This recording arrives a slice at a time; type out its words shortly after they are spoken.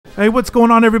Hey, what's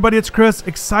going on, everybody? It's Chris.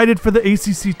 Excited for the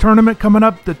ACC Tournament coming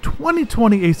up, the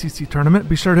 2020 ACC Tournament.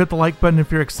 Be sure to hit the like button if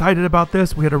you're excited about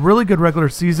this. We had a really good regular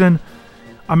season.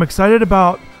 I'm excited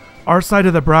about our side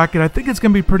of the bracket. I think it's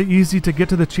going to be pretty easy to get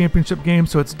to the championship game.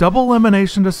 So it's double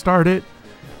elimination to start it,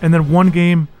 and then one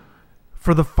game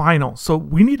for the final. So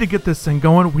we need to get this thing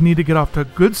going. We need to get off to a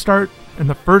good start in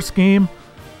the first game.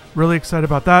 Really excited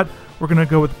about that. We're going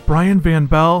to go with Brian Van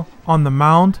Bell on the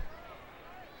mound.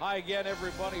 Hi again,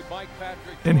 everybody. Mike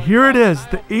Patrick. And here it is,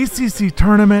 the ACC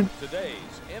Tournament.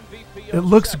 It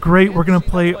looks great. We're going to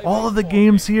play all of the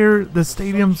games here. The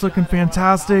stadium's looking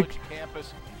fantastic.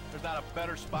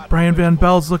 Brian Van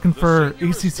Bell's looking for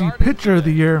ACC Pitcher of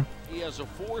the Year,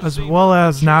 as well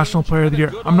as National Player of the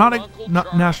Year. I'm not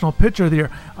a National Pitcher of the Year.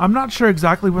 I'm not sure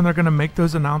exactly when they're going to make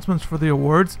those announcements for the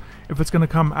awards, if it's going to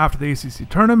come after the ACC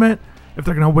Tournament, if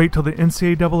they're going to wait till the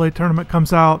NCAA Tournament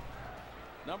comes out.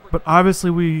 But obviously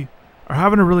we are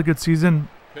having a really good season,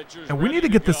 and we need to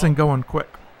get this thing going quick.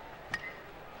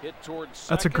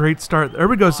 That's a great start. There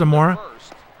we go, Zamora.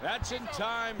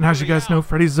 And as you guys know,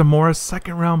 Freddie Zamora's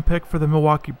second-round pick for the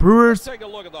Milwaukee Brewers.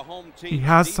 He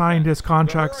has signed his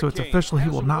contract, so it's official. He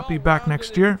will not be back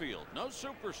next year.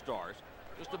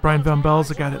 Brian Van Bell is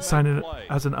the guy that signed it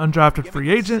as an undrafted free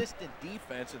agent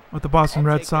with the Boston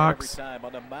Red Sox.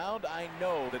 On the mound, I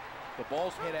know that the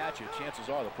ball's hit at you. Chances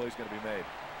are the play's going to be made.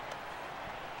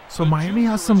 So Miami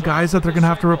has some guys that they're going to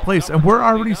have to replace, and we're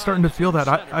already starting to feel that.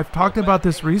 I've talked about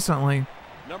this recently,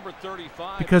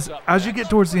 because as you get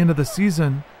towards the end of the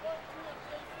season,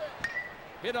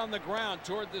 we got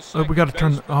to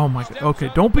turn. Oh my God!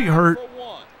 Okay, don't be hurt.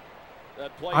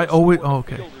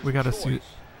 Okay, we got to see.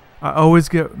 I always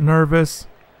get nervous.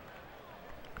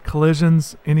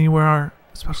 Collisions anywhere,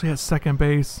 especially at second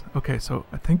base. Okay, so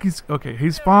I think he's okay.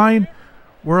 He's fine.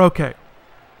 We're okay.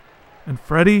 And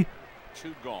Freddie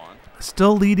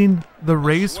still leading the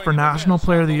race for National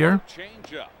Player of the Year.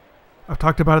 I've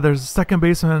talked about it. There's a second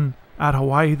baseman at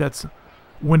Hawaii that's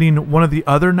winning one of the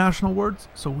other national awards.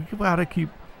 So we've got to keep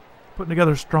putting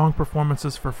together strong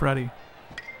performances for Freddie.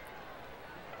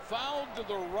 Foul to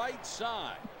the right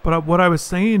side. But what I was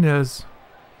saying is,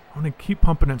 I'm going to keep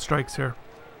pumping in strikes here.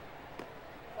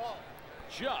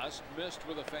 Just missed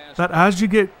with a fast that as you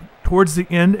get towards the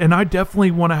end, and I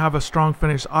definitely want to have a strong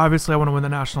finish. Obviously, I want to win the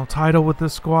national title with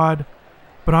this squad,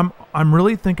 but I'm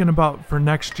really thinking about for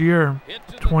next year,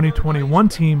 2021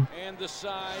 team,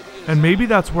 and maybe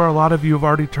that's where a lot of you have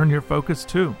already turned your focus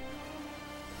to.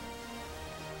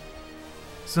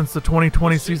 Since the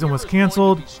 2020 season was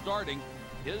canceled,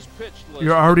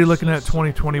 you're already looking at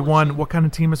 2021. What kind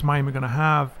of team is Miami going to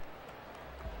have?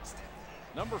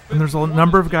 And there's a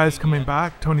number of guys coming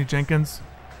back. Tony Jenkins,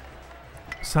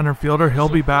 center fielder, he'll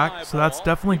be back. So that's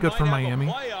definitely good for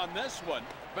Miami.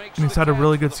 And he's had a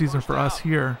really good season for us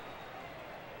here.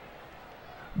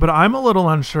 But I'm a little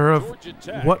unsure of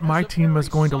what my team is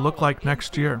going to look like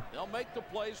next year.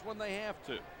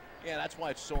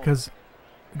 Because,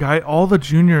 all the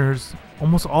juniors,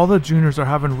 almost all the juniors are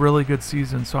having really good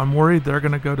seasons. So I'm worried they're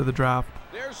going to go to the draft.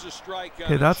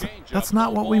 Okay, that's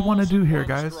not what we want to do here,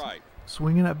 guys.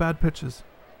 Swinging at bad pitches.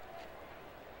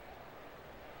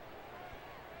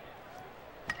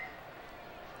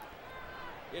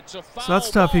 So that's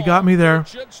tough. He got me there.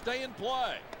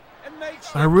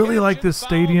 I really like this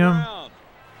stadium.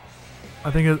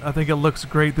 I think it looks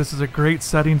great. This is a great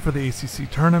setting for the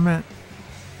ACC Tournament.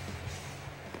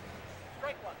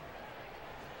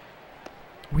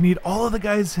 We need all of the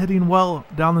guys hitting well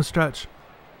down the stretch.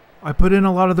 I put in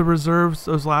a lot of the reserves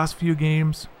those last few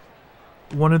games.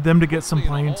 Wanted them to get some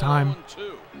playing time,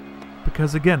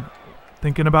 because again,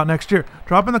 thinking about next year.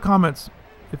 Drop in the comments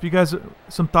if you guys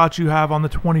some thoughts you have on the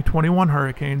 2021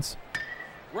 Hurricanes.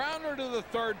 Grounder to the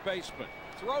third baseman.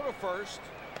 Throw to first.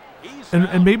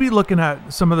 And maybe looking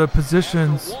at some of the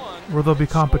positions where there'll be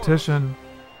competition.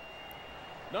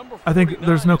 I think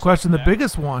there's no question the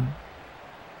biggest one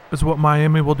is what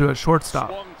Miami will do at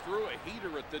shortstop.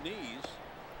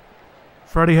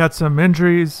 Freddie had some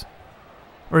injuries.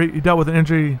 Or he dealt with an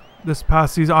injury this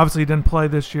past season. Obviously, he didn't play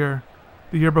this year.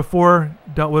 The year before,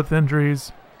 dealt with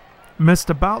injuries. Missed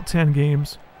about 10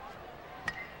 games.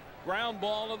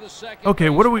 Okay,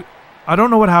 what do we... I don't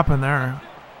know what happened there.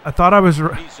 I thought I was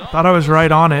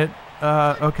right on it.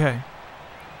 Okay.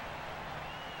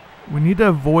 We need to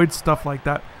avoid stuff like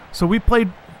that. So we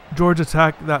played Georgia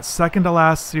Tech, that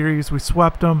second-to-last series. We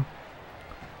swept them.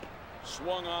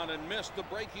 Swung on and missed the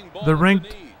breaking ball. The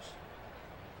ranked...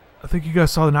 I think you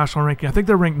guys saw the national ranking. I think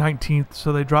they're ranked 19th,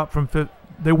 so they dropped from 5th.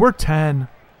 They were 10,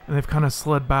 and they've kind of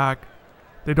slid back.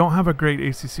 They don't have a great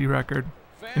ACC record.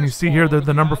 And you see here they're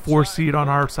the number 4 seed on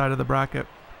our side of the bracket.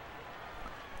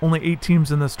 only 8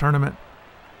 teams in this tournament.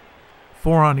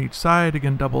 4 on each side.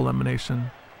 Again, double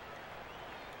elimination.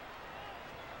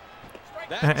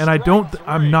 And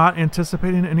I'm not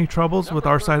anticipating any troubles with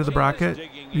our side of the bracket.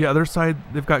 The other side,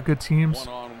 they've got good teams.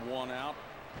 One out.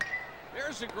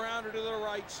 There's a grounder to the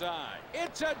right side.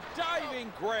 It's a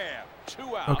diving grab.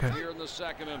 2 out here in the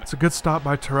second inning. It's a good stop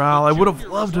by Terrell. I would have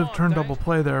loved to have turned double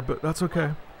play there, but that's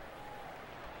okay.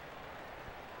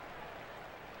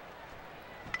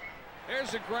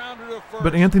 There's a grounder to first.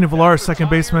 But Anthony Villar, second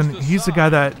baseman, he's the guy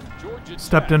that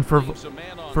stepped in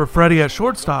for Freddie at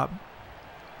shortstop.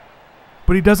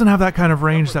 But he doesn't have that kind of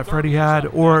range that Freddie had,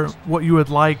 or what you would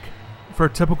like for a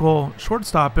typical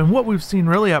shortstop, and what we've seen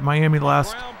really at Miami the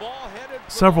last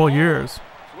several years.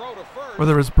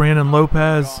 Whether it's Brandon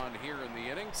Lopez,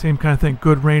 same kind of thing,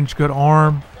 good range, good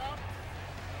arm.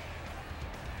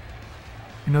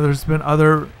 You know, there's been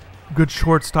other good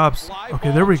shortstops.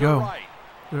 Okay, there we go.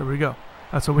 There we go.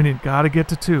 That's what we need. Got to get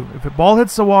to 2. If the ball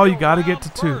hits the wall, you got to get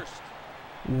to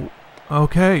 2.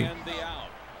 Okay.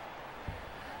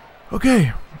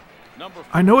 Okay.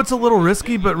 I know it's a little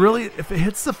risky, but really, if it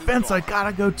hits the fence, I got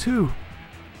to go 2.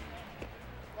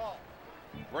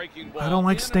 I don't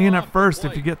like staying at first.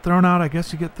 If you get thrown out, I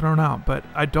guess you get thrown out. But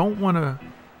I don't want to.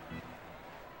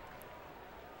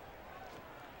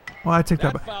 Well, I take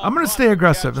that back. I'm going to stay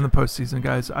aggressive in the postseason,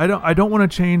 guys. I don't want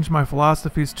to change my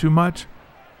philosophies too much.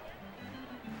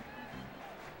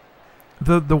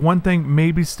 The one thing,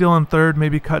 maybe steal in third,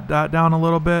 maybe cut that down a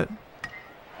little bit.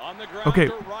 Okay,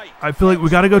 I feel like we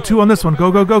got to go 2 on this one.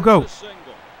 Go, go, go, go.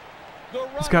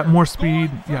 He's got more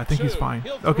speed. Yeah, I think he's fine.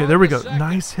 Okay, there we go.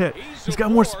 Nice hit. He's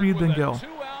got more speed than Gil.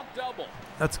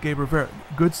 That's Gabe Rivera.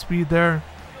 Good speed there.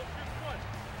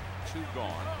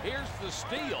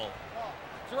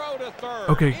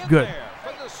 Okay, good.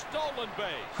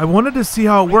 I wanted to see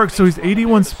how it works. So he's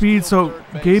 81 speed, so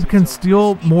Gabe can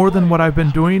steal more than what I've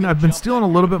been doing. I've been stealing a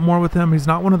little bit more with him. He's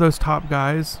not one of those top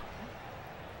guys.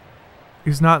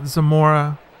 He's not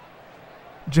Zamora,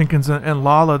 Jenkins, and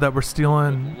Lala that were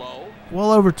stealing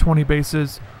well over 20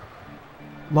 bases.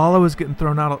 Lala was getting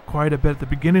thrown out quite a bit at the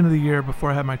beginning of the year before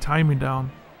I had my timing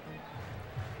down.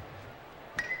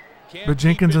 But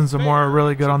Jenkins and Zamora are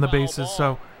really good on the bases,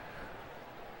 so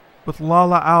with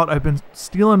Lala out, I've been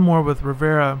stealing more with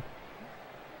Rivera.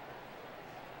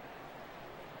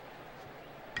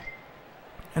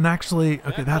 And actually,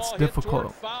 okay, that's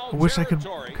difficult. I wish I could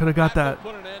have got that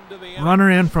runner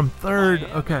in from third.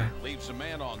 Okay.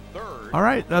 All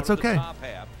right, that's okay.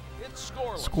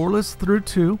 Scoreless through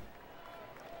 2.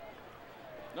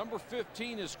 Number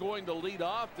 15 is going to lead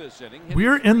off this inning.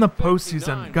 We're in the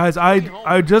postseason. Guys,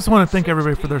 I just want to thank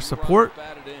everybody for their support.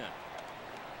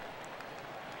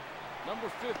 Number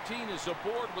 15 is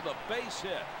aboard with a base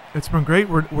hit. It's been great.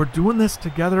 We're doing this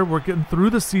together. We're getting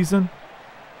through the season.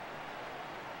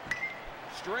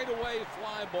 Straightaway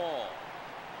fly ball.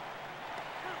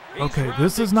 Okay,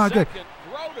 this is not good.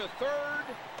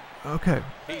 Okay,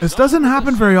 this doesn't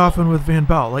happen very often with Van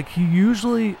Bell. Like, he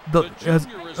usually, as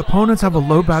opponents have a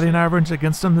low batting average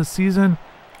against him this season.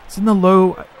 It's in the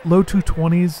low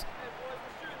 220s.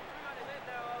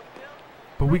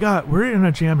 But we're in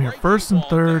a jam here. First and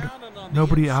third,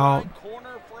 nobody out.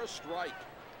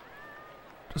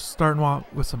 Just starting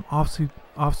off with some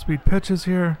off-speed pitches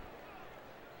here.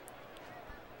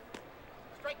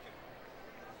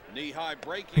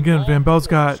 Again, Van Bell's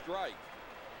got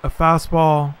a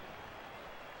fastball,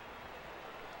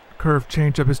 curve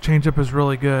changeup. His changeup is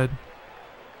really good.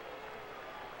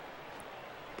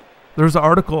 There's an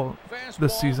article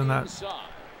this season that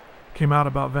came out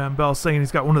about Van Bell saying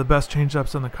he's got one of the best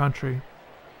changeups in the country.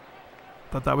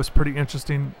 Thought that was pretty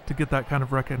interesting to get that kind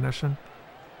of recognition.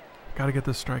 Got to get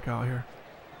this strikeout here.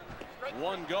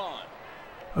 One gone.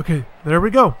 Okay, there we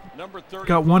go.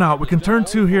 Got 1 out. We can turn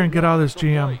 2 here and get out of this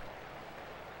jam.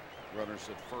 Runners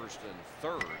at first and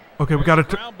third. Okay, we got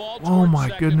to. Oh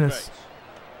my goodness.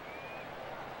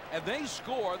 And they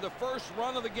score the first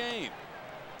run of the game.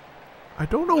 I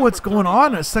don't know what's going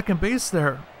on at second base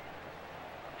there.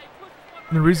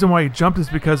 And the reason why he jumped is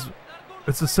because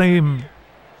it's the same.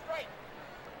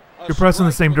 You're pressing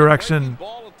the same direction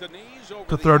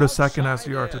to throw to second as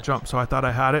you are to jump. So I thought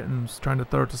I had it and was trying to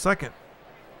throw it to second.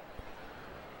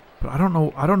 But I don't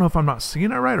know if I'm not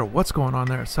seeing it right or what's going on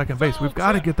there at second base. We've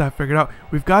got to get that figured out.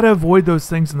 We've got to avoid those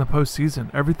things in the postseason.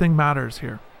 Everything matters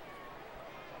here.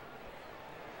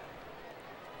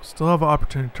 Still have an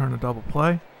opportunity to turn a double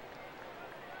play.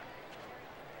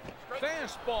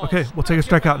 Okay, we'll take a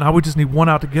strikeout. Now we just need 1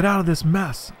 out to get out of this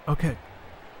mess. Okay.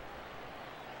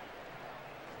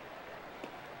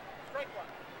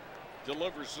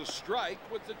 Delivers a strike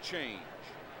with the change.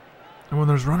 And when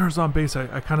there's runners on base, I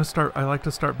like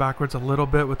to start backwards a little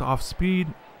bit with off speed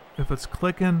if it's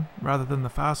clicking rather than the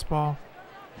fastball.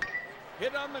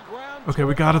 Hit on the ground. Okay,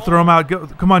 we got to throw him out.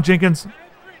 Come on, Jenkins.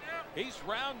 He's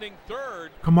rounding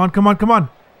third. Come on, come on, come on.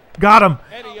 Got him.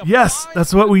 Yes,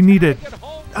 that's what we needed.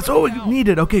 That's what we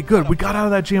needed. Okay, good. We got out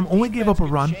of that jam. Only gave up a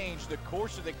run.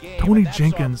 Tony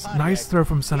Jenkins, nice throw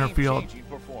from center field.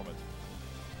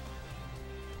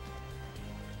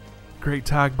 Great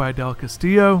tag by Del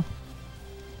Castillo.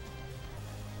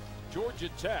 Georgia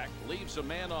Tech leaves a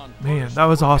man on. Man, that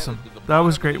was awesome. That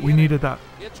was great. We needed that.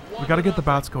 We got to get the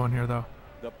bats going here, though.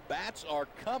 The bats are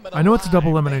coming. I know it's a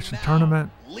double elimination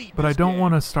tournament, but I don't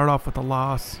want to start off with a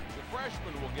loss. The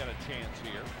freshman will get a chance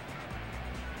here.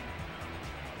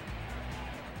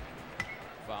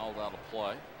 Fouled out of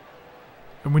play.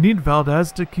 And we need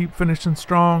Valdez to keep finishing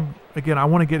strong. Again, I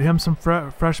want to get him some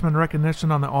freshman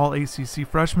recognition on the all-ACC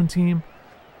freshman team.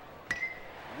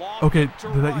 Okay,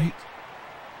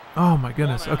 oh my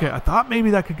goodness. Okay, I thought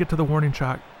maybe that could get to the warning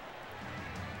track.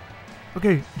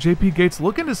 Okay, JP Gates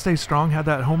looking to stay strong. Had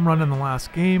that home run in the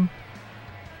last game.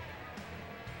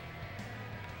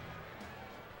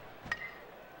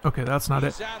 Okay, that's not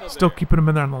it. Still keeping him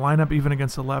in there in the lineup, even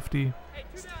against a lefty.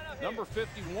 Number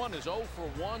 51 is 0 for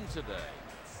 1 today.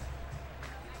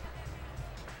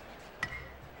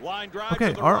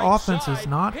 Okay, our offense is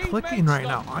not clicking right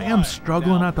now. I am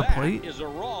struggling at the plate.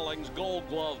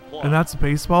 And that's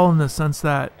baseball in the sense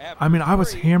that, I mean, I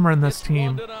was hammering this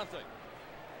team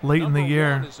late in the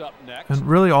year. And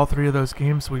really all three of those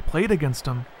games we played against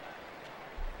them.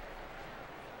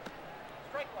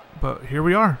 But here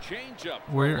we are.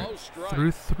 We're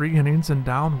through 3 innings and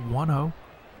down 1-0.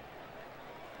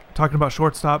 Talking about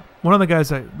shortstop, one of the guys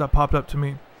that popped up to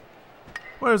me.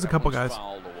 Well, there's a couple guys.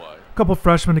 A couple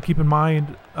freshmen to keep in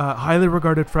mind. Highly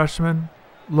regarded freshmen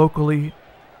locally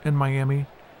in Miami.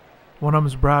 One of them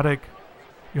is Braddock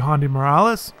Yohandy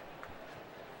Morales.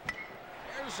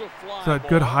 He's got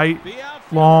good height,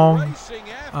 long, in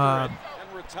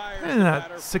that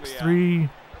 6'3",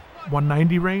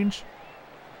 190 range.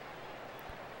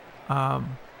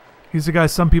 He's a guy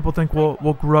some people think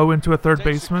will grow into a third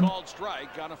baseman.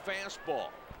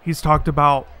 He's talked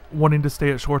about wanting to stay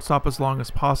at shortstop as long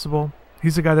as possible.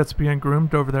 He's a guy that's being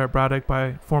groomed over there at Braddock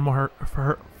by former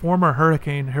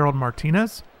Hurricane Harold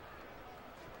Martinez.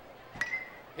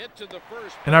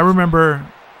 And I remember,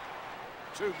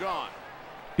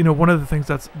 you know, one of the things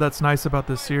that's nice about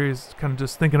this series, kind of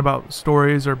just thinking about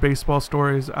stories or baseball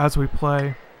stories as we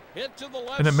play.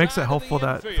 And it makes it helpful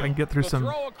that if I can get through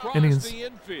some innings.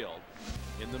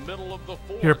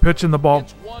 Here, pitching the ball.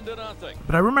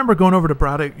 But I remember going over to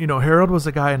Braddock. You know, Harold was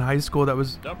a guy in high school that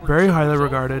was very highly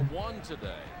regarded.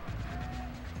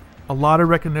 A lot of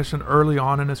recognition early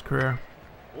on in his career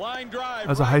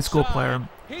as a high school player.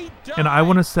 And I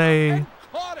want to say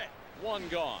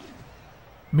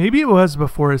maybe it was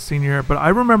before his senior year, but I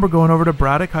remember going over to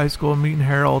Braddock High School and meeting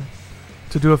Harold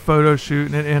to do a photo shoot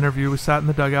and an interview. We sat in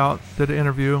the dugout, did an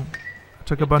interview,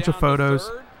 took a bunch of photos.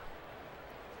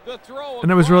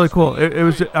 And it was really cool. It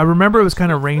was. I remember it was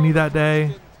kind of rainy that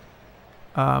day,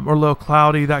 or a little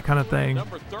cloudy, that kind of thing.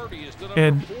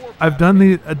 And I've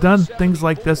done things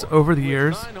like this over the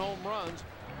years.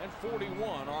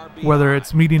 Whether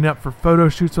it's meeting up for photo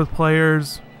shoots with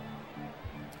players,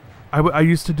 I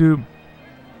used to do.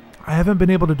 I haven't been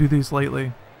able to do these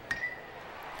lately.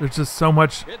 There's just so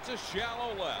much.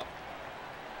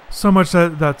 So much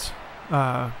that's.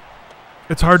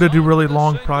 It's hard to do really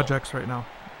long projects right now.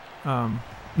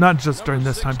 Not just during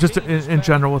this time, just in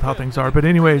general with how things are. But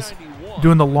anyways,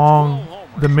 doing the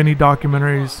mini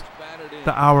documentaries,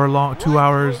 the hour-long, 2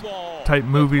 hours type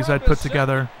movies I'd put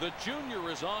together,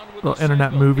 little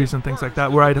internet movies and things like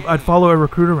that, where I'd follow a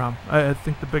recruit around. I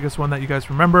think the biggest one that you guys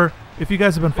remember, if you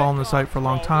guys have been following the site for a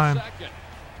long time,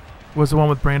 was the one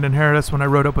with Brandon Harris when I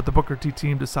rode up with the Booker T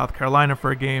team to South Carolina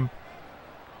for a game.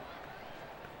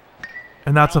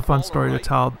 And that's a fun story to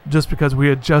tell, just because we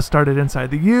had just started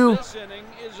Inside the U.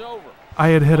 I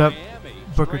had hit up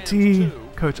Booker T,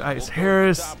 Coach Ice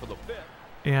Harris,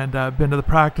 and been to the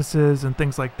practices and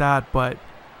things like that, but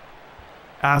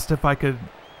asked if I could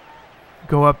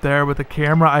go up there with a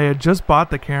camera. I had just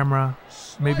bought the camera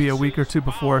maybe a week or two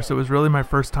before, so it was really my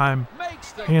first time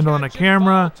handling a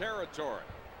camera.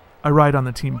 I ride on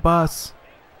the team bus.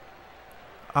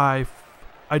 I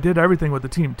did everything with the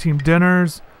team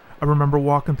dinners. I remember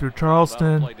walking through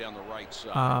Charleston, the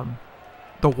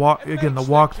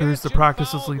walkthroughs, the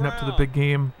practices leading up to the big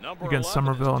game against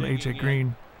Somerville and AJ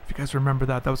Green. If you guys remember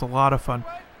that was a lot of fun.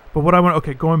 But what I want,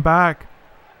 going back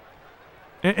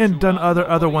and done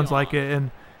other ones like it,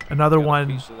 and Another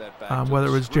one, whether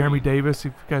it was Jeremy Davis, if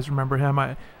you guys remember him,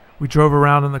 we drove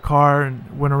around in the car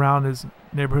and went around his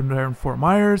neighborhood there in Fort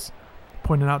Myers,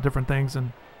 pointing out different things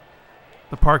in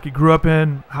the park he grew up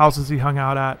in, houses he hung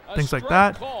out at, things like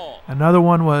that. Another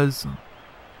one was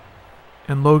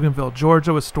in Loganville,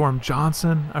 Georgia, with Storm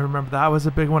Johnson. I remember that was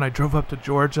a big one. I drove up to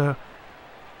Georgia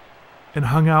and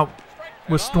hung out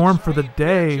with Storm for the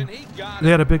day.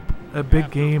 They had a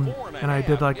big game, and I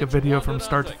did like a video from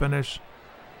start to finish.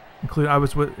 Including, I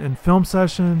was in film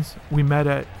sessions. We met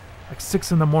at like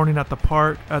 6 in the morning at the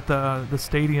park, at the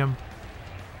stadium,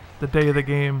 the day of the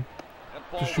game,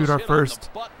 to shoot our first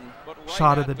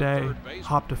shot of the day.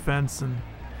 Hopped a fence, and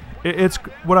it's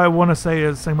what I want to say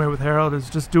is same way with Harold, is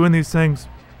just doing these things.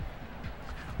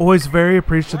 Always very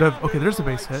appreciative. Okay, there's a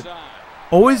base hit.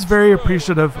 Always very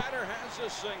appreciative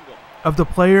of the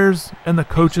players and the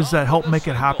coaches that help make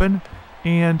it happen.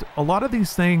 And a lot of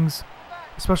these things,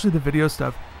 especially the video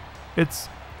stuff, it's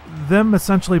them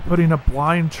essentially putting a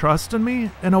blind trust in me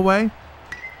in a way.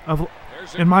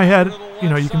 In my head, you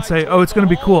know, you can say, oh, it's going to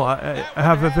be cool. I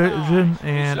have a vision,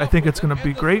 and I think it's going to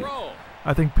be great.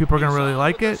 I think people are going to really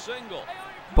like it.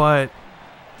 But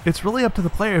it's really up to the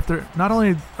player. If they're not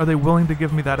only are they willing to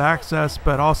give me that access,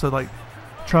 but also like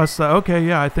trust that, okay,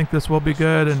 yeah, I think this will be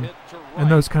good,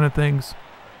 and those kind of things.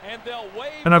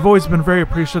 And I've always been very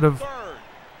appreciative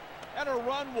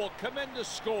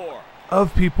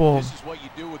of people,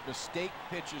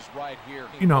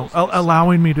 you know,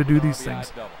 allowing me to do these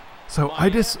things. So I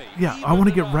want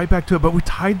to get right back to it. But we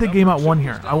tied the game at 1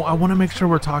 here. I want to make sure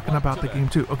we're talking about the game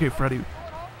too. Okay, Freddie.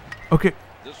 Okay.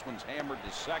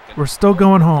 We're still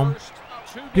going home.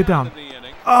 Get down.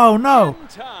 Oh, no.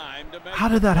 How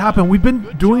did that happen? We've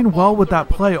been doing well with that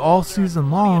play all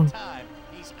season long,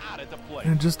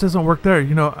 and it just doesn't work there.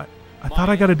 You know, I thought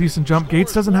I got a decent jump.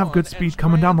 Gates doesn't have good speed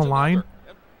coming down the line,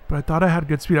 but I thought I had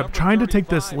good speed. I'm trying to take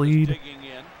this lead.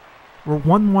 We're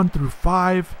 1-1 through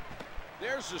 5.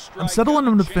 I'm settling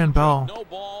him to Van Bell,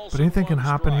 but anything can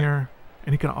happen here,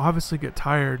 and he can obviously get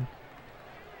tired.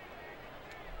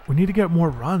 We need to get more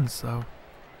runs, though.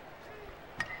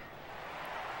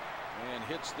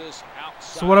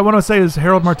 So what I want to say is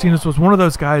Harold Martinez was one of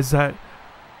those guys that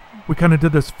we kind of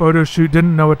did this photo shoot,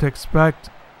 didn't know what to expect,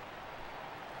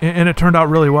 and it turned out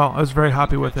really well. I was very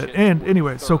happy with it. And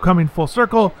anyway, so coming full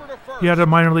circle, he had a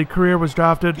minor league career, was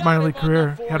drafted, minor league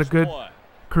career, he had a good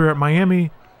career at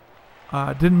Miami.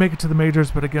 Didn't make it to the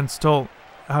majors, but again, still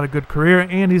had a good career,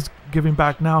 and he's giving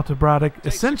back now to Braddock,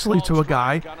 essentially to a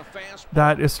guy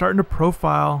that is starting to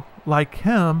profile like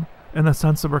him in the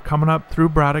sense that we're coming up through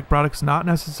Braddock. Braddock's not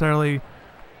necessarily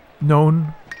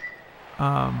known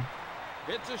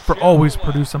for always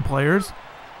producing players,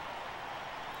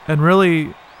 and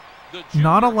really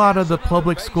not a lot of the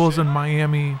public schools in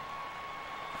Miami,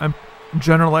 I'm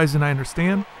generalizing, I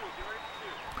understand,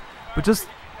 but just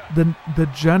the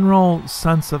general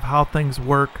sense of how things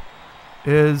work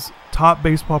is top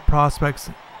baseball prospects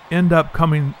end up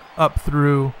coming up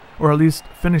through, or at least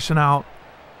finishing out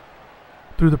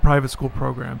through the private school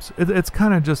programs. It's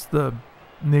kind of just the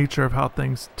nature of how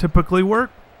things typically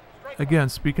work. Again,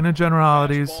 speaking of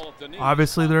generalities,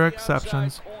 obviously there are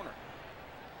exceptions,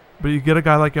 but you get a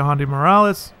guy like Yohandy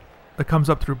Morales that comes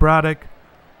up through Braddock,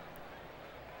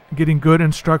 getting good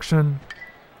instruction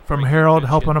from Harold,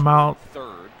 helping him out.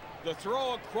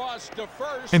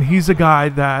 And he's a guy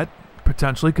that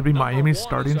potentially could be Miami's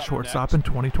starting shortstop in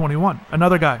 2021.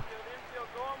 Another guy,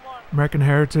 American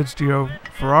Heritage, Gio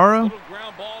Ferraro.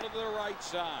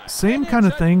 Same kind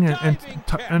of thing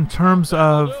in terms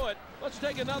of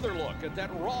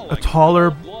a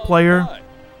taller player.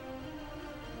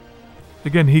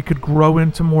 Again, he could grow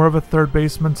into more of a third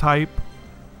baseman type.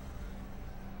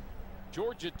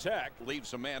 Georgia Tech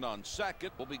leaves a man on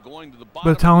second. Will be going to the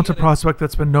bottom. But a talented prospect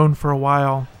that's been known for a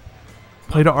while.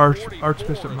 Played at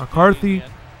Archbishop McCarthy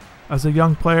as a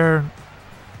young player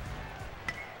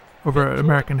over at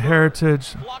American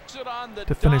Heritage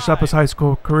to finish up his high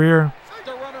school career.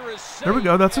 There we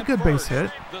go. That's a good base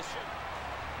hit.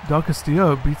 Del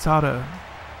Castillo beats out a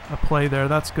play there.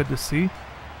 That's good to see.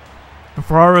 And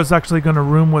Ferraro is actually going to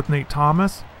room with Nate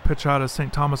Thomas, pitch out of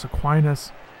St. Thomas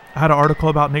Aquinas. I had an article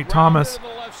about Nate Thomas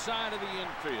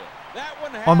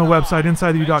on the website,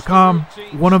 InsideTheU.com.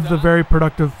 One of the very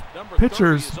productive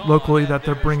pitchers locally that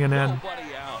they're bringing in.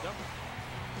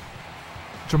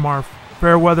 Jamar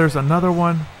Fairweather's another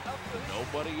one.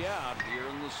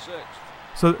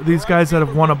 So these guys that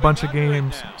have won a bunch of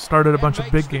games, started a bunch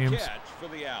of big games,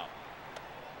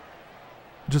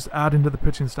 just add into the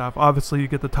pitching staff. Obviously, you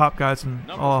get the top guys in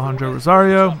Alejandro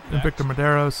Rosario and Victor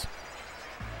Medeiros.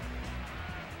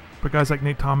 But guys like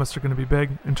Nate Thomas are going to be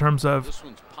big in terms of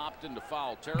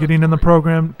getting in the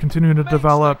program, continuing to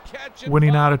develop,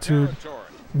 winning attitude.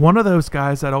 One of those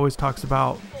guys that always talks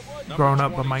about growing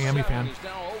up a Miami fan.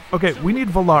 Okay, we need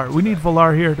Villar. We need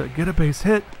Villar here to get a base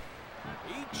hit.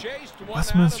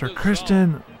 Westminster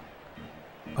Christian.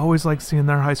 Always like seeing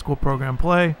their high school program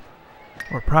play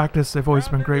or practice. They've always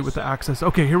been great with the access.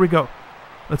 Okay, here we go.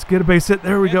 Let's get a base hit.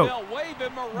 There we go.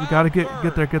 We got to get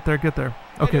there.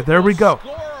 Okay, there we go.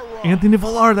 Anthony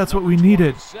Villar, that's what we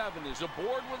needed.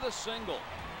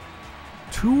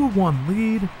 2-1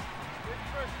 lead.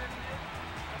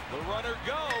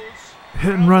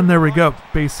 Hit and run, there we go.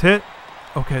 Base hit.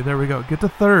 Okay, there we go. Get to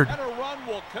third.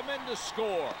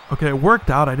 Okay, it worked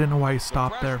out. I didn't know why he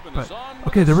stopped there. But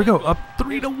okay, there we go. Up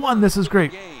 3-1. This is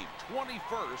great.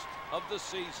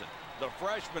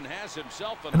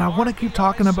 And I want to keep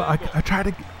talking about, I try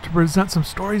to present some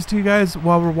stories to you guys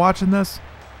while we're watching this.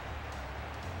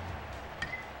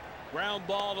 Ground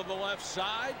ball to the left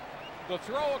side. The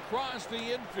throw across the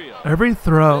infield. Every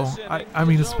throw, I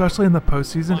mean, especially in the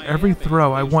postseason, every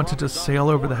throw I want to just sail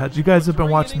over the heads. You guys have been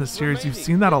watching this series. You've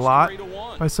seen that a lot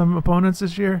by some opponents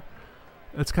this year.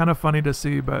 It's kind of funny to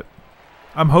see, but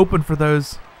I'm hoping for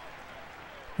those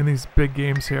in these big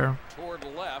games here.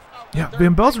 Yeah,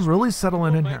 Van Belle's really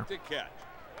settling in here.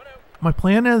 My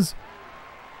plan is,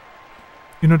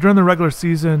 you know, during the regular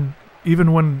season,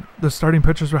 even when the starting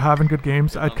pitchers were having good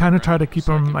games, I'd kind of try to keep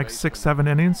them like 6-7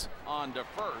 innings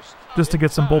just to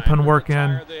get some bullpen work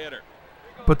in.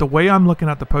 But the way I'm looking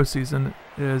at the postseason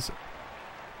is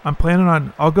I'm planning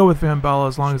on, I'll go with Van Belle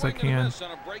as long as I can.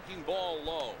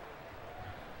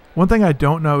 One thing I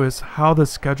don't know is how the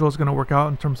schedule is going to work out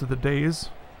in terms of the days.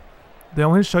 They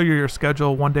only show you your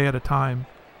schedule one day at a time.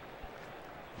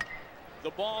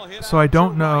 So I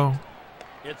don't know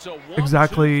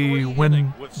exactly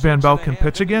when Van Belle can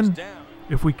pitch again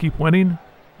if we keep winning,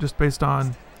 just based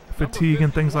on fatigue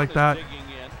and things like that.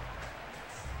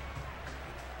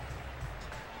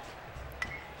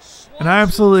 And I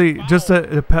absolutely, just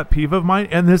a pet peeve of mine,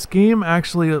 and this game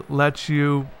actually lets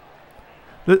you,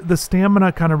 the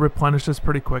stamina kind of replenishes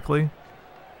pretty quickly,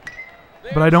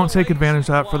 but I don't take advantage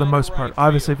of that for the most part.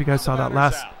 Obviously, if you guys saw that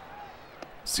last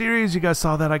series, you guys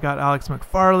saw that I got Alex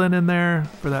McFarland in there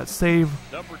for that save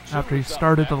after he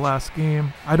started the last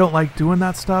game. I don't like doing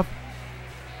that stuff.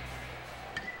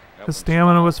 The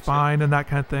stamina was fine and that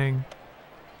kind of thing.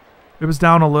 It was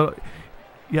down a little.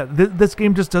 Yeah, this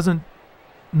game just doesn't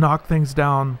knock things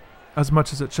down as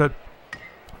much as it should.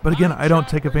 But again, I don't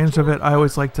take advantage of it. I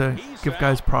always like to give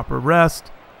guys proper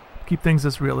rest, keep things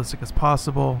as realistic as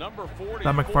possible.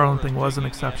 That McFarland thing was an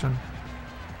exception.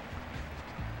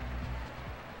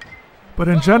 But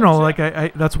in general, like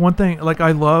that's one thing. Like,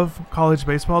 I love college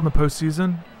baseball in the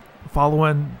postseason,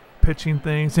 following pitching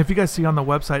things. If you guys see on the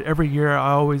website, every year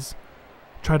I always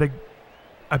try to,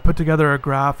 I put together a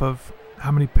graph of how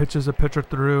many pitches a pitcher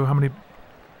threw, how many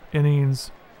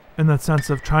innings, in the sense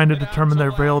of trying to determine their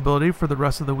availability for the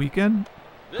rest of the weekend,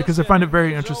 because I find it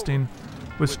very interesting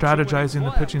with strategizing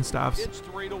the pitching staffs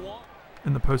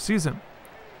in the postseason.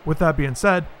 With that being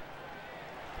said,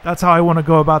 that's how I want to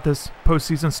go about this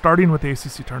postseason, starting with the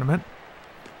ACC tournament.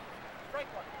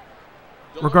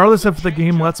 Regardless if the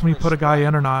game lets me put a guy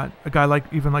in or not, a guy like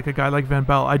Van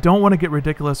Belle, I don't want to get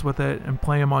ridiculous with it and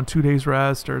play him on 2 days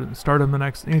rest or start him the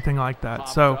next, anything like that.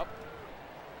 So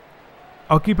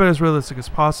I'll keep it as realistic as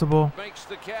possible.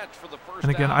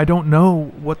 And again, I don't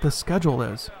know what the schedule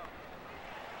is.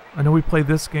 I know we play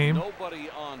this game,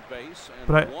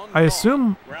 but I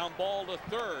assume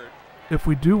if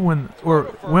we do win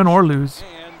or lose,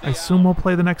 I assume we'll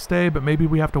play the next day, but maybe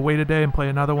we have to wait a day and play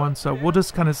another one. So we'll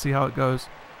just kind of see how it goes.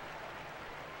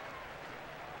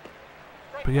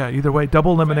 But yeah, either way,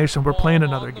 double elimination. We're playing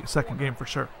another second game for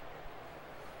sure.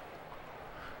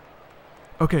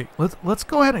 Okay, let's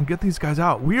go ahead and get these guys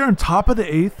out. We are on top of the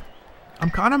 8th. I'm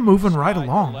kind of moving right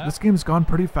along. This game's gone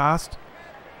pretty fast.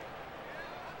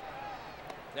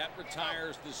 That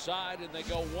retires the side, and they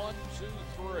go 1, 2,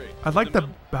 3. I'd like the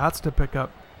bats to pick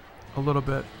up a little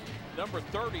bit. Number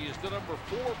 30 is the number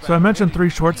 4. So I mentioned 3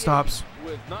 shortstops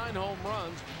with 9 home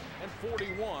runs and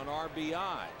 41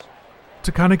 RBIs.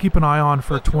 To kind of keep an eye on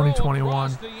for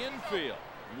 2021.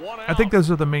 I think those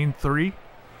are the main 3.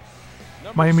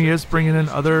 Miami is bringing in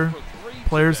other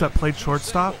players that played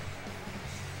shortstop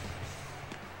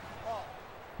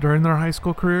during their high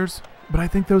school careers, but I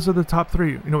think those are the top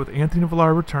 3. You know, with Anthony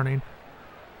Villar returning,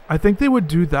 I think they would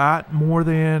do that more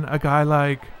than a guy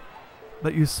like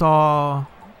that you saw.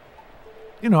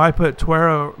 You know, I put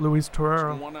Luis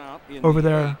Torero over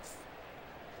there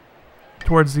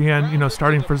towards the end, you know,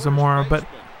 starting for Zamora. But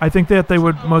I think that they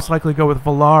would most likely go with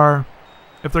Villar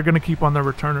if they're going to keep on their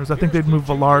returners. I think they'd move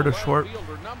Villar to short.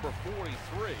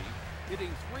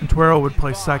 And Tuero would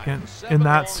play second in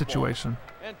that situation.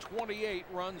 A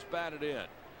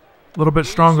little bit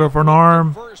stronger of an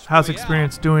arm, has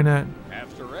experience doing it.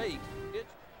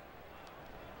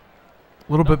 A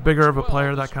little bit bigger of a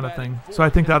player, that kind of thing. So I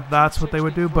think that that's what they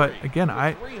would do. But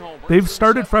again, they've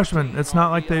started freshmen. It's not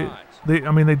like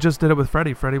I mean, they just did it with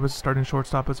Freddie. Freddie was starting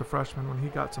shortstop as a freshman when he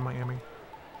got to Miami.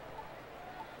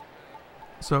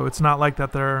 So it's not like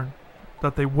that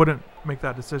they wouldn't make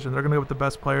that decision. They're going to go with the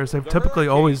best players. They've typically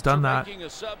always done that.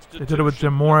 They did it with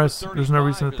Jim Morris. There's no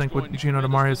reason to think with Gino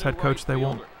DeMaria as head coach they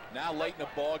won't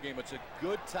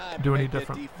do any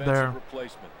different there.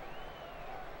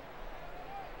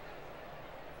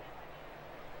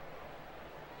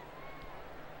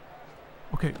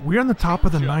 Okay, we're in the top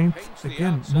of the ninth.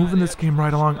 Again, moving this game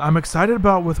right along. I'm excited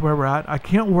about with where we're at. I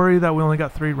can't worry that we only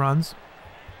got 3 runs.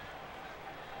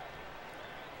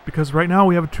 Because right now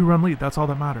we have a 2-run lead. That's all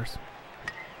that matters.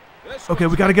 Okay,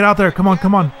 we got to get out there. Come on,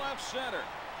 come on.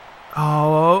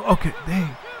 Oh, okay.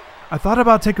 Dang. I thought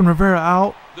about taking Rivera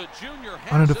out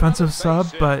on a defensive sub,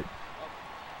 but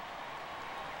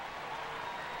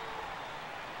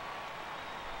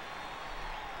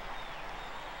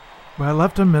I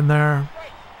left him in there.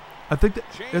 I think that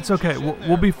it's okay.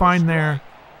 We'll be fine there.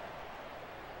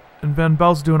 And Van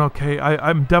Bell's doing okay.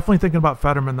 I'm definitely thinking about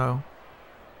Fetterman, though.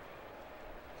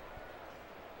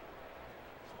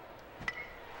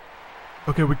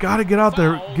 Okay, we got to get out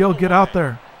there. Gil, get out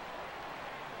there.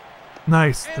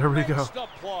 Nice. There we go.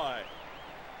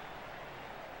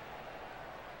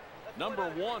 Number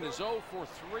 1 is 0 for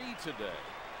 3 today.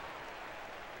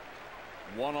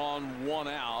 1 on, 1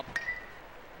 out.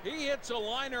 He hits a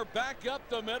liner back up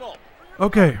the middle.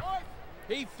 Okay.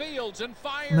 He fields and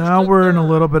fires. Now we're in a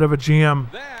little bit of a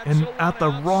jam, and at the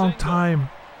wrong time.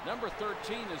 Number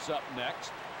 13 is up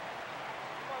next.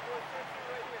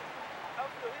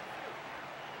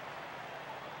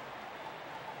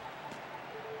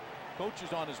 Coach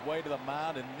is on his way to the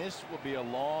mound, and this will be a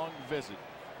long visit.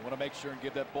 You want to make sure and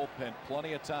give that bullpen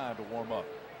plenty of time to warm up.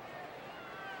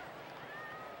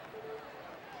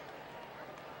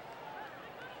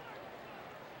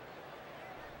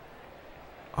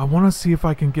 I want to see if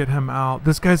I can get him out.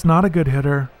 This guy's not a good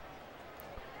hitter.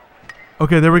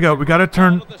 Okay, there we go. We got to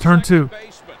turn 2.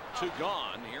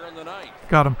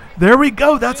 Got him. There we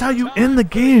go. That's how you end the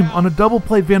game on a double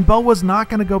play. Van Bell was not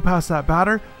going to go past that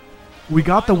batter. We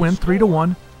got the win,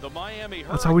 3-1.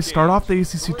 That's how we start off the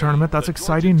ACC tournament. That's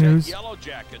exciting news.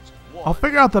 I'll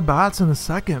figure out the bats in a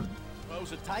second.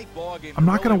 I'm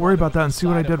not going to worry about that and see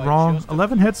what I did wrong.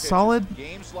 11 hits, solid.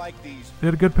 They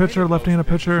had a good pitcher, left-handed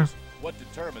pitcher.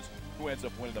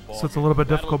 So it's a little bit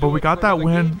difficult, but we got that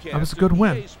win. That was a good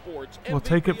win. We'll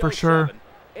take it for sure,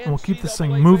 and we'll keep this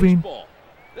thing moving.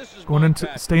 Going into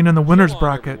staying in the winners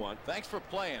bracket of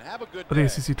the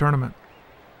ACC tournament.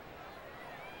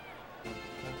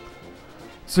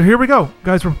 So here we go,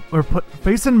 guys. We're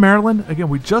facing Maryland again.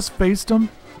 We just faced them,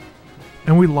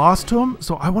 and we lost to them.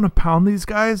 So I want to pound these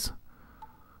guys,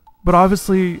 but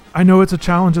obviously I know it's a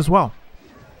challenge as well.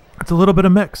 It's a little bit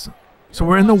of mix. So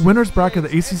we're in the winners bracket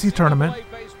of the ACC tournament.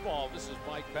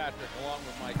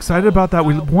 Excited about that.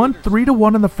 We won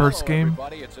 3-1 in the first game.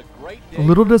 A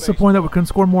little disappointed that we couldn't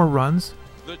score more runs.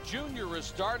 But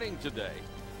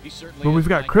we've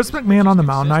got Chris McMahon on the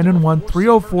mound, 9-1,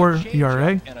 3.04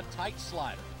 ERA.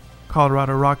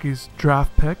 Colorado Rockies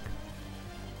draft pick.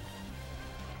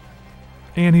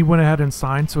 And he went ahead and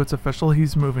signed, so it's official.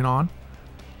 He's moving on.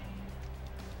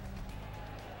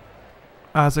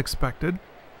 As expected.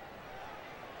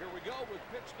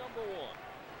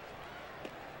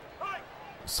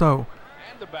 So,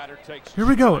 here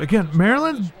we go. Again,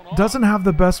 Maryland doesn't have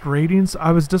the best ratings.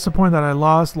 I was disappointed that I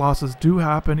lost. Losses do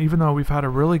happen, even though we've had a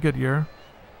really good year.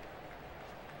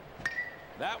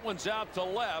 That one's out to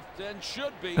left and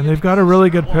should be. And they've got a really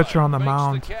good pitcher on the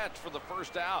mound,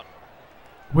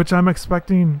 which I'm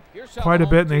expecting quite a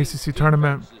bit in the ACC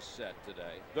tournament.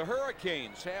 The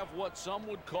Hurricanes have what some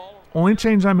would call. Only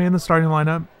change I made in the starting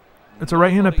lineup. It's a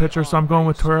right-handed pitcher, so I'm going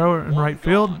with Tuero in right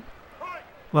field.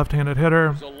 Left-handed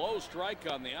hitter,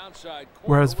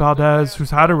 whereas Valdez,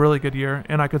 who's had a really good year,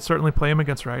 and I could certainly play him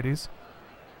against righties,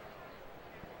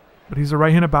 but he's a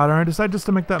right-handed batter. I decided just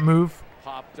to make that move,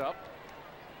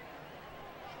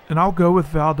 and I'll go with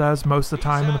Valdez most of the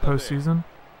time in the postseason,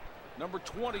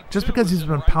 just because he's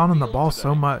been pounding the ball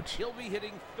so much.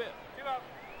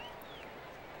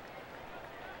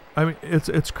 I mean,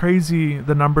 it's crazy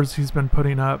the numbers he's been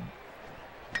putting up.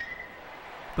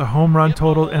 The home run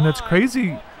total, and it's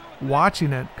crazy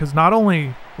watching it because not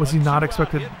only Was he not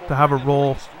expected to have a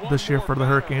role this year for the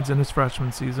Hurricanes in his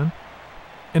freshman season?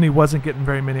 And he wasn't getting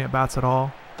very many at-bats at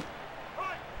all.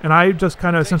 And I just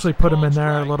kind of essentially put him in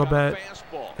there a little bit,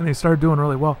 and he started doing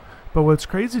really well. But what's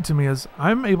crazy to me is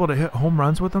I'm able to hit home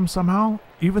runs with him somehow,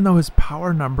 even though his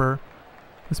power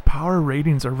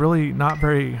ratings are really not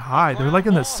very high. They're like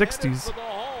in the 60s.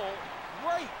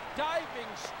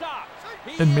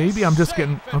 And maybe I'm just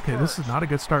getting, okay, this is not a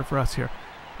good start for us here.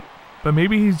 But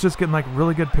maybe he's just getting like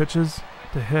really good pitches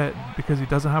to hit because he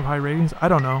doesn't have high ratings. I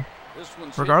don't know.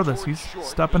 Regardless, he's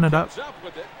stepping it up.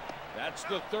 That's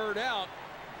the third out.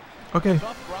 Okay,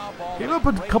 gave up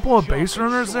a couple of base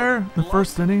runners there in the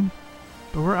first inning,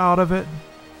 but we're out of it.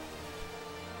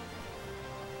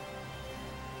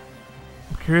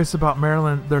 I'm curious about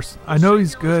Maryland. I know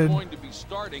he's good.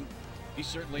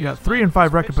 Yeah,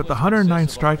 3-5 record, but the 109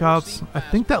 strikeouts, I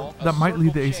think that might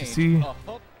lead the ACC.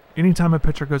 Anytime a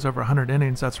pitcher goes over 100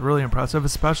 innings, that's really impressive,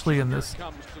 especially in this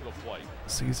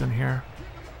season here.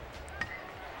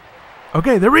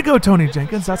 Okay, there we go, Tony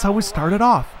Jenkins. That's how we started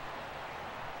off.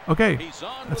 Okay,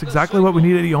 that's exactly what we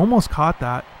needed. He almost caught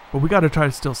that, but we got to try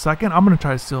to steal second. I'm going to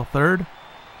try to steal third.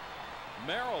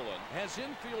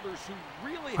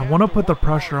 I want to put the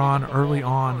pressure on early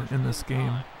on in this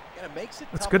game.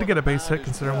 It's good to get a base hit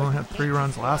considering we only had 3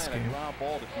 runs last game.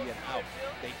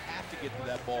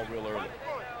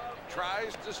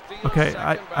 Okay,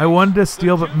 I wanted to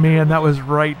steal, but man, that was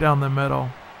right down the middle.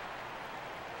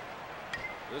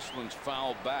 This one's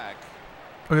fouled back.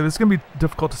 Okay, this is going to be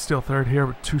difficult to steal third here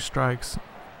with 2 strikes.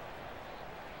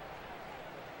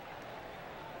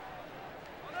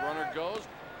 Runner goes.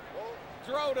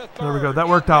 Throw to third. There we go. That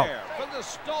worked out. For the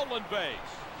stolen base.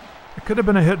 It could have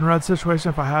been a hit and run situation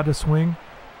if I had to swing.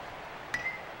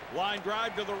 Line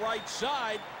drive to the right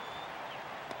side.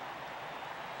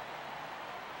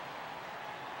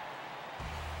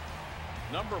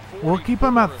 Number 40, we'll keep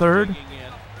him at third.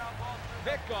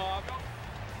 Pick off.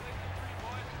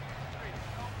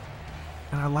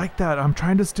 And I like that. I'm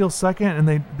trying to steal second,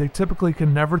 and they typically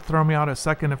can never throw me out at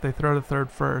second if they throw to third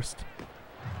first.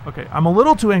 Okay, I'm a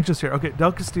little too anxious here. Okay,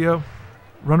 Del Castillo,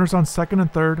 runners on second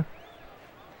and third.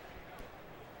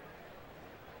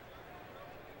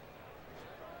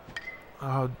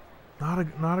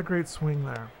 Not a great swing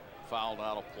there. Fouled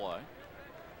out of play.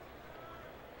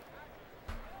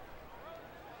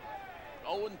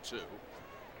 0-2.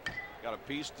 Got a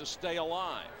piece to stay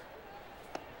alive.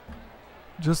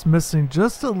 Just missing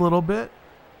just a little bit.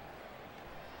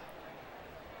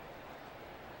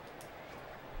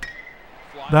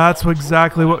 That's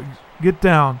exactly what. Get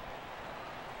down.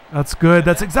 That's good.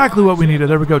 That's exactly what we needed.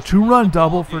 There we go. 2-run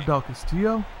double for Del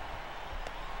Castillo.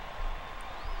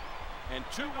 And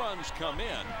 2 runs come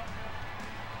in.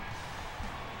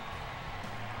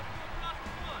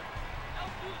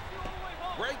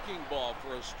 Breaking ball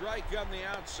for a strike on the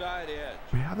outside edge.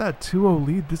 We have that 2-0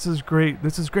 lead. This is great.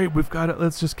 This is great. We've got it.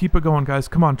 Let's just keep it going, guys.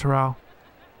 Come on, Terrell.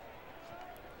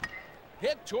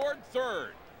 Hit toward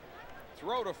third.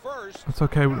 Throw to first. That's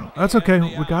okay. That's okay.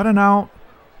 We got an out,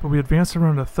 but we advanced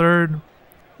around to third.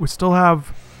 We still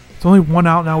have. It's only 1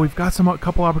 out now. We've got a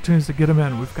couple opportunities to get him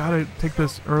in. We've got to take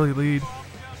this early lead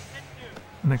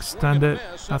and extend it.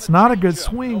 That's not a good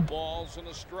swing.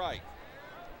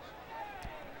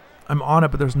 I'm on it,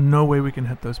 but there's no way we can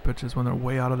hit those pitches when they're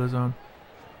way out of the zone.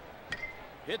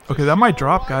 Okay, that might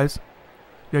drop, guys.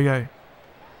 Yeah.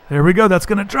 There we go. That's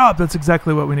going to drop. That's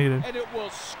exactly what we needed. And it will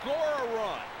score a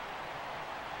run.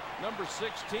 Number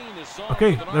 16 is on.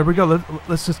 Okay, there we go.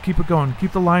 Let's just keep it going.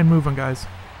 Keep the line moving, guys.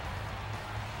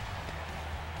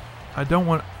 I don't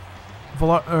want...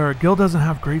 Gil doesn't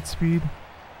have great speed.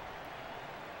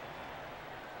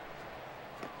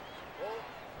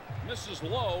 Misses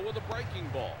low with a breaking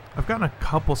ball. I've gotten a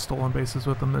couple stolen bases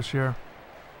with him this year.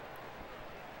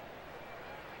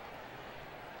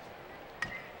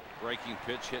 Breaking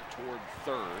pitch hit toward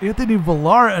third. Anthony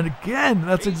Villar, and again,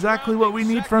 that's exactly what we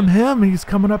need from him. He's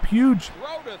coming up huge.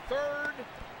 Throw to third.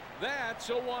 That's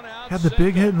a 1-out. Had the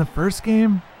big hit in the first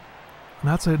game. And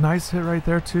that's a nice hit right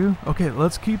there, too. Okay,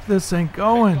 let's keep this thing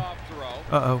going.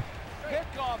 Uh-oh.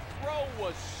 Pickoff throw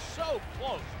was so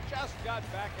close. Just got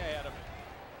back ahead of it.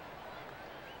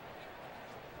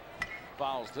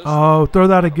 Oh, throw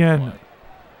that again.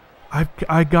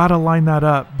 I got to line that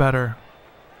up better.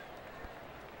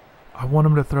 I want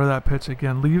him to throw that pitch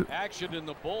again. Leave. Action in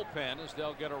the bullpen as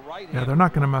they'll get a right. Yeah, they're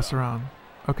not going to mess around.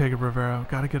 Okay, Rivera.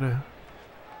 Got to get a...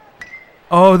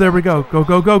 Oh, there we go. Go,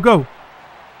 go, go, go.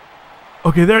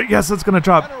 Okay, there. Yes, it's going to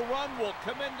drop. And a run will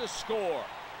come in to score.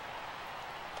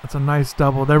 That's a nice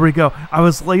double. There we go. I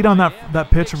was late on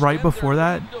that pitch right before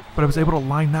that, but I was able to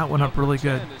line that one up really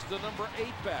good. Is the number 8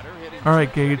 batter hitting All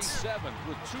right, Gates.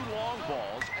 With 2 long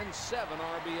balls and 7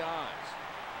 RBIs.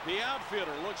 The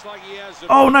outfielder looks like he has.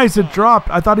 Oh, nice! It dropped.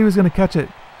 I thought he was going to catch it.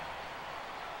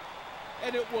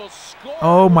 And it will score.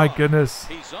 Oh my goodness,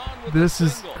 this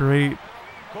is great.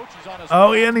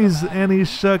 Oh, and he's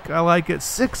shook. I like it.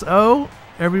 6-0.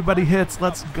 Everybody hits.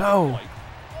 Let's go.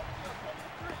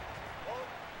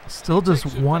 Still just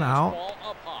 1 out.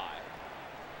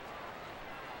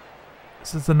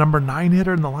 This is the number 9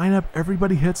 hitter in the lineup.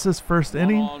 Everybody hits this first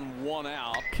inning.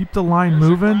 Keep the line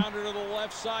moving.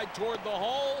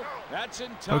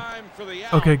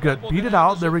 Okay, good. Beat it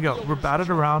out. There we go. We're batted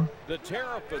around.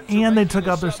 And they took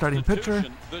out their starting pitcher.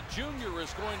 The junior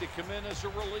is going to come in as a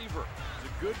reliever. It's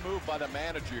a good move by the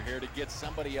manager here to get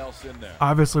somebody else in there.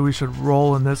 Obviously, we should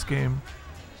roll in this game.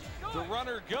 The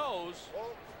runner goes.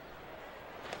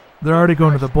 They're already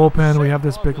going to the bullpen. We have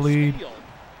this big lead.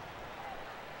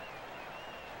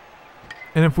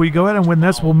 And if we go ahead and win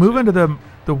this, we'll move into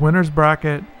the winner's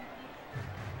bracket.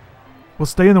 We'll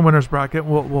stay in the winner's bracket.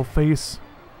 We'll face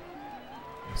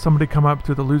somebody come up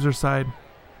to the loser side.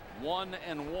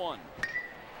 1-1.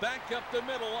 Back up the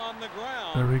middle on the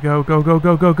ground. There we go. Go, go,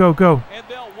 go, go, go, go. And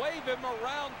they'll wave him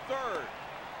around third.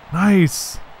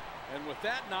 Nice. And with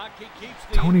that knock, he keeps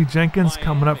the Tony Jenkins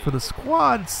coming up for the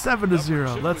squad.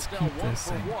 7-0. Let's keep this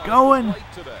thing going.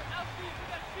 The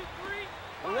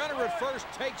runner at first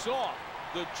takes off.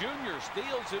 The junior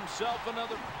steals himself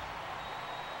another.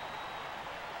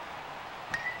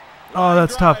 Oh,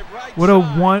 that's tough. What a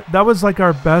one. That was like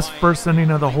our best first inning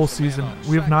of the whole season.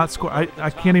 We have not scored. I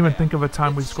can't even think of a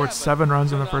time we've scored 7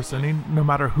 runs in the first inning, no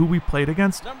matter who we played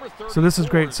against. So this is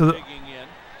great. So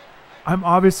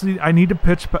I need to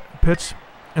pitch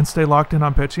and stay locked in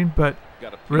on pitching. But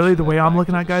really, the way I'm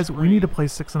looking at guys, we need to play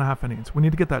 6.5 innings. We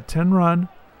need to get that 10-run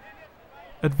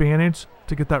advantage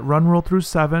to get that run rule through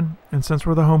 7. And since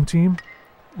we're the home team,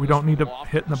 we don't need to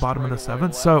hit in the bottom of the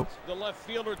 7th. So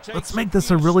let's make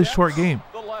this a really short game.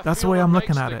 That's the way I'm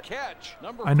looking at it.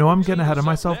 I know I'm getting ahead of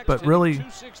myself, but really,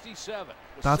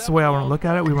 that's the way I want to look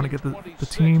at it. We want to get the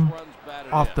team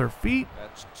off their feet.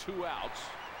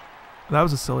 That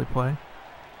was a silly play.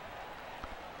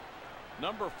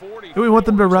 And we want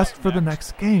them to rest for the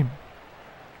next game.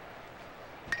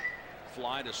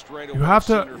 You have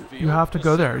to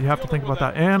go there. You have to think about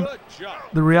that. And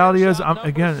the reality is,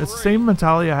 again, it's the same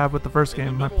mentality I have with the first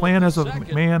game. My plan is with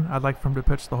McMahon, I'd like for him to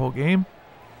pitch the whole game,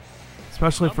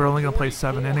 especially if we're only going to play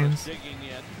 7 innings.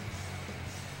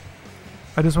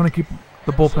 I just want to keep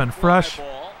the bullpen fresh.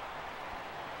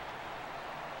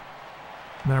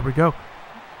 And there we go.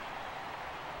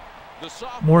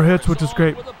 More hits, which is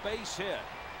great.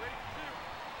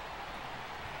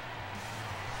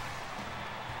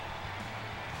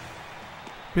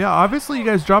 Yeah, obviously you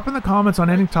guys drop in the comments on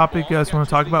any topic you guys want to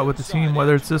talk about with the team,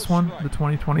 whether it's this one, the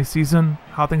 2020 season,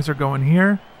 how things are going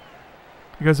here.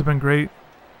 You guys have been great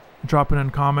dropping in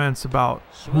comments about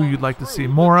who you'd like to see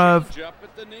more of,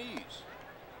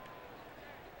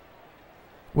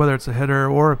 whether it's a hitter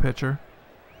or a pitcher.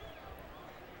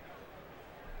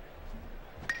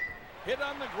 Hit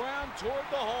on the ground toward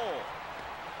the hole.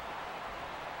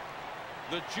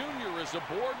 The junior is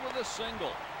aboard with a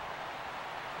single.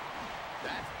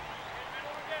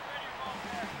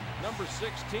 Number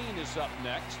 16 is up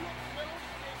next.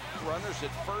 Runners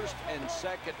at first and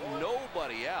second,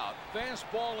 nobody out.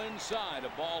 Fastball inside, a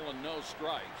ball and no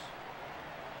strikes.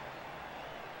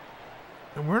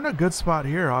 And we're in a good spot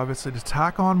here, obviously, to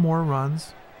tack on more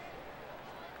runs.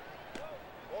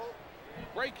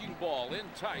 Breaking ball in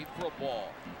tight for a ball.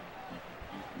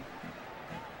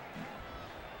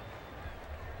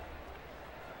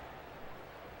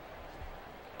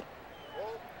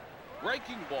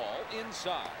 Breaking ball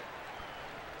inside.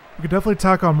 We could definitely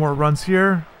tack on more runs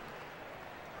here.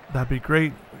 That'd be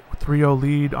great. 3-0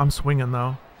 lead. I'm swinging,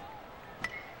 though.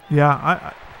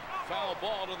 Yeah, Foul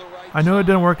ball to the right I know it side.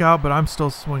 didn't work out, but I'm still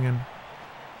swinging.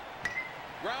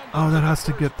 Oh, that has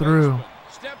to get through.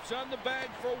 Steps on the bag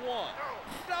for 1.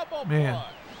 Double Man,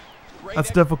 play. that's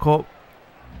difficult.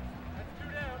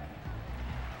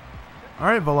 All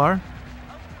right, Villar.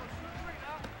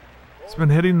 He's been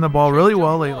hitting the ball really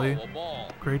well lately.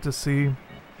 Great to see.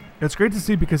 It's great to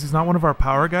see because he's not one of our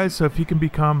power guys, so if he can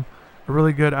become a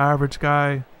really good average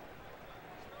guy.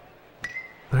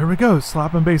 There we go,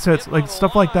 slapping base hits, like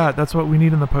stuff like that. That's what we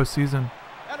need in the postseason.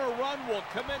 And a run will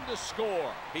come in to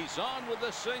score. He's on with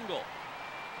a single.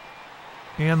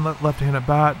 And left-handed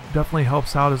bat definitely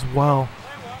helps out as well.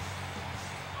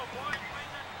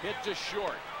 Hit to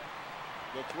short.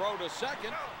 The throw to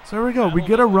second. So there we go. We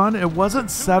get a run. It wasn't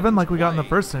 7 like we got in the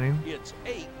first inning, It's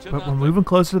 8-0. but we're moving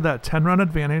closer to that 10-run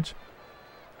advantage.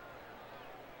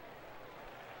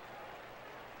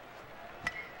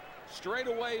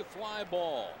 straightaway fly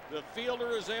ball. The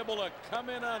fielder is able to come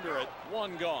in under it.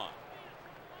 One gone.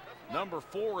 Number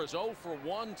 4 is 0 for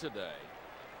 1 today.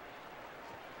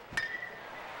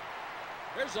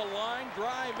 There's a line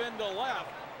drive into left.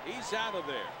 He's out of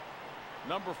there.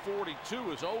 Number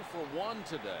 42 is 0 for 1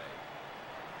 today.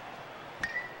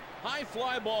 High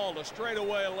fly ball to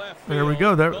straightaway left field. There we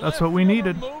go. That's what we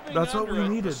needed. That's what we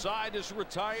needed. The side is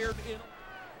retired.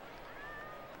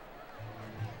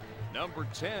 Number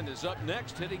 10 is up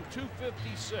next, hitting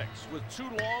 .256 with 2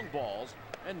 long balls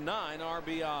and 9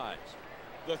 RBIs.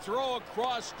 The throw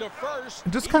across to first.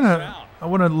 Just kind of, I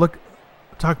want to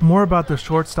talk more about the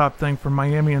shortstop thing for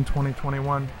Miami in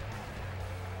 2021.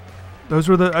 Those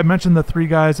were I mentioned the 3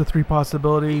 guys, the 3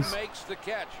 possibilities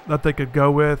that they could go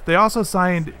with. They also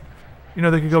signed,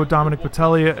 they could go with Dominic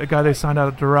Patelli, a guy they signed out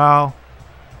of Doral.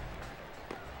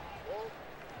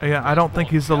 Yeah, I don't think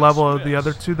he's the level of the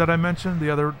other 2 that I mentioned,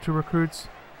 the other 2 recruits.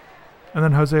 And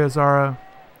then Jose Azara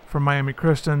from Miami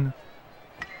Christian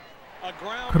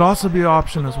could also be an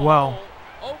option as well.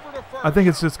 I think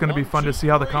it's just going to be fun to see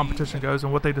how the competition goes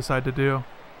and what they decide to do.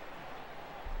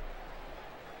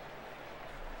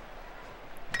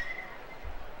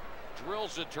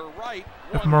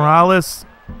 If Morales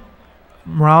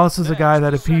is a guy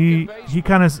that if he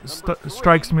kind of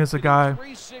strikes me as a guy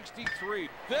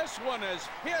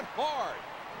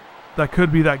that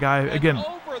could be that guy again.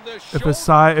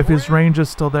 If his range is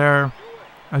still there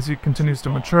as he continues to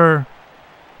mature,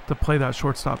 to play that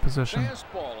shortstop position.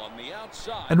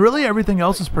 And really everything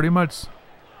else is pretty much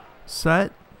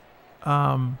set.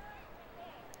 Lala,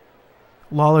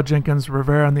 Jenkins,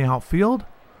 Rivera in the outfield.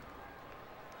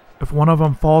 If one of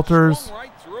them falters,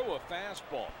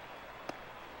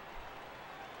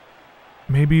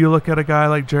 maybe you look at a guy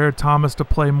like Jared Thomas to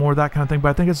play more, that kind of thing. But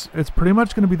I think it's pretty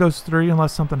much going to be those 3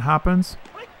 unless something happens.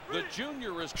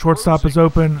 Shortstop is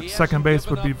open. Second base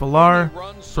would be Villar.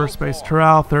 First base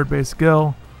Terrell. Third base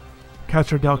Gill.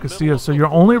 Catcher Del Castillo. So you're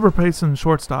only replacing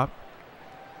shortstop.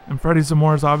 And Freddie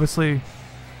Zamora is obviously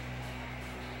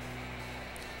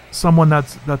someone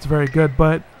that's very good.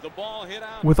 But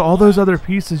with all those other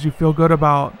pieces, you feel good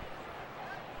about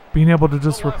being able to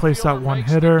just replace that one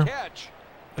hitter.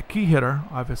 A key hitter,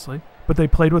 obviously. But they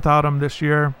played without him this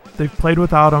year. They've played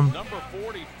without him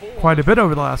quite a bit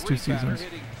over the last 2 seasons.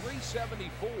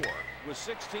 With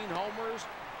 16 homers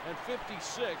and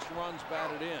 56 runs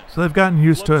batted in. So they've gotten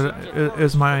used to it,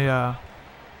 is my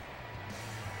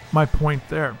my point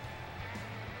there.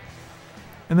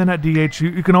 And then at DH,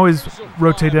 you can always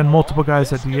rotate in multiple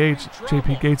guys at DH.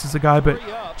 JP Gates is a guy, but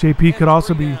JP could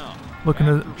also be looking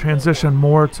to transition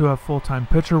more to a full-time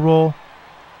pitcher role.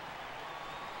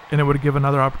 And it would give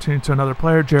another opportunity to another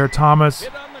player. Jared Thomas,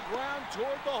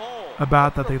 a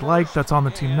bat that they like, that's on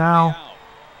the team now.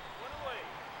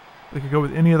 They could go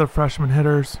with any other freshman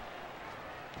hitters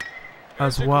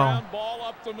as well.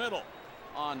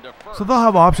 So they'll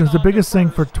have options. The biggest thing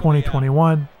for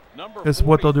 2021 is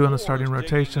what they'll do in the starting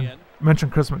rotation. I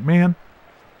mentioned Chris McMahon,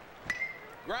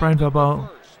 Brian Velbo,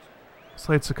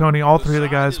 Slade Ciccone. All 3 of the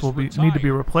guys will need to be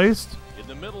replaced.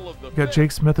 You got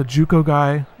Jake Smith, a JUCO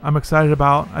guy I'm excited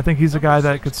about. I think he's a guy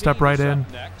that could step right in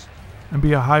and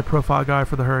be a high-profile guy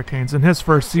for the Hurricanes in his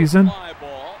first season.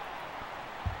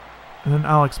 And then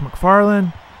Alex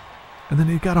McFarland. And then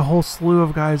you got a whole slew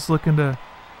of guys looking to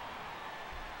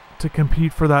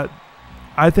compete for that.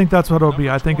 I think that's what it'll be.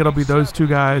 I think it'll be those 2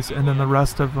 guys, and then the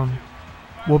rest of them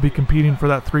will be competing for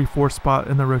that 3-4 spot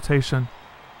in the rotation.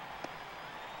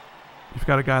 You've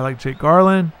got a guy like Jake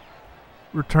Garland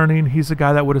returning. He's a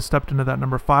guy that would have stepped into that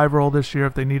number 5 role this year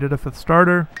if they needed a 5th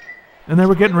starter. And they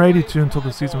were getting ready to until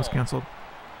the season was canceled.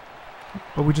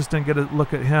 But we just didn't get a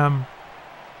look at him.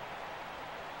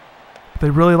 They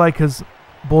really like his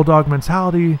bulldog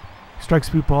mentality. He strikes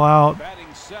people out.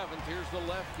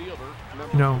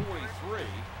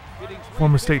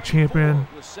 Former state champion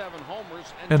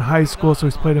in high school, so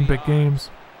he's played in big games.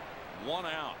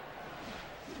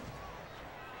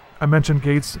 I mentioned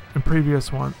Gates in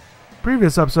previous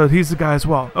episode. He's the guy as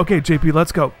well. Okay, JP,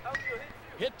 let's go.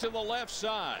 Hit to the left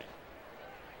side.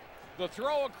 The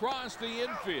throw across the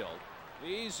infield. The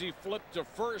easy flip to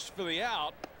first for the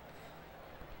out.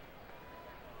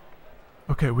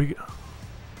 Okay, we're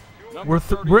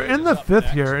in the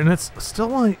 5th here, and it's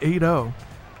still only 8-0.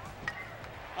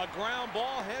 A ground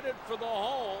ball headed for the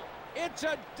hole. It's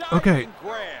a diving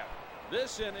grab.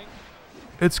 This inning.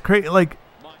 It's crazy. Like,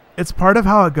 it's part of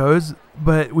how it goes.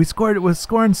 But we're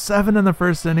scoring 7 in the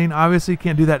first inning. Obviously, you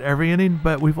can't do that every inning.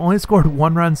 But we've only scored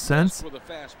 1 run since. With a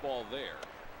fastball there.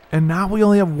 And now we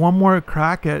only have one more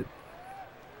crack at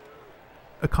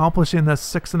accomplishing this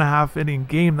 6.5 inning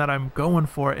game that I'm going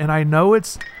for. And I know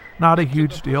it's Not a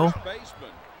huge deal.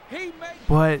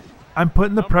 But I'm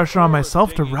putting the pressure on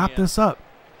myself to wrap this up.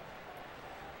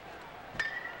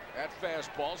 That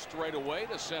fastball straight away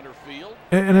to center field.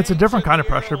 And it's a different kind of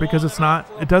pressure because it's not,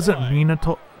 it doesn't mean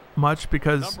much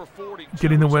because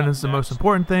getting the win is the most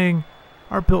important thing.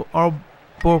 Our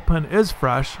bullpen is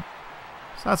fresh, so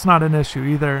that's not an issue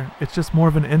either. It's just more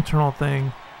of an internal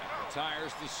thing.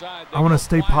 I want to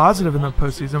stay positive in the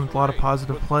postseason with a lot of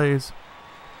positive plays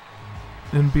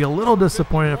and be a little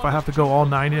disappointed if I have to go all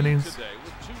 9 innings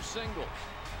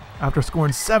after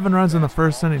scoring 7 runs in the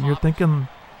first inning. You're thinking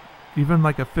even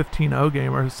like a 15-0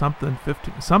 game or something,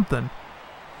 something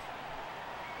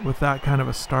with that kind of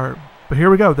a start. But here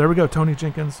we go. There we go. Tony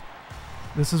Jenkins.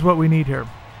 This is what we need here.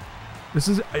 This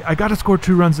is, I got to score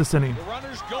 2 runs this inning.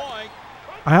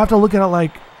 I have to look at it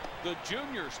like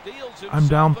I'm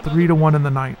down 3-1 in the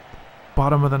ninth,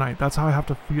 bottom of the ninth. That's how I have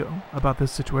to feel about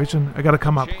this situation. I got to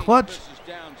come up clutch.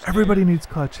 Everybody needs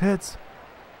clutch hits.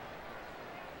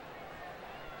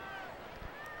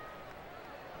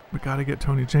 We got to get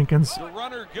Tony Jenkins.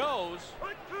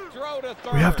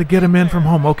 We have to get him in from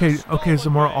home. Okay,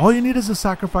 Zamora. All you need is a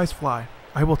sacrifice fly.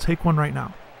 I will take one right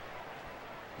now.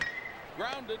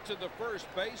 Grounded to the first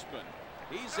baseman.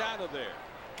 He's out of there.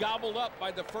 Gobbled up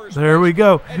by the first. There we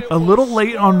go. A little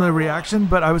late on the reaction,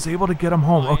 but I was able to get him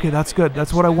home. Okay, that's good.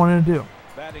 That's what I wanted to do.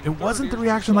 It wasn't the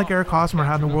reaction like Eric Hosmer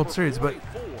had in the World Series, but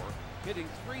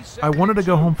I wanted to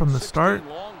go home from the start.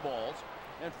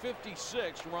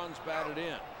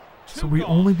 So we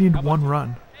only need 1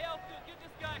 run.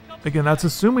 Again, that's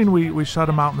assuming we shut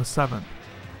him out in the 7th.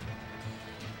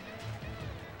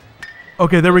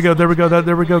 Okay, there we go. There we go.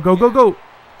 There we go. Go, go, go.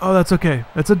 Oh, that's okay.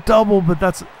 It's a double, but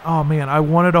that's, oh man, I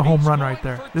wanted a home run right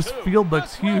there. This field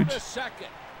looks huge.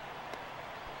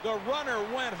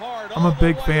 I'm a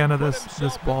big fan of this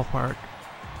ballpark.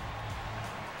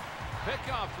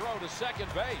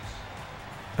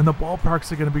 And the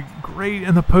ballparks are going to be great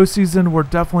in the postseason. We're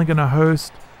definitely going to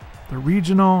host the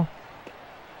regional.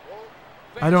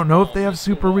 I don't know if they have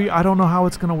I don't know how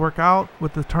it's going to work out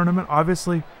with the tournament.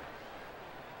 Obviously,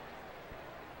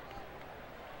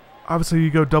 you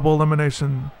go double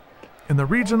elimination in the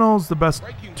regionals, the best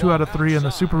 2 out of 3 in the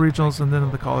super regionals, and then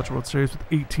in the College World Series with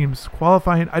 8 teams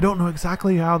qualifying. I don't know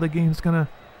exactly how the game's going to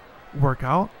work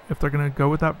out, if they're going to go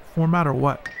with that format or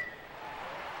what.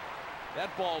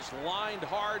 That ball's lined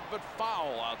hard but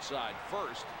foul outside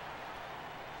first.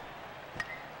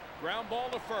 Ground ball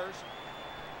to first.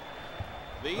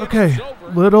 Okay,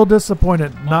 little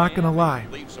disappointed, not going to lie.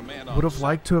 Would have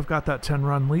liked to have got that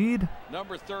 10-run lead.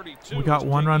 We got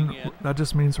 1 run. That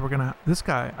just means we're going to... This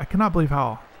guy, I cannot believe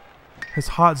how his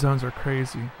hot zones are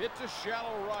crazy.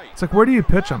 It's like, where do you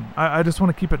pitch him? I just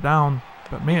want to keep it down.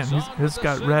 But man, he's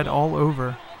got red all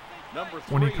over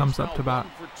when he comes up to bat.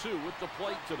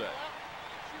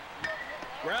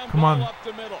 Come on.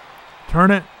 Turn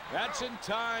it.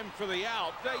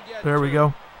 There we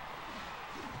go.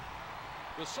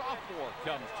 The sophomore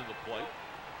comes to the plate.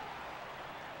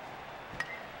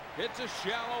 Hits a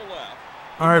shallow left.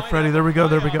 All right, Freddie, there we go.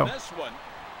 There we go.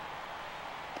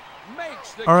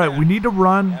 All right, we need to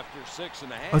run.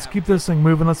 Let's keep this thing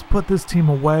moving. Let's put this team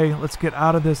away. Let's get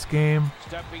out of this game.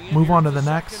 Move on to the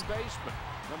next.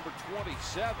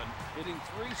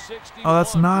 Oh,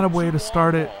 that's not a way to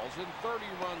start it.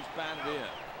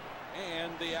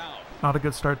 Not a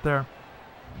good start there.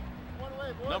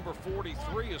 Number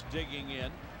 43 is digging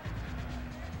in.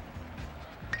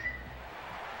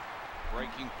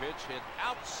 Breaking pitch hit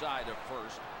outside of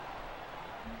first.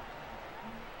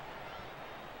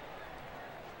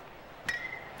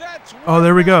 Oh,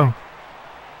 there we go.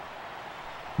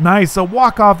 Nice, a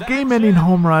walk-off game-ending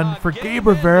home run for Gabe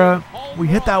Rivera. We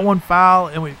hit that one foul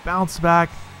and we bounced back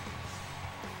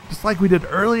just like we did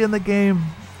early in the game.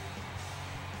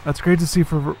 That's great to see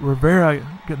for Rivera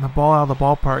getting the ball out of the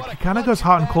ballpark. He kind of goes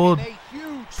hot and cold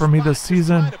for me this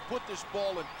season.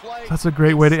 That's a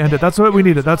great way to end it. That's what we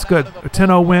needed. That's good. A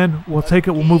 10-0 win. We'll take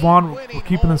it. We'll move on. We're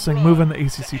keeping this thing moving, the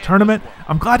ACC tournament.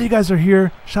 I'm glad you guys are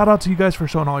here. Shout out to you guys for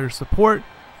showing all your support.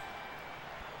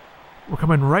 We're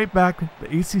coming right back. The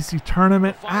ACC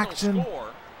tournament action.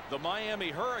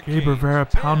 Gabe Rivera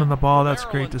pounding the ball. That's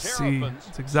great to see.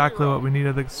 It's exactly what we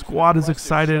needed. The squad is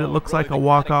excited. It looks like a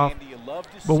walk-off.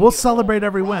 But we'll celebrate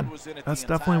every win. That's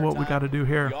definitely what we got to do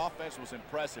here. The offense was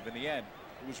impressive. In the end,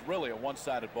 it was really a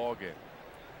one-sided ball game.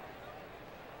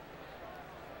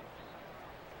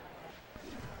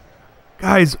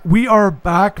 Guys, we are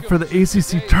back for the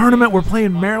ACC tournament. We're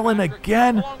playing Maryland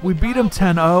again. We beat them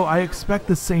 10-0. I expect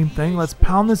the same thing. Let's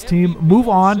pound this team, move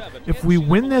on. If we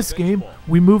win this game,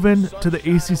 we move into the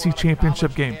ACC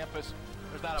championship game.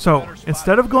 So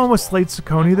instead of going with Slade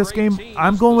Ciccone this game,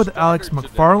 I'm going with Alex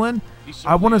McFarland.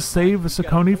 I want to save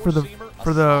Ciccone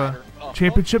for the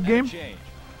championship game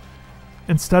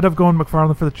instead of going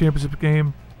McFarland for the championship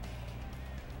game.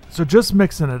 So just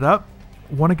mixing it up.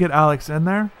 Want to get Alex in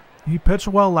there. He pitched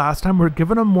well last time. We're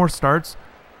giving him more starts.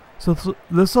 So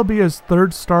this will be his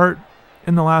third start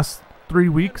in the last 3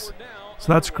 weeks.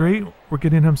 So that's great. We're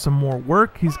getting him some more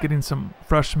work. He's getting some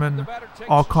freshman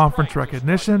all-conference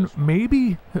recognition.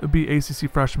 Maybe it'll be ACC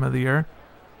Freshman of the Year.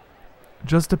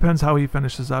 Just depends how he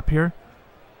finishes up here.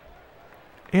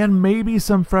 And maybe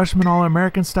some freshman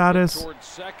All-American status.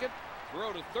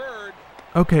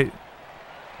 Okay,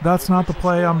 that's not the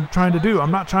play I'm trying to do.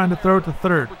 I'm not trying to throw it to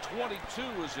third.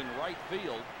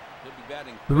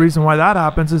 The reason why that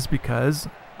happens is because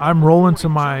I'm rolling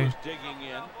to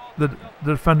the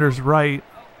defender's right,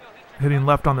 hitting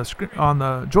left on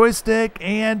the joystick,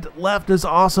 and left is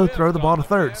also throw the ball to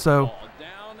third. So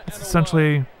it's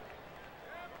essentially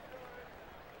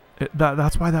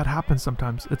that's why that happens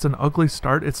sometimes. It's an ugly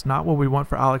start. It's not what we want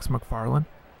for Alex McFarland.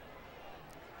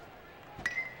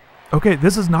 Okay,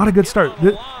 this is not a good start.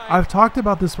 I've talked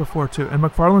about this before too, and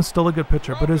McFarland's still a good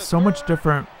pitcher, but it's so much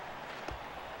different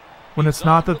when it's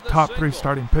not the top 3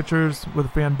 starting pitchers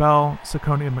with Van Bell,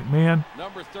 Ciccone, and McMahon.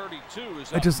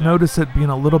 I just noticed it being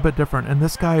a little bit different. And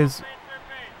this guy is...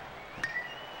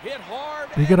 Did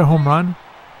he get a home run?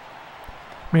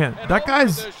 Man, that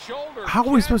guy's... How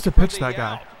are we supposed to pitch that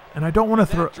guy? And I don't want to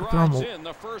throw him...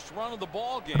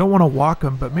 I don't want to walk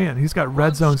him, but man, he's got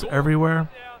red zones everywhere.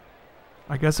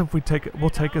 I guess if we'll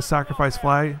take a sacrifice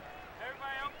fly,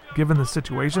 given the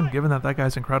situation, given that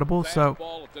guy's incredible. So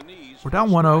we're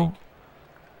down 1-0.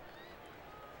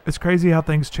 It's crazy how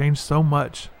things change so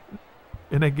much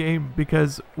in a game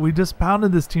because we just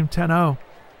pounded this team 10-0.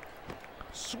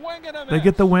 They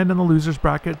get the win in the loser's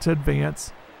bracket to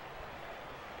advance.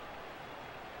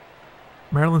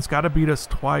 Maryland's got to beat us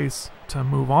twice to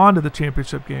move on to the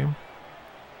championship game.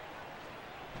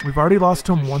 We've already lost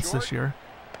to them once this year.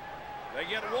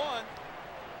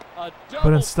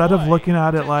 But instead of looking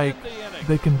at it like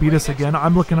they can beat us again,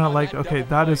 I'm looking at it like, okay,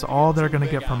 that is all they're going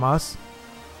to get from us.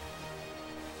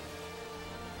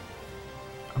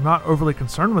 I'm not overly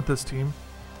concerned with this team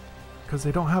because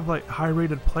they don't have like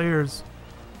high-rated players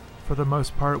for the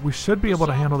most part. We should be able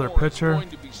to handle their pitcher.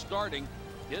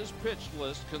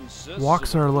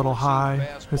 Walks are a little high.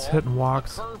 His hit and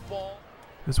walks.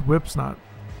 His whip's not.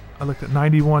 I looked at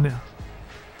 91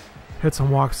 hits and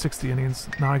walks, 60 innings.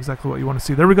 Not exactly what you want to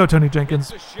see. There we go, Tony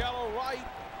Jenkins.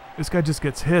 This guy just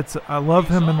gets hits. I love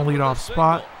him in the leadoff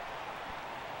spot.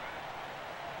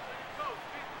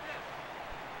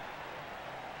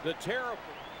 We're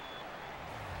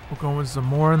going with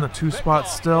Zamora in the 2 spot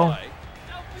still.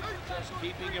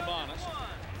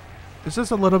 It's just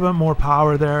a little bit more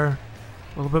power there.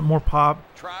 A little bit more pop.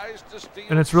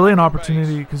 And it's really an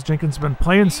opportunity because Jenkins has been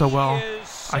playing so well.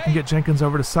 I can get Jenkins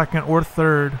over to second or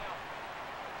third.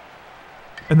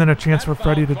 And then a chance for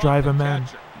Freddie to drive him in.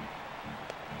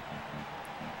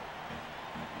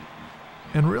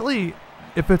 And really,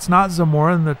 if it's not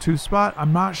Zamora in the 2 spot,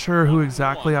 I'm not sure who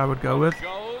exactly I would go with.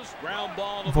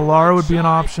 Villara would be an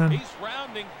option. He's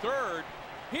rounding third.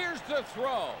 Here's the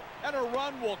throw, and a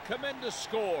run will come in to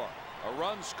score. A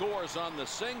run scores on the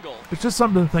single. It's just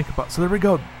something to think about. So there we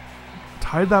go.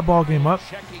 Tied that ball game up.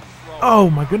 Oh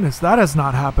my goodness, that has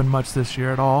not happened much this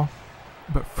year at all.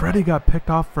 But Freddie got picked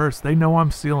off first. They know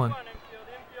I'm stealing.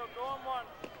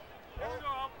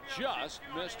 Just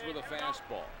missed with a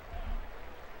fastball.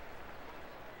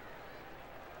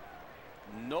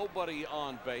 Nobody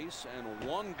on base and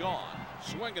 1 gone.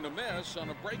 Swing and a miss on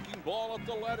a breaking ball at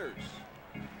the letters.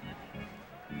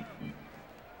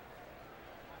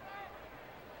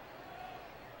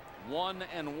 One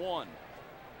and one.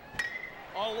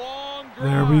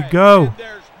 There we go.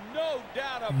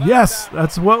 Yes,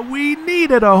 that's what we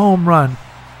needed, a home run.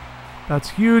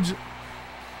 That's huge.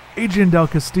 Adrian Del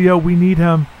Castillo, we need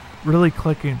him really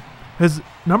clicking. His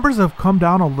numbers have come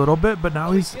down a little bit, but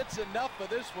now he's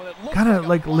kind of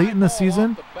like late in the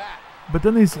season. But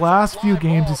then these last few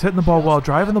games, he's hitting the ball well,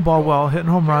 driving the ball well, hitting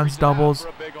home runs, doubles,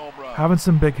 having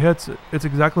some big hits. It's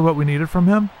exactly what we needed from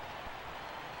him.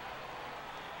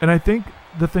 And I think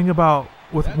the thing about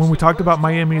when we talked about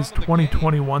Miami's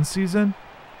 2021 season,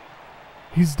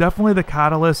 he's definitely the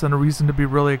catalyst and a reason to be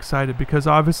really excited because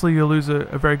obviously you lose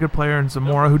a very good player in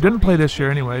Zamora who didn't play this year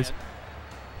anyways.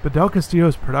 But Del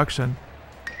Castillo's production,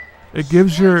 it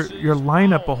gives your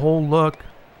lineup a whole look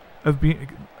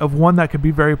of one that could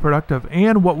be very productive.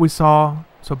 And what we saw,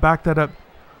 so back that up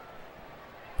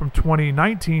from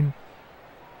 2019,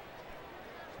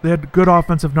 they had good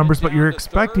offensive numbers, but you're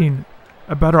expecting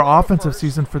a better offensive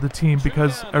season for the team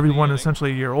because everyone is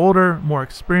essentially a year older, more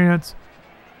experience.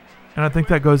 And I think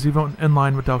that goes even in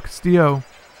line with Del Castillo.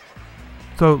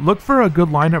 So look for a good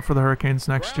lineup for the Hurricanes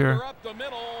next year.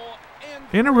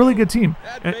 And a really good team.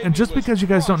 And just because you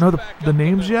guys don't know the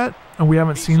names yet, and we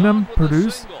haven't seen them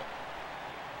produce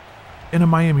in a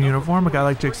Miami uniform, a guy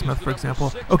like Jake Smith, for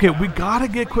example. Okay, we gotta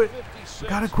quit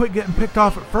getting picked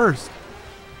off at first.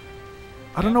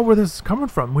 I don't know where this is coming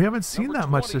from. We haven't seen that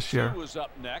much this year.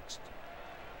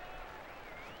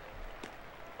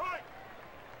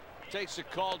 Takes a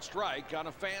called strike on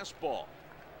a fastball.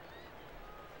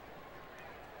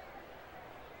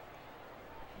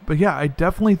 But yeah, I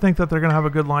definitely think that they're going to have a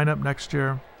good lineup next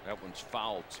year. That one's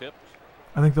foul tipped.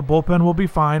 I think the bullpen will be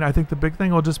fine. I think the big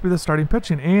thing will just be the starting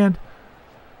pitching. And,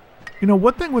 you know,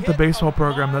 one thing with the baseball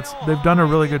program that's they've done a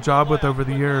really good job with over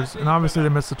the years, and obviously they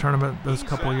missed the tournament those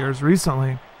couple of years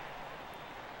recently.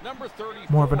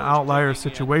 More of an outlier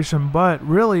situation, but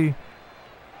really,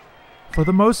 for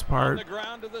the most part,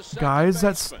 guys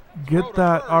that get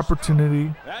that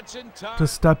opportunity to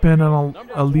step in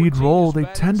a lead role, they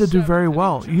tend to do very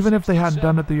well. Even if they hadn't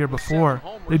done it the year before,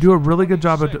 they do a really good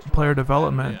job of player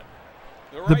development.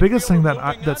 The biggest thing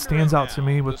that stands out to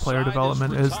me with player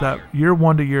development is that year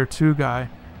 1 to year 2 guy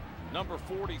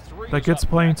that gets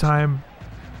playing time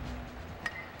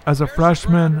as a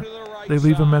freshman. They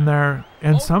leave him in there,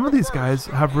 and some of these guys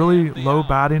have really low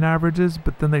batting averages,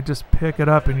 but then they just pick it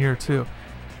up in year 2.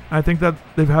 I think that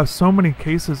they've had so many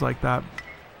cases like that.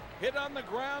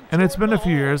 And it's been a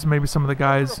few years. Maybe some of the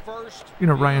guys, you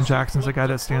know, Ryan Jackson's a guy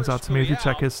that stands out to me. If you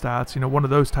check his stats, you know, one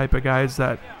of those type of guys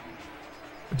that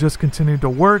just continue to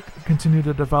work, continue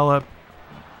to develop.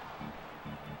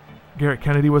 Garrett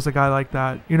Kennedy was a guy like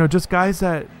that. You know, just guys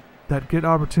that get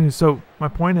opportunities. So my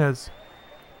point is,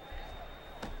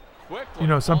 you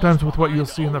know, sometimes with what you'll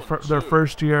see in their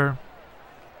first year,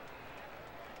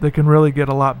 they can really get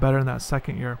a lot better in that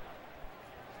second year.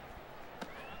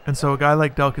 And so a guy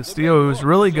like Del Castillo, who's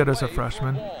really good as a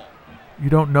freshman, you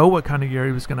don't know what kind of year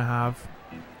he was going to have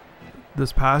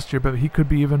this past year, but he could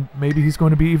be even, maybe he's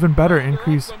going to be even better,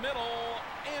 increase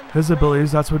his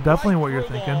abilities. That's definitely what you're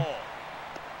thinking.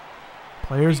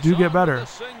 Players do get better.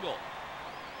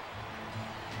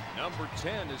 Number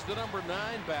 10 is the number 9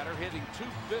 batter, hitting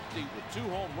 .250 with 2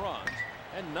 home runs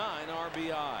and 9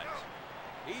 RBIs.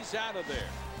 He's out of there.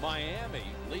 Miami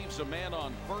leaves a man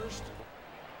on first.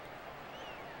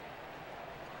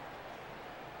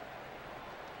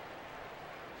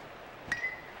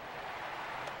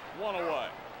 One away.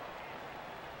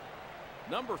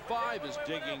 Number 5 is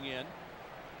digging in.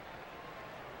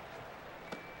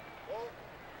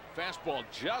 Fastball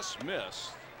just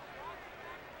missed.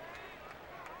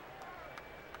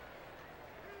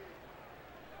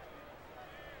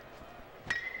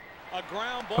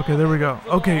 Okay, there we go.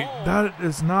 Okay,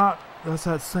 that's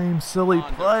that same silly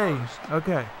play.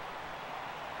 Okay.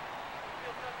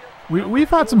 We've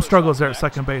had some struggles there at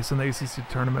second base in the ACC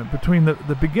tournament between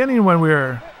the beginning when we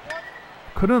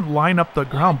couldn't line up the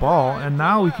ground ball, and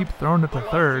now we keep throwing it to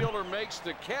third. Makes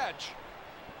the catch.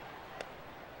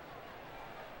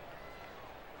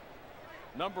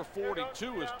 Number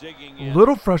 42 is digging in. A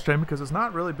little frustrating because it's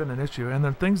not really been an issue, and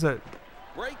there are things that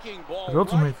it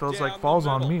ultimately feels like falls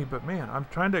on me, but man, I'm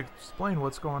trying to explain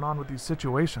what's going on with these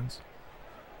situations.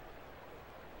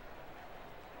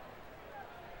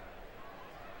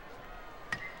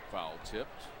 Foul tipped.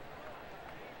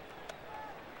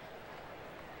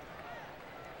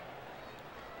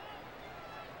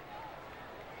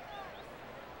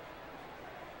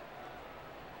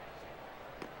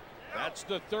 That's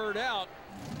the third out.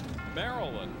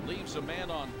 Maryland leaves a man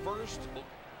on first.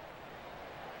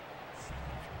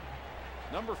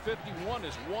 Number 51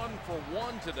 is 1 for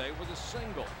 1 today with a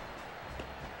single.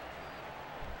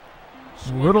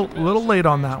 Little late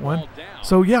on that one.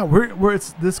 So yeah,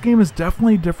 this game is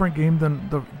definitely a different game than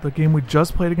the game we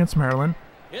just played against Maryland,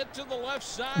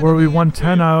 where we won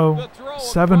 10-0,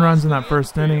 7 runs in that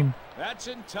first inning,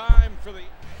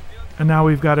 and now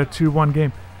we've got a 2-1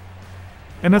 game.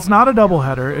 And it's not a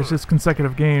doubleheader; it's just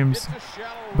consecutive games.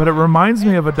 But it reminds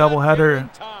me of a doubleheader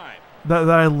that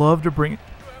I love to bring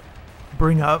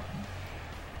up,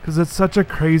 because it's such a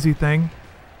crazy thing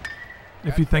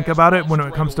if you think about it when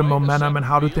it comes to momentum and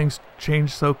how do things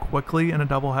change so quickly in a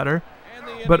doubleheader.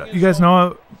 But you guys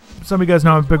know, some of you guys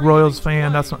know I'm a big Royals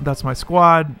fan. That's my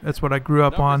squad. That's what I grew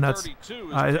up on.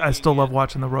 I still love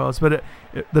watching the Royals. But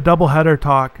the doubleheader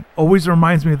talk always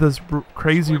reminds me of this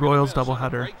crazy Royals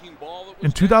doubleheader.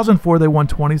 In 2004, they won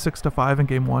 26-5 in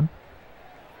Game 1.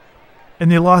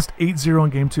 And they lost 8-0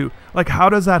 in Game 2. Like, how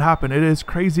does that happen? It is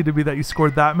crazy to be that you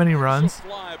scored that many runs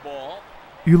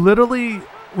You literally,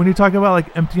 when you talk about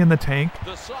like emptying the tank,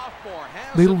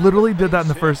 they literally did that in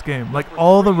the first game. Like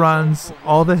all the runs,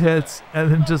 all the hits,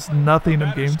 and then just nothing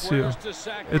in game 2.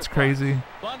 It's crazy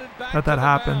that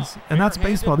happens. And that's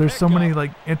baseball. There's so many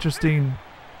like interesting,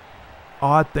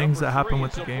 odd things that happen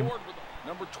with the game.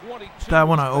 That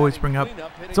one I always bring up.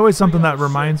 It's always something that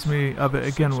reminds me of it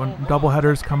again when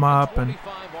doubleheaders come up. And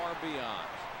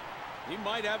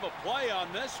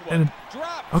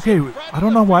okay, I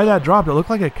don't know why that dropped. It looked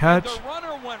like a catch.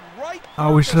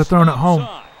 Oh, we should have thrown it home.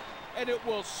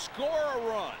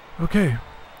 Okay,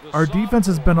 our defense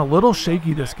has been a little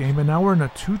shaky this game, and now we're in a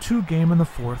 2-2 game in the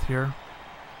 4th here.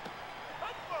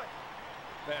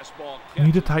 We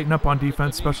need to tighten up on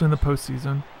defense, especially in the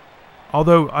postseason.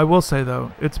 Although, I will say,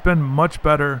 though, it's been much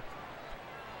better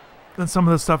than some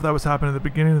of the stuff that was happening at the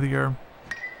beginning of the year.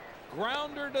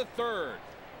 Grounder to third.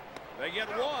 They get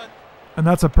one. And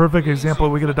that's a perfect example.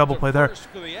 We get a double play there.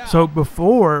 So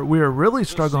before, we were really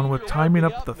struggling with timing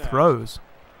up the throws.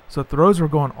 So throws were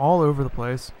going all over the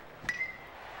place.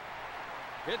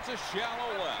 It's a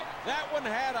shallow left. That one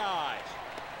had eyes.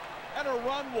 And a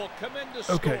run will come in to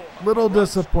score. Okay, little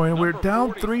disappointed. We're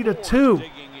down 3-2.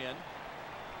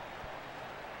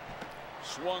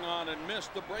 Swung on and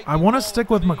missed the breaking I want to ball stick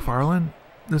with McFarland.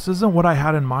 This isn't what I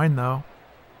had in mind, though.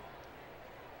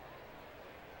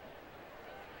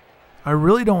 I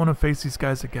really don't want to face these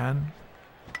guys again.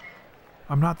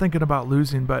 I'm not thinking about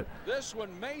losing, but this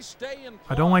one may stay in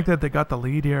play. I don't like that they got the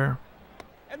lead here.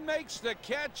 And makes the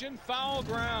catch in foul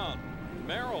ground.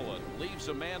 Maryland leaves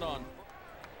a man on.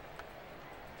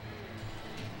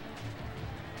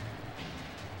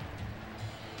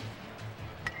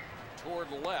 Toward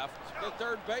left, the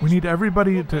third base. We need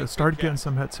everybody to start getting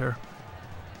some hits here.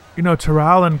 You know,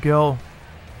 Terrell and Gill,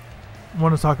 I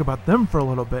want to talk about them for a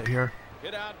little bit here.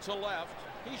 Hit out to left.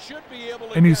 He should be able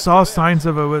to. And you saw signs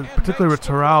of it, particularly with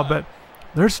Terrell, but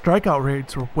their strikeout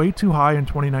rates were way too high in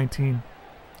 2019.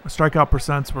 The strikeout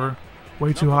percents were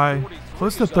way too high,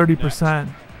 close to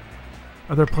 30%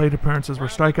 of their plate appearances were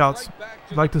strikeouts.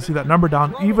 I'd like to see that number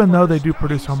down, even though they do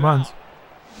produce home runs.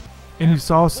 And you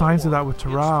saw signs of that with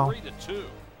Terrell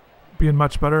being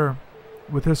much better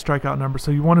with his strikeout number. So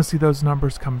you want to see those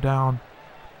numbers come down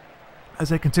as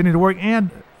they continue to work. And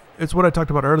it's what I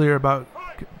talked about earlier about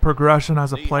progression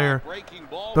as a player.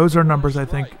 Those are numbers I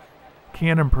think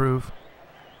can improve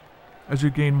as you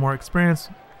gain more experience.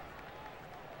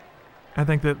 I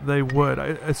think that they would,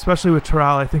 especially with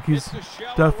Terrell. I think he's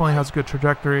definitely has a good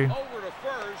trajectory. Over to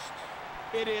first.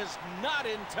 It is not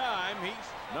in time. He's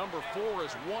number 4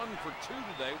 is 1 for 2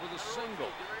 today with a single.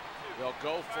 They'll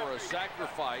go for a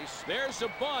sacrifice. There's a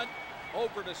bunt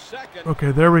over to second.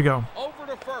 Okay, there we go. Over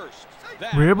to first.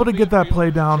 We're able to get that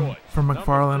play down from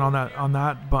McFarland on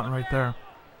that bunt right there.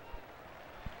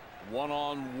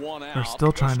 1-on-1 out. They're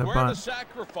still trying to bunt.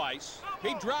 Sacrifice.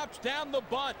 He drops down the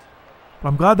bunt. But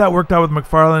I'm glad that worked out with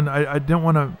McFarland. I didn't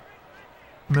want to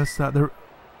miss that. There.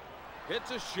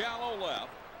 It's a shallow left.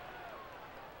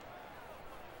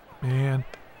 Man,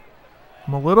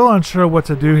 I'm a little unsure what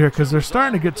to do here because they're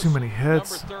starting to get too many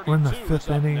hits. We're in the 5th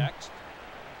inning.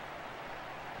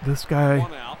 This guy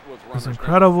is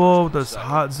incredible. This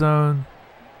hot zone.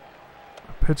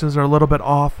 Pitches are a little bit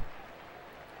off.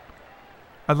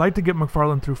 I'd like to get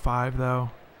McFarland through 5, though.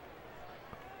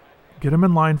 Get him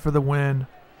in line for the win.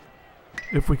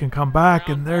 If we can come back,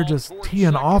 and they're just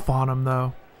teeing off on him,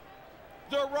 though.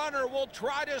 The runner will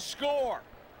try to score.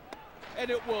 And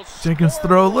it will Jenkins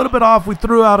throw a little bit off. We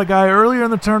threw out a guy earlier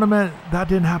in the tournament. That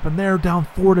didn't happen there. Down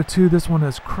 4-2. This one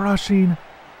is crushing.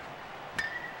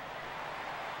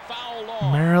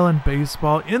 Maryland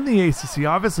baseball in the ACC.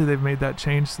 Obviously, they've made that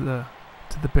change to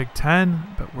the Big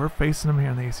Ten, but we're facing them here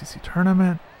in the ACC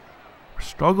tournament. We're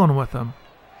struggling with them.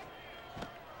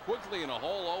 Quickly in a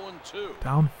hole, 0-2.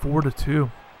 Down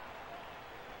 4-2.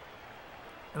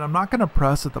 And I'm not going to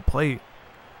press at the plate,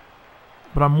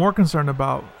 but I'm more concerned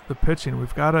about the pitching.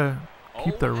 We've got to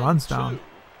keep their runs down.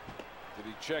 Did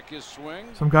he check his swing?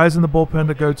 Some guys in the bullpen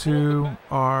to go to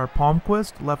are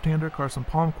Palmquist, left-hander, Carson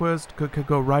Palmquist. Could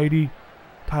go righty,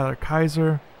 Tyler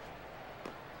Kaiser.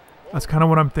 That's kind of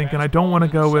what I'm thinking. I don't want to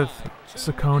go with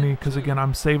Ciccone because, again,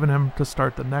 I'm saving him to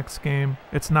start the next game.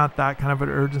 It's not that kind of an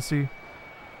urgency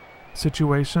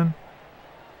situation.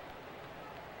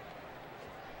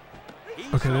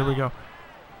 Okay, there we go.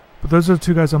 But those are the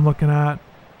 2 guys I'm looking at.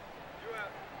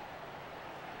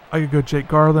 I could go Jake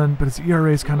Garland, but his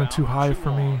ERA is kind of too high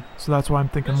for me. So that's why I'm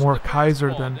thinking more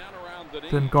Kaiser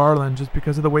than Garland, just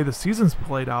because of the way the season's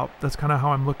played out. That's kind of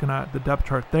how I'm looking at the depth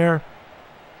chart there.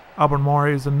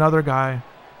 Albermari is another guy,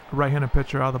 a right-handed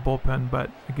pitcher out of the bullpen,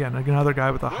 but again, another guy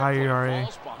with a high ERA.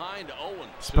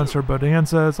 Spencer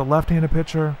Bonanza is a left-handed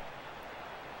pitcher.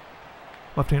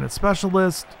 Left-handed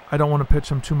specialist. I don't want to pitch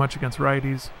him too much against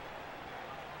righties.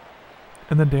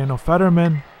 And then Daniel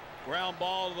Fetterman. Ground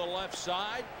ball to the left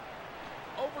side.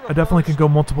 I definitely can go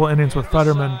multiple innings with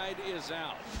Fetterman.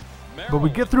 But we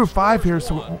get through 5 here,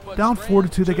 so down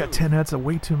 4-2. They got 10 hits,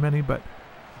 way too many, but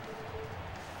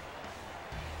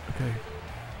okay.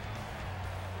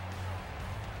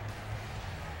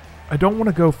 I don't want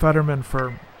to go Fetterman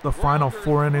for the final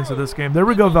 4 innings of this game. There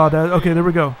we go, Valdez. Okay, there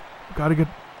we go. Got to get.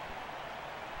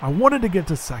 I wanted to get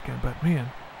to second, but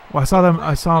man, well,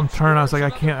 I saw him turn. I was like,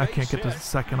 I can't get to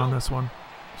second on this one.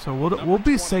 So we'll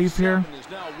be safe here.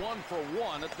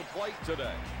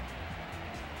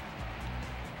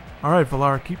 All right,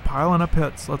 Villar, keep piling up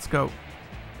hits. Let's go.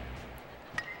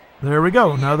 There we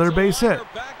go. Another base hit.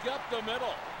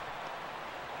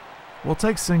 We'll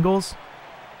take singles.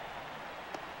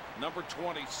 Number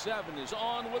 27 is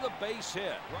on with a base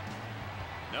hit.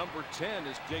 Number 10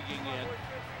 is digging in.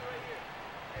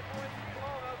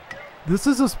 This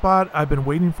is a spot I've been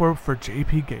waiting for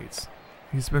JP Gates.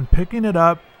 He's been picking it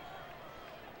up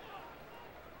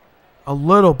a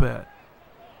little bit.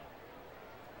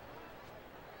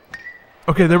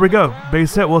 Okay, there we go.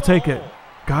 Base hit. We'll take it.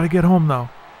 Got to get home, though.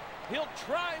 He'll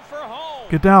try for home.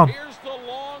 Get down. Here's the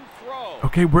long throw.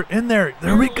 Okay, we're in there.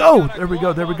 There we go. There we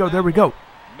go. There we go. There we go.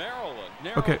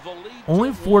 Okay,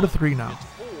 only 4-3 now.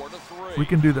 We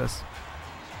can do this.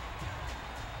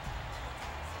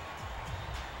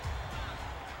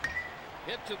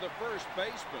 Hit to the first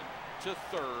baseman, to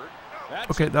third.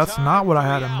 Okay, that's not what I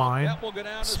had in mind.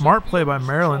 Smart play by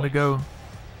Maryland to go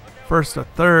first to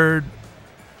third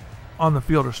on the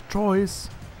fielder's choice.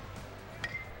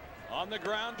 On the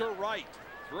ground to right.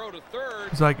 Throw to third.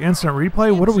 It's like instant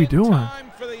replay. What are we doing?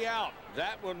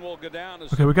 That one will go down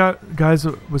as okay, we got guys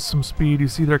with some speed. You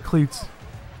see their cleats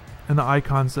and the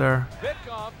icons there.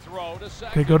 Throw to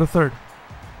second. Okay, go to third.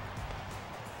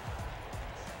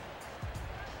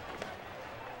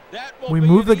 We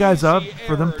move the guys up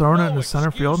for them throwing it in the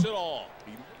center field.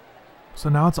 So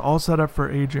now it's all set up for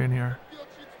Adrian here.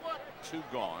 2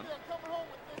 gone.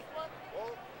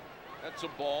 That's a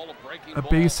ball, a breaking a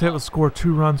base hit will score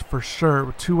 2 runs for sure.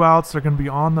 With 2 outs, they're going to be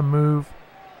on the move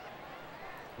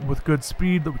with good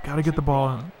speed. But we got to get the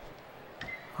ball in.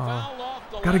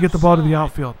 Got to get the ball to the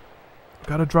outfield.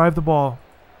 Got to drive the ball.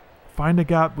 Find a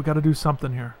gap. We got to do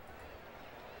something here.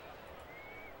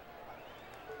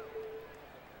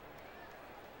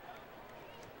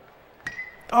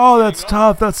 Oh, that's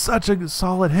tough. That's such a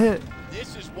solid hit.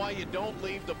 This is why you don't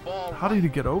leave the ball. How did he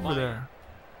get over there?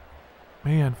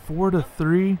 Man,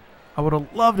 4-3. I would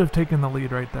have loved to have taken the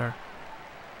lead right there.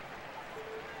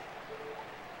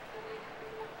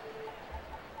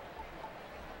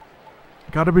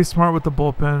 Got to be smart with the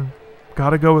bullpen. Got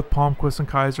to go with Palmquist and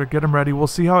Kaiser. Get them ready. We'll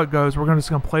see how it goes. We're just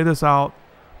going to play this out,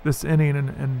 this inning,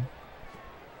 and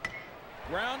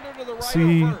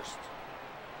see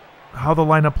how the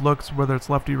lineup looks, whether it's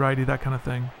lefty, righty, that kind of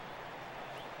thing.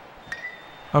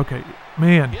 Okay,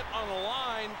 man.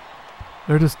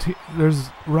 They're just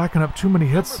racking up too many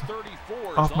hits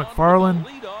off McFarland.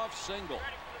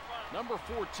 Number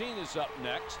 14 is up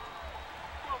next.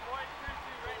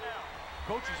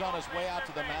 Coach is on his way out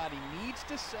to the mound. He needs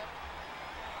to set.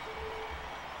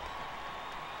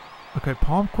 Okay,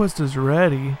 Palmquist is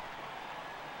ready.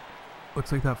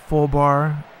 Looks like that full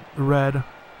bar, red,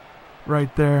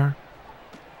 right there.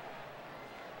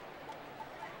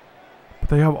 But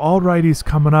they have all righties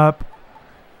coming up.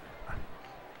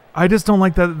 I just don't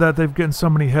like that they've gotten so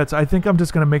many hits. I think I'm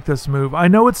just going to make this move. I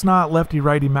know it's not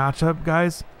lefty-righty matchup,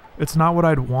 guys. It's not what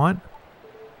I'd want.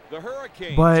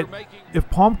 But if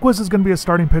Palmquist is going to be a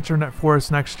starting pitcher for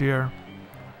us next year,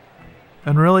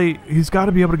 and really, he's got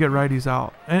to be able to get righties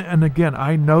out. And again,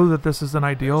 I know that this isn't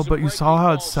ideal, but you saw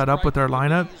how it's set up with their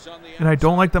lineup. And I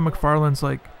don't like that McFarland's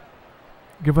like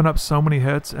giving up so many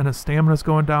hits and his stamina's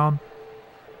going down.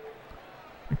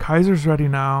 And Kaiser's ready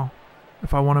now.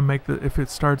 If I want to make if it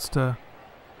starts to.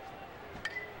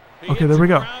 Okay, there we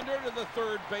go.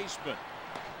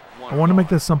 I want to make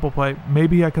this simple play.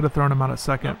 Maybe I could have thrown him out at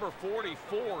second. Number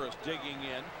 44 is digging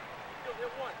in.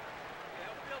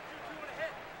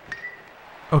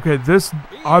 Okay, this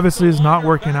obviously is not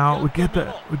working out. We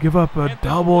give up a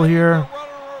double here.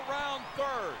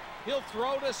 He'll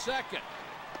throw to second.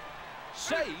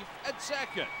 Safe at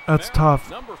second. That's tough.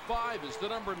 Number 5 is the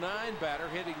number 9 batter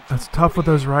hitting. That's tough with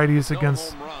those righties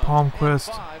against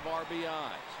Palmquist.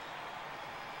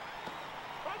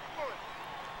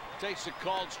 Takes a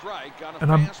called strike on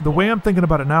a and the way I'm thinking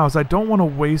about it now is I don't want to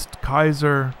waste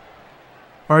Kaiser,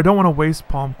 or I don't want to waste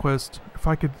Palmquist. If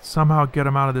I could somehow get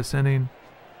him out of this inning.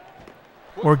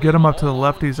 Or get him up to the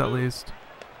lefties at least.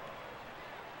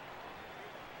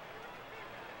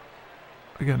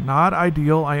 Again, not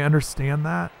ideal. I understand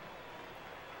that.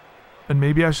 And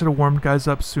maybe I should have warmed guys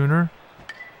up sooner.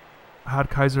 I had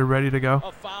Kaiser ready to go.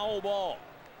 A foul ball.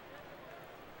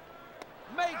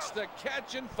 Makes the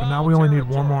catch and But now we only need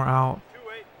one more out.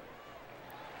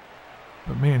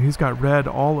 But man, he's got red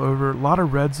all over. A lot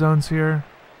of red zones here.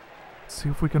 Let's see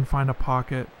if we can find a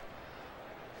pocket.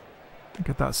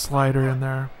 Get that slider in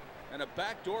there. And a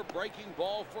backdoor breaking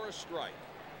ball for a strike.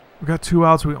 We got 2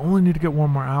 outs. We only need to get one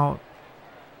more out.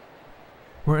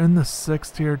 We're in the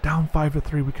 6th here, down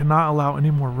 5-3. We cannot allow any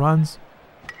more runs.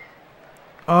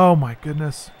 Oh my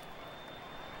goodness.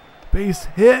 Base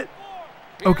hit.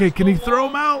 Okay, can he throw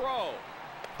him out?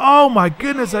 Oh my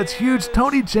goodness, that's huge.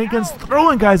 Tony Jenkins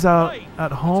throwing guys out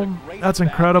at home. That's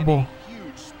incredible.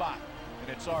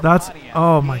 That's,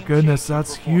 oh my goodness,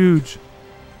 that's huge.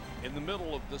 In the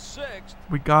middle of the 6th,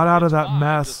 we got out of that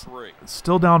mess.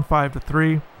 Still down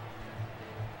 5-3.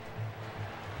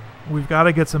 We've got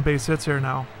to get some base hits here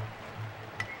now.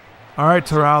 All right,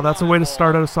 Terrell, that's a way to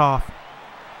start us off.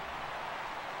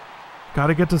 Got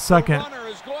to get to second.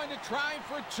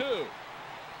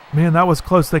 Man, that was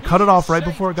close. They cut it off right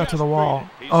before it got to the wall.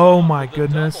 Oh my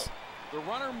goodness.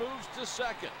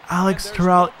 Alex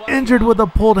Terrell injured with a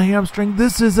pulled hamstring.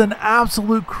 This is an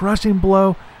absolute crushing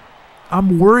blow.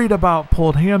 I'm worried about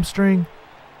pulled hamstring.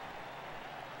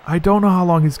 I don't know how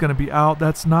long he's going to be out.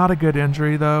 That's not a good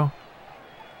injury though.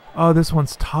 Oh, this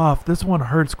one's tough. This one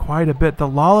hurts quite a bit. The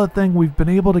Lala thing we've been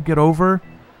able to get over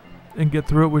and get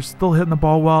through it. We're still hitting the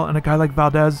ball well, and a guy like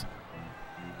Valdez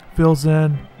fills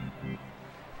in.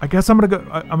 I guess I'm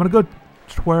gonna go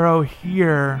Tuero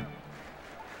here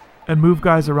and move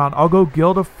guys around. I'll go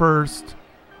Gil to first.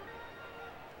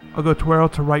 I'll go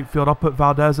Tuero to right field. I'll put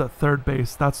Valdez at third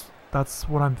base. That's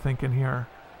what I'm thinking here.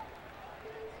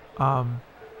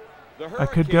 I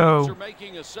could go,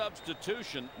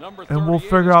 and we'll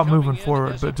figure out moving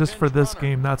forward, but just for this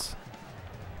game, that's,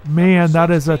 man, that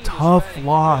is a tough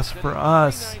loss for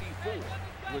us.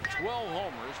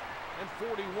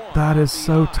 That is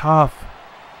so tough.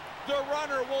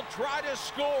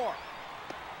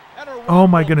 Oh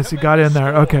my goodness, he got in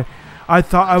there. Okay. I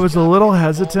thought I was a little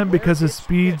hesitant because his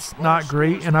speed's not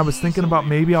great, and I was thinking about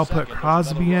maybe I'll put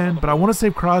Crosby in, but I want to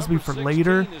save Crosby for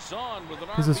later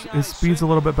because his speed's a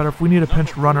little bit better if we need a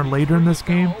pinch runner later in this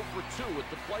game.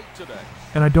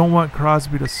 And I don't want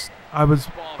Crosby to...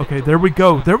 okay, there we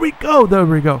go. There we go. There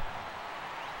we go.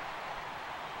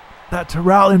 That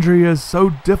Terrell injury is so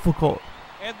difficult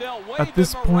at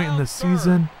this point in the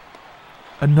season.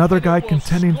 Another guy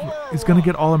contending is going to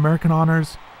get All-American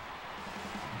honors.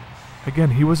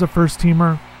 Again, he was a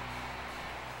first-teamer.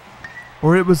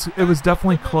 Or it was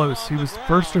definitely close. He was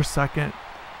first or second.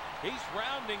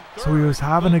 So he was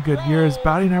having a good year. His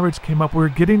batting average came up. We were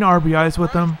getting RBIs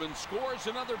with him.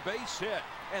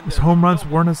 His home runs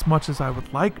weren't as much as I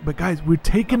would like. But, guys, we're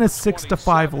taking a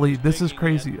 6-5 lead. This is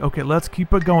crazy. Okay, let's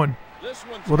keep it going.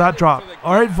 Will that drop?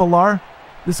 All right, Villar.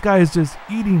 This guy is just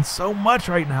eating so much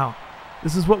right now.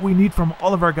 This is what we need from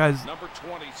all of our guys. Number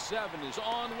 27 is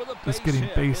on with a just getting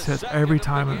base hits every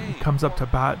time he comes up to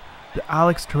bat. The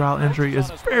Alex Terrell injury is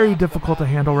very difficult to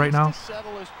handle right now.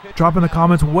 Drop in the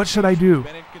comments, what should I do?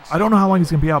 I don't know how long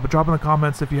he's going to be out, but drop in the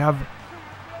comments if you have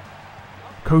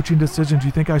coaching decisions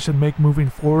you think I should make moving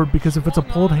forward, because if it's a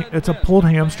pulled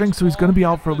hamstring, so he's going to be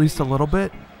out for at least a little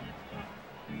bit.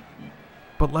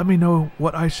 But let me know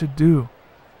what I should do.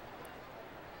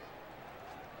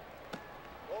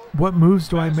 What moves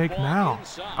do I make now?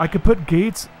 I could put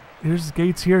Gates. Here's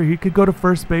Gates here. He could go to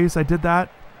first base. I did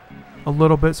that a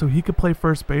little bit, so he could play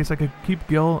first base. I could keep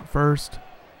Gil at first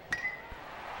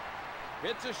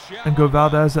and go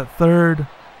Valdez at third.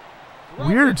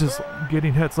 We're just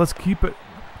getting hits. Let's keep it.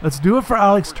 Let's do it for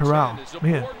Alex Terrell.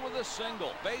 Man,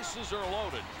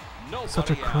 such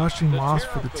a crushing loss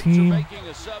for the team.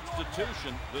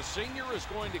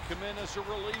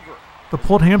 The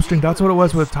pulled hamstring, that's what it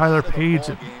was with Tyler Page,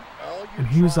 and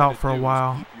he was out for a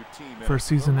while for a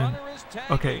season. And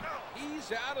okay,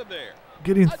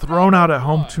 getting thrown out at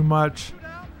home too much.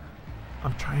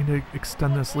 I'm trying to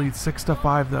extend this lead.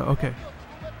 6-5 though. Okay,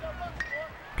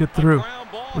 get through.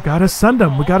 We gotta send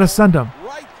him. We gotta send him.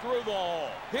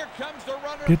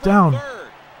 Get down.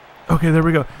 Okay, there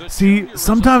we go. See,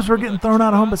 sometimes we're getting thrown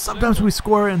out at home, but sometimes we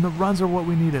score and the runs are what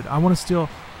we needed. I want to steal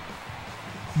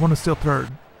third.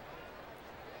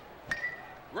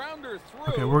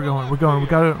 Okay, we're going. We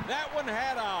got it.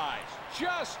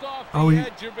 Oh, I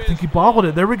think he bobbled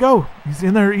it. There we go. He's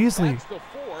in there easily.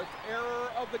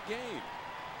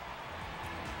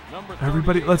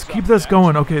 Everybody, let's keep this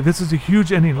going. Okay, this is a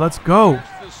huge inning. Let's go.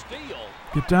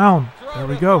 Get down. There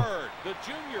we go. The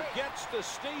junior gets the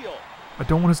steal. I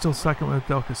don't want to steal second with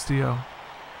Del Castillo.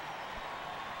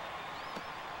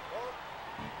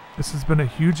 This has been a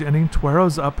huge inning.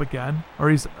 Tuero's up again, or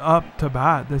he's up to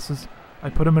bat. I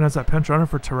put him in as that pinch runner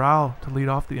for Terrell to lead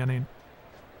off the inning.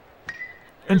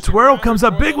 And Tuero comes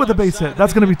up big with a base hit.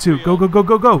 That's going to be 2. Go, go, go,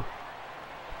 go, go.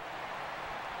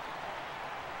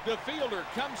 The fielder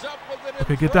comes up with it.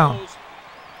 Okay, get down.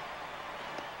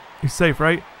 He's safe,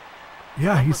 right?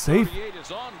 Yeah, he's safe.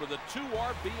 Is on with a 2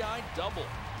 RBI double.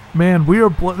 Man,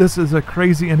 this is a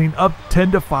crazy inning. Up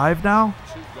 10-5 now.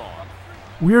 2 gone.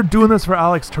 We are doing this for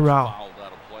Alex Terrell. Fouled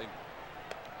out of play.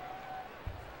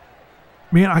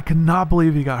 Man, I cannot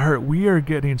believe he got hurt. We are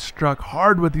getting struck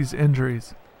hard with these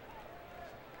injuries.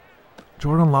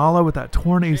 Jordan Lala with that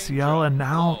torn ACL, and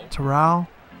now Terrell.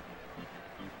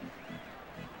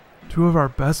 2 of our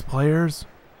best players.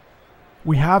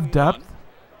 We have depth,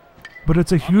 but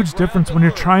it's a huge difference when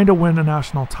you're trying to win a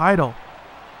national title.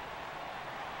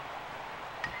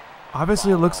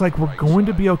 Obviously, it looks like we're going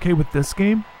to be okay with this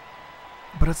game,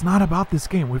 but it's not about this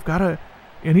game. We've got to,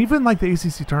 and even like the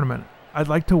ACC tournament, I'd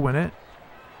like to win it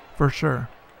for sure.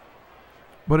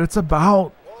 But it's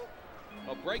about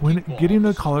getting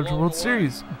the College World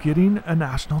Series, getting a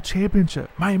national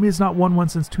championship. Miami has not won one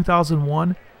since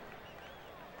 2001.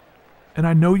 And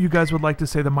I know you guys would like to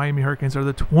say the Miami Hurricanes are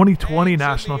the 2020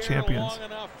 national champions.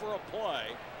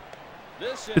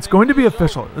 It's going to be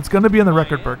official. It's going to be in the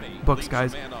record books,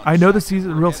 guys. I know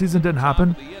the real season didn't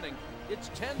happen,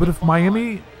 but if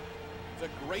we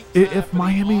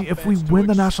win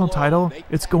the national title,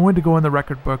 it's going to go in the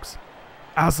record books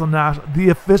as the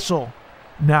official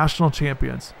national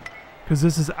champions, because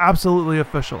this is absolutely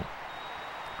official.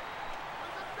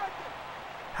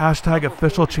 Hashtag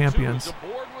official champions.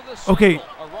 Okay,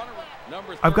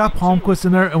 I've got Palmquist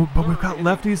in there, but we've got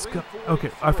lefties. Okay,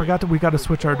 I forgot that we got to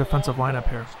switch our defensive lineup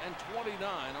here.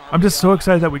 I'm just so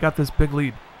excited that we got this big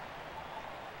lead.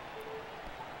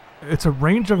 It's a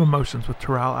range of emotions with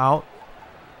Terrell out,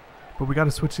 but we got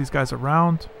to switch these guys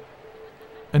around.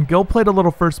 And Gil played a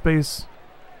little first base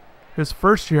his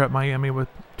first year at Miami with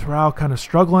Terrell kind of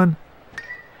struggling.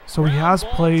 So he has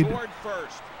played.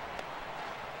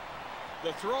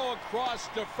 The throw across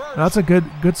to first. That's a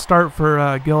good start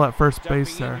for Gil at first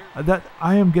base there.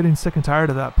 I am getting sick and tired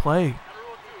of that play.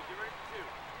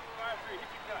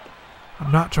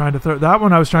 I'm not trying to throw that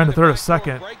one. I was trying to throw to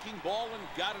second. Breaking ball and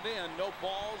got it in. No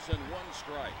balls and 1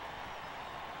 strike.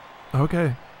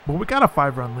 Okay. Well, we got a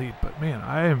 5-run lead, but man,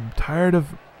 I am tired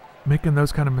of making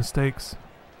those kind of mistakes.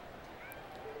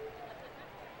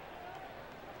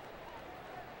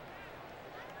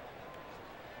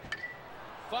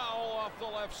 Foul off the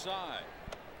left side.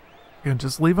 Again,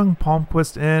 just leaving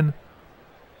Palmquist in.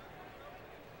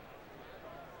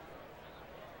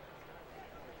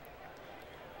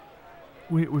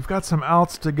 We've got some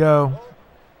outs to go,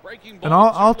 and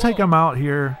I'll take him out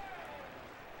here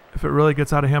if it really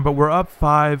gets out of hand. But we're up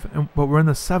 5, but we're in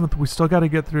the 7th. We still got to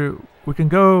get through. We can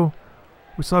go.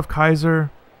 We still have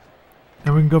Kaiser,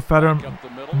 and we can go fed him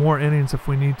more innings if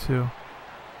we need to.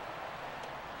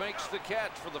 Makes the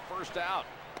catch for the first out.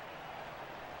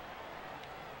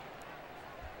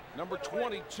 Number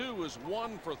 22 is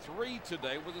 1 for 3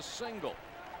 today with a single.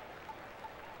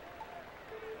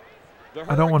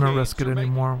 I don't want to risk it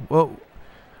anymore. Well,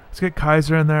 let's get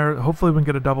Kaiser in there. Hopefully we can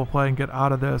get a double play and get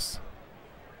out of this.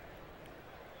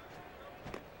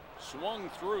 Swung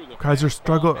through the Kaiser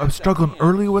struggled. I was struggling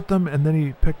early with them, and then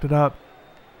he picked it up.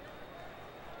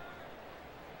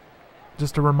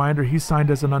 Just a reminder, he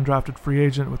signed as an undrafted free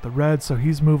agent with the Reds, so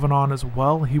he's moving on as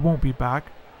well. He won't be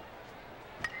back.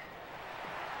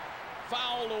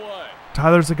 Fouled away.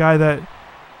 Tyler's a guy that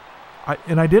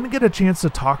I didn't get a chance to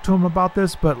talk to him about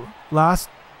this, but last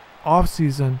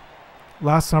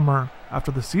summer,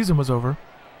 after the season was over,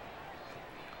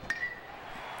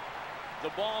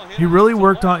 he really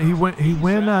worked on he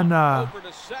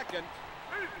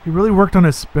really worked on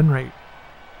his spin rate.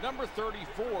 Number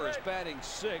 34 is batting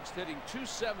 6th, hitting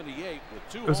 278 with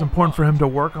 2 It was important for him to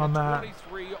work on that.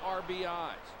 23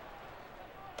 RBIs.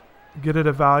 Get it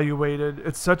evaluated.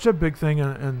 It's such a big thing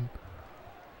in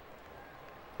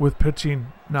with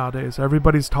pitching nowadays.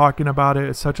 Everybody's talking about it.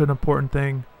 It's such an important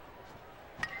thing.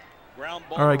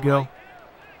 All right, Gil.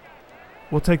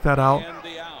 We'll take that out. And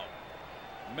the out.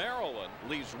 Maryland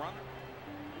leaves runner.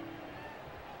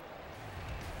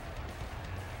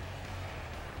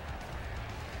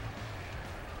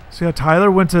 So yeah,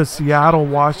 Tyler went to Seattle,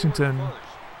 Washington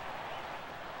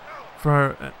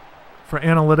for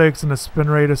analytics and a spin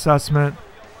rate assessment.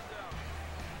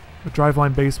 The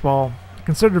driveline baseball.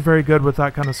 Considered very good with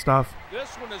that kind of stuff.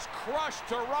 This one is crushed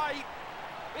to right.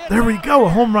 There we go. A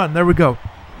home run. There we go.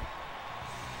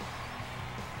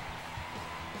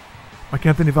 Like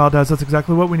Anthony Valdez, that's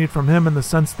exactly what we need from him in the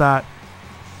sense that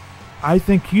I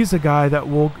think he's a guy that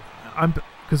will,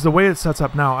 because the way it sets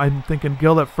up now, I'm thinking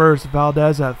Gill at first,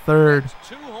 Valdez at third.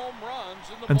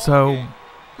 And so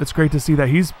it's great to see that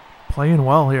he's playing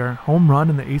well here. Home run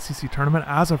in the ACC tournament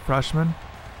as a freshman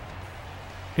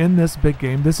in this big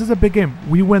game. This is a big game.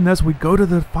 We win this, we go to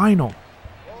the final.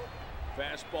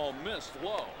 Fastball missed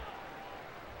low.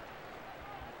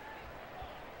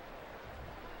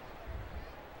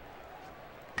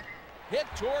 Hit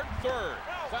toward third.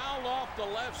 Foul off the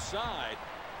left side.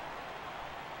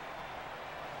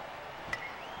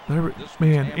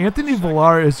 Man, Anthony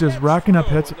Villar is just racking up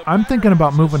hits. I'm thinking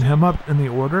about moving him up in the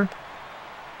order.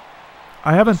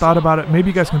 I haven't thought about it. Maybe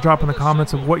you guys can drop in the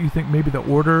comments of what you think maybe the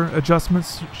order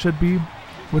adjustments should be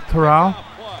with Terrell.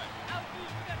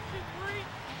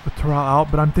 With Terrell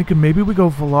out, but I'm thinking maybe we go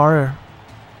Villar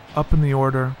up in the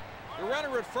order. The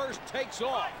runner at first takes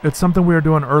off. It's something we were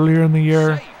doing earlier in the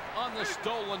year. Safe on the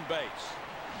stolen base.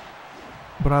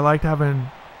 But I liked having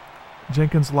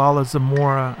Jenkins, Lala,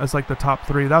 Zamora as like the top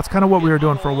three. That's kind of what we were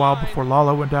doing for a while before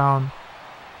Lala went down.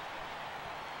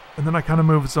 And then I kind of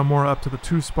moved Zamora up to the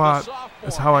 2 spot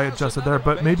is how I adjusted there.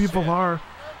 But maybe Villar,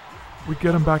 we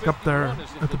get him back up there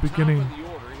at the beginning.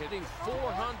 Hitting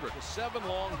 400 with 7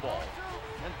 long balls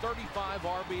and 35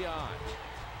 RBIs.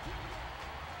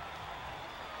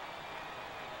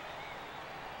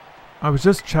 I was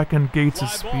just checking Gates'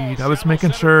 speed. I was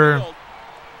making sure.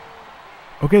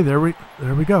 Okay, there we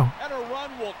go. And a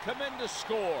run will come in to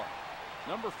score.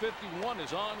 Number 51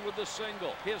 is on with the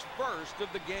single, his first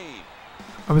of the game.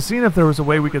 I was seeing if there was a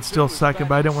way we could steal second,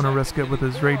 but I didn't want to risk it with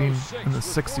his rating in the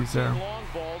 60s there.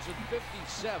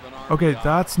 Okay,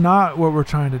 that's not what we're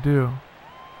trying to do.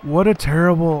 What a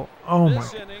terrible, oh my.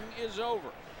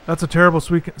 That's a terrible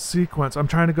sequence. I'm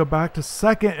trying to go back to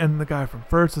second, and the guy from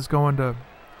first is going to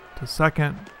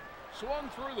second. Swung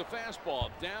through the fastball,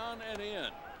 down and in.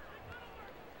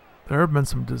 There have been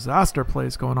some disaster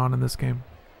plays going on in this game.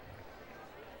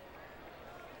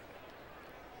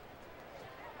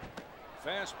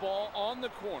 Fastball on the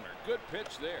corner. Good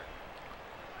pitch there.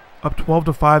 Up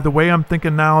 12-5. The way I'm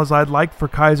thinking now is I'd like for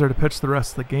Kaiser to pitch the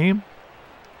rest of the game.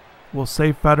 We'll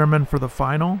save Fetterman for the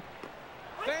final.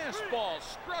 Fastball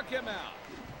struck him out.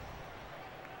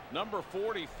 Number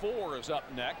 44 is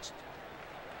up next.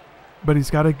 But he's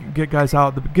got to get guys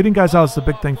out. Getting guys out is the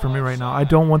big thing for me right now. I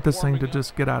don't want this thing to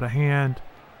just get out of hand.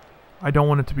 I don't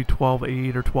want it to be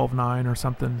 12-8 or 12-9 or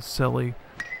something silly.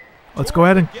 Let's go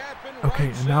ahead and... Okay,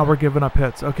 and now we're giving up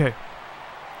hits. Okay.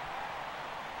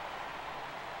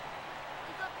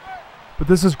 But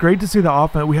this is great to see the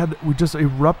offense. We just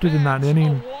erupted in that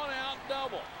inning.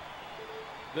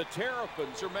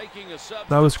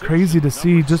 That was crazy to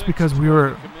see just because we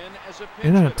were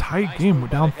in a tight game. We're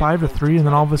down 5-3, and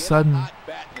then all of a sudden,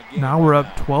 now we're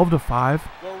up 12-5.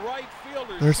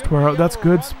 There's Tuero. That's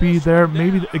good speed there.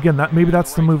 Maybe again, maybe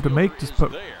that's the move to make. Just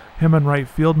put him in right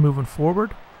field moving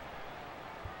forward.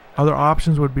 Other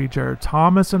options would be Jared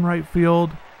Thomas in right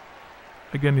field.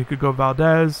 Again, you could go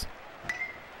Valdez.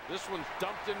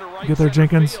 Get there,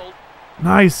 Jenkins.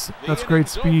 Nice. That's great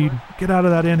speed. Get out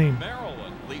of that inning.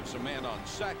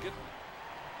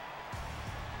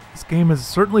 This game has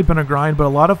certainly been a grind, but a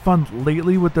lot of fun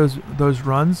lately with those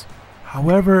runs.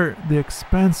 However, the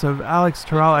expense of Alex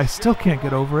Terrell, I still can't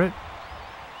get over it.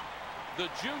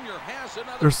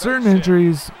 There's certain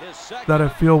injuries that I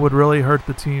feel would really hurt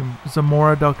the team.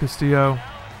 Zamora, Del Castillo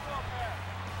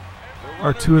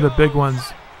are 2 of the big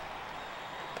ones.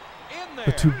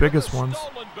 The 2 biggest ones.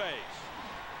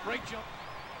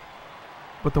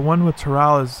 But the one with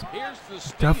Terrell is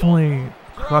definitely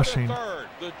crushing.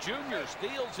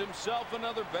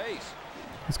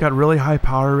 He's got really high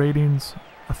power ratings.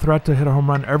 A threat to hit a home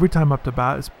run every time up to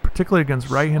bat, particularly against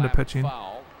right-handed pitching.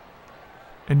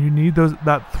 And you need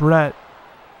that threat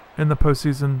in the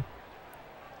postseason.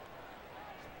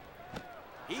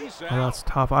 Oh, that's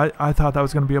tough. I thought that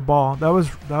was going to be a ball. That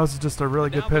was just a really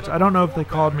good pitch. I don't know if they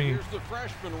called me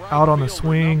out on the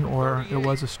swing or it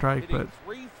was a strike, but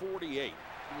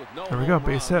there we go,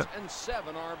 base hit.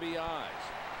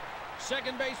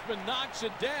 Second baseman knocks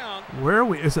it down. Where are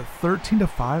we? Is it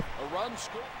 13-5?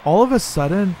 All of a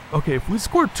sudden, okay, if we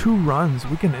score 2 runs,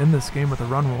 we can end this game with a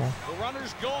run roll. The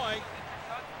runner's going.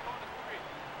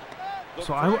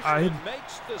 So I'd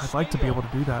like to be able to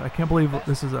do that. I can't believe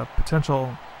this is a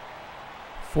potential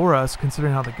for us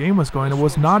considering how the game was going. I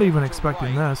was not even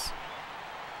expecting this.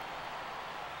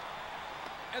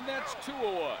 That's 2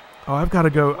 away. Oh, I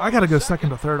gotta go second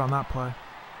to third on that play.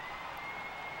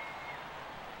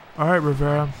 All right,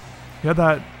 Rivera. You had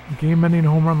that game-ending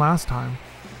home run last time.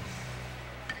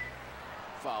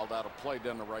 Fouled out a play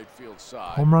down the right field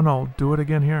side. Home run, I'll do it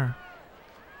again here.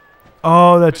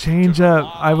 Oh, the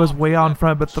changeup. I was way out in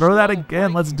front, but throw that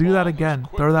again. Let's do that again.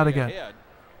 Throw that again.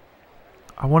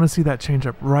 I want to see that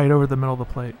changeup right over the middle of the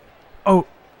plate. Oh.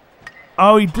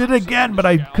 Oh, he did it again, but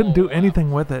I couldn't do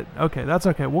anything with it. Okay, that's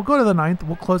okay. We'll go to the 9th.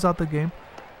 We'll close out the game.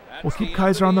 We'll keep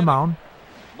Kaiser on the mound.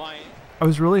 I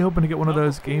was really hoping to get one of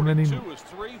those game-ending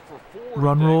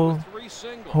run rule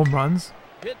home runs.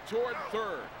 Hit toward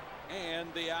third and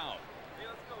the out.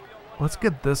 Let's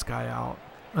get this guy out.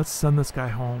 Let's send this guy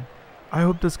home. I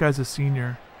hope this guy's a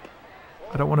senior.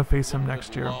 I don't want to face him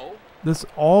next year. This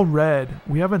all red,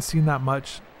 we haven't seen that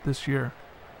much this year.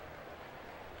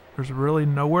 There's really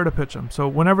nowhere to pitch him. So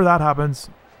whenever that happens,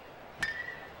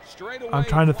 I'm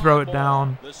trying to throw it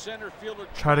down,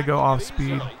 try to go off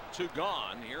speed,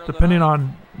 depending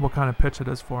on what kind of pitch it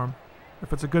is for him.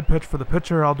 If it's a good pitch for the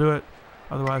pitcher, I'll do it.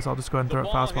 Otherwise, I'll just go ahead and throw it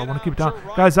fastball. I want to keep it down.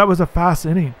 Guys, that was a fast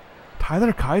inning.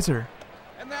 Tyler Kaiser.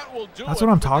 That's what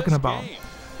I'm talking about.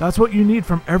 That's what you need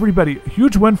from everybody.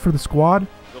 Huge win for the squad.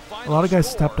 A lot of guys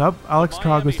stepped up. Alex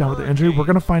Traub goes down with the injury. We're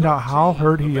going to find out how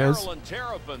hurt he is.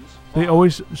 They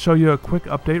always show you a quick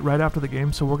update right after the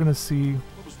game, so we're going to see.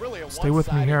 Stay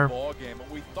with me here.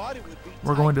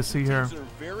 We're going to see here.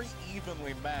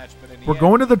 We're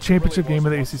going to the championship game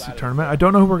of the ACC tournament. I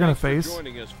don't know who we're going to face,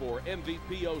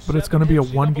 but it's going to be a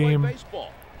one-game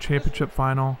championship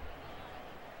final.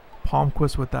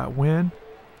 Palmquist with that win.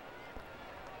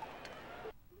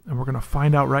 And we're going to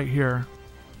find out right here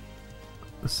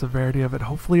the severity of it.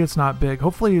 Hopefully it's not big.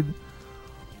 Hopefully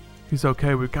he's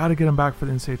okay. We've got to get him back for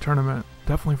the NCAA tournament.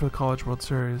 Definitely for the College World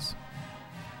Series.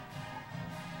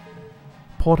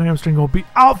 Pulled hamstring will be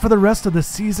out for the rest of the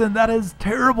season. That is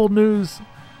terrible news.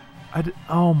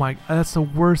 Oh my, that's the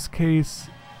worst case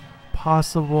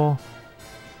possible.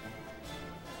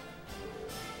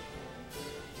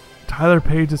 Tyler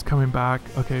Page is coming back.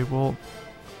 Okay, well,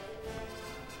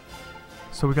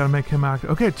 so we got to make him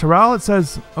active. Okay, Terrell, it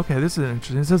says, okay, this is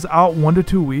interesting. It says out 1 to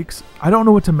 2 weeks. I don't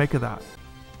know what to make of that.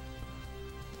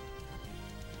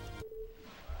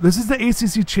 This is the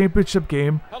ACC championship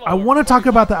game. I want to talk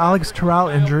about the Alex Terrell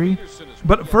injury,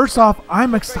 but first off,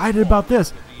 I'm excited about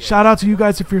this. Shout out to you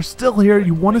guys if you're still here.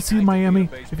 You want to see Miami.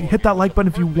 If you hit that like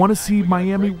button, if you want to see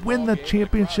Miami win the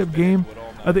championship game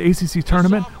of the ACC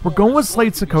tournament. We're going with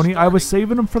Slade Ciccone. I was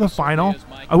saving him for the final.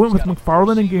 I went with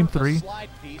McFarland in game 3.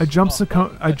 I jumped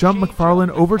McFarland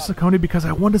over Ciccone because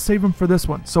I wanted to save him for this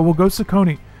one. So we'll go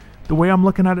Ciccone. The way I'm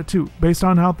looking at it too, based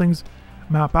on how things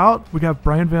map out, we have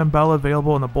Brian Van Bella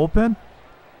available in the bullpen.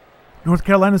 North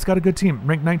Carolina's got a good team,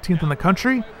 ranked 19th in the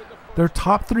country. Their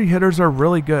top 3 hitters are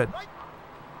really good.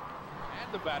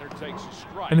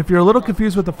 And if you're a little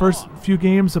confused with the first few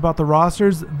games about the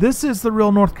rosters, this is the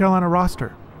real North Carolina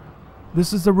roster.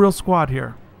 This is the real squad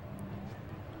here.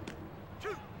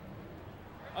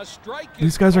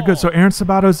 These guys are good. So Aaron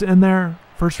Sabato's in there,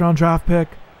 first-round draft pick.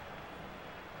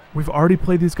 We've already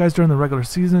played these guys during the regular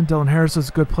season. Dylan Harris is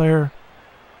a good player.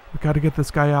 We got to get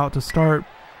this guy out to start,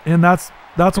 and that's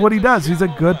what he does. He's a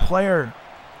good player.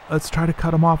 Let's try to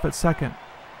cut him off at second.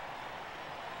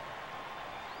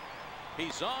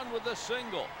 He's on with a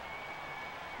single.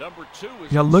 Number 2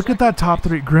 is yeah, look at that top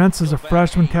 3. Grintz is a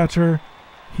freshman catcher.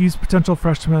 He's potential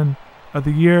freshman of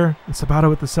the year. And Sabato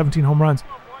with the 17 home runs.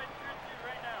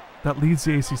 That leads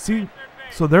the ACC.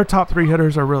 So their top 3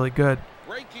 hitters are really good.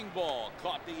 Breaking ball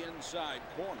caught the inside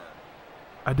corner.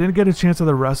 I didn't get a chance of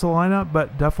the rest of the lineup,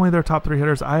 but definitely their top 3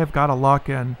 hitters I have got to lock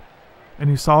in. And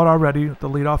you saw it already, the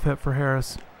leadoff hit for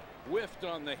Harris. Whiffed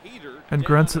on the heater. And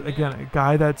Grintz, again, a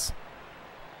guy that's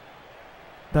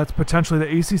potentially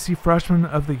the ACC freshman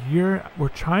of the year. We're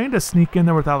trying to sneak in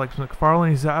there with Alex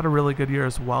McFarland. He's had a really good year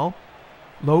as well.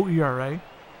 Low ERA.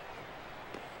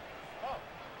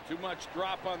 Too much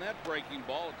drop on that breaking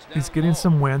ball. He's getting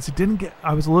some wins. He didn't get.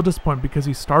 I was a little disappointed because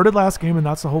he started last game, and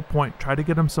that's the whole point. Try to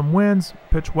get him some wins,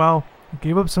 pitch well. He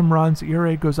gave up some runs.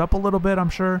 ERA goes up a little bit, I'm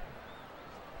sure,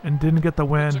 and didn't get the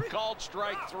win. Called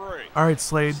strike 3. All right,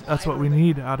 Slade. That's what we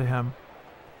need out of him.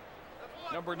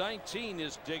 Number 19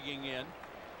 is digging in.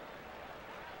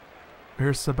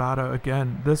 Here's Sabato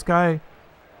again. This guy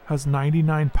has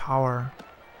 99 power.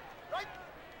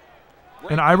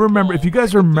 And I remember, if you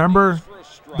guys remember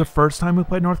the first time we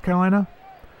played North Carolina,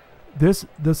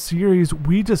 the series,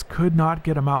 we just could not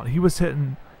get him out. He was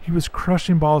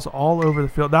crushing balls all over the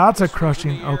field. That's a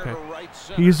crushing, okay.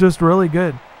 He's just really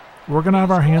good. We're going to have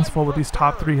our hands full with these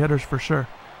top 3 hitters for sure.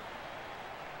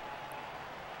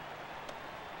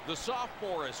 The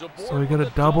sophomore is aboard. So we get a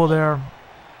double there.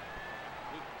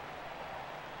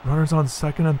 Runners on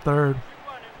second and third.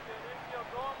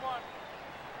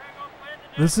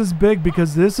 This is big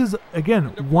because this is, again,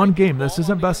 one game. This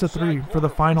isn't best of 3 for the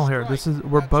final here.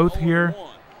 We're both here.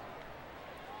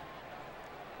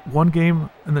 One game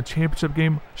in the championship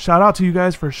game. Shout out to you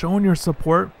guys for showing your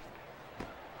support.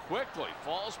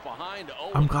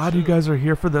 I'm glad you guys are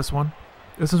here for this one.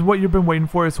 This is what you've been waiting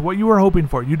for. It's what you were hoping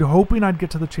for. You're hoping I'd get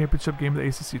to the championship game of the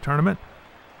ACC tournament.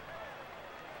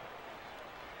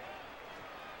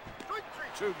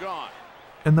 2 gone.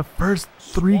 In the first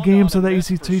 3 games of the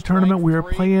ACC tournament, we were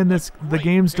playing the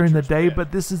games during the day,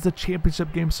 but this is the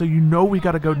championship game, so you know we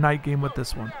got to go night game with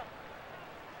this one.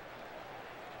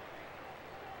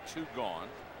 2 gone.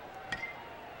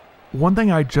 One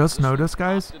thing I just noticed,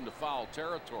 guys,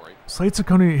 Slade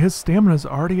Ciccone, his stamina is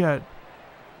already at,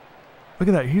 look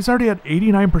at that, he's already at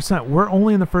 89%. We're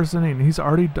only in the first inning. He's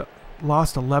already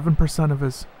lost 11% of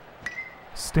his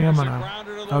stamina.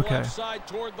 Okay.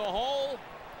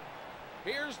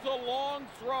 Here's the long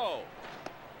throw.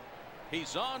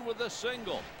 He's on with a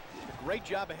single. Great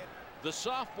job ahead. The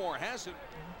sophomore has it.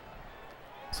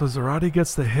 So Zarate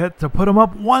gets the hit to put him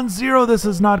up 1-0. This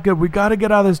is not good. We got to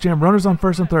get out of this jam. Runners on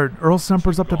first and third. Earl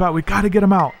Semper's up to bat. We got to get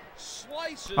him out.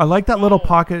 I like that little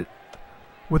pocket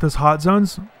with his hot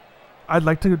zones. I'd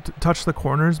like to touch the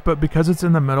corners, but because it's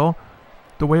in the middle,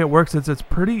 the way it works is it's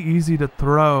pretty easy to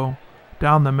throw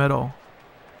down the middle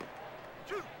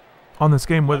on this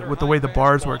game with the way the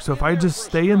bars work. So if I just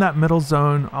stay in that middle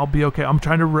zone, I'll be okay. I'm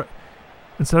trying to,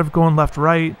 instead of going left,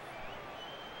 right,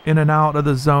 in and out of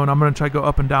the zone, I'm going to try to go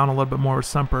up and down a little bit more with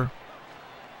Semper.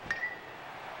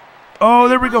 Oh,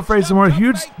 there we go, Fraser Moore.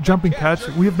 Huge jumping catch.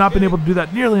 We have not been able to do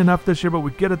that nearly enough this year, but we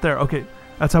get it there. Okay,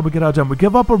 that's how we get out of jump. We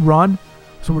give up a run,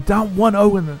 so we're down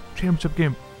 1-0 in the championship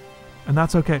game, and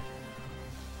that's okay.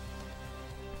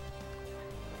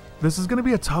 This is going to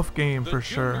be a tough game for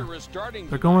sure.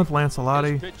 They're going with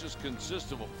Lancelotti.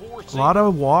 A lot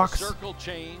of walks.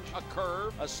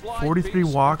 43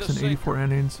 walks in 84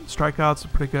 innings. Strikeouts are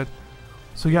pretty good.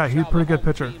 So yeah, he's a pretty good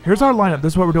pitcher. Here's our lineup.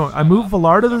 This is what we're doing. I move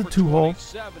Villar to the 2-hole.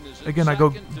 Again, I go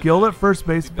Gill at first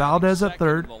base, Valdez at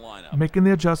third. Making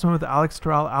the adjustment with Alex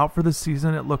Terrell out for the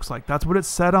season, it looks like. That's what it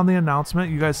said on the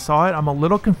announcement. You guys saw it. I'm a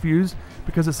little confused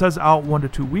because it says out 1 to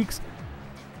 2 weeks.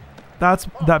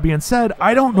 That being said,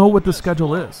 I don't know what the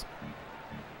schedule is.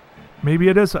 Maybe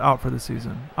it is out for the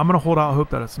season. I'm going to hold out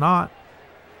hope that it's not.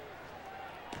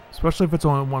 Especially if it's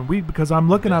only 1 week, because I'm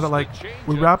looking at it like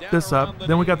we wrapped this up.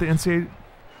 Then we got the NCAA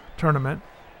tournament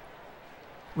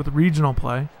with regional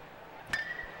play.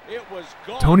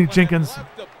 Tony Jenkins.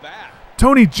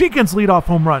 Tony Jenkins leadoff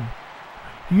home run.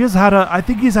 He has had I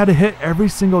think he's had a hit every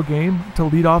single game to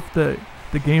lead off the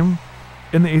game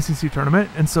in the ACC tournament,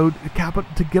 and so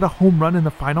to get a home run in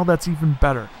the final, that's even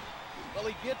better. Well,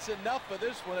 he gets enough of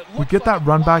this one. We get that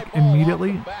run back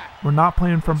immediately. We're not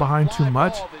playing from behind too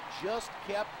much. Just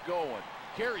kept going.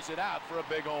 Carries it out for a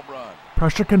big home run.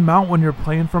 Pressure can mount when you're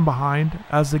playing from behind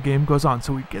as the game goes on.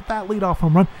 So we get that leadoff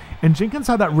home run, and Jenkins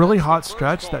had that really hot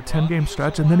stretch, that 10-game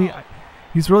stretch, and then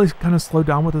he's really kind of slowed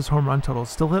down with his home run totals.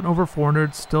 Still hitting over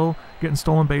 400, still getting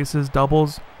stolen bases,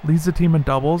 doubles, leads the team in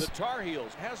doubles,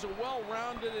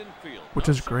 which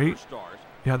is great.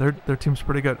 Yeah, their team's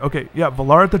pretty good. Okay, yeah,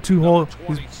 Villar at the 2-hole.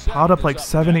 He's piled up like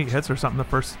 7-8 hits or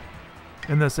something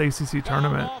in this ACC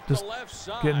tournament. Just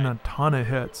getting a ton of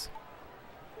hits.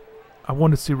 I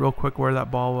wanted to see real quick where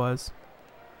that ball was.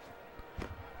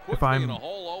 If I'm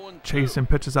chasing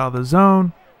pitches out of the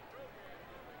zone.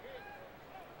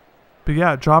 But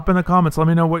yeah, drop in the comments. Let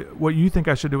me know what you think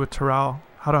I should do with Terrell.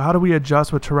 How do we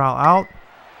adjust with Terrell out?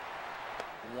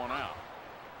 1 out.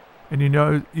 And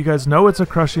you guys know it's a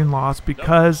crushing loss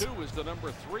because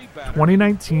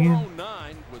 2019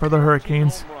 for the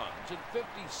Hurricanes.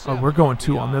 Oh, we're going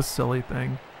 2 on this silly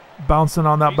thing. Bouncing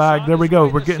on that bag. There we go.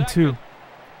 We're getting 2.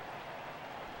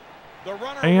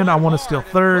 And I want to steal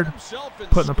third,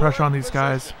 putting the pressure on these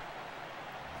guys.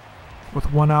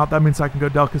 With 1 out, that means I can go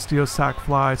Del Castillo sac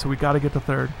fly, so we got to get to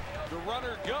third.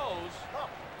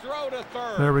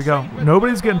 There we go.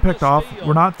 Nobody's getting picked off.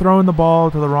 We're not throwing the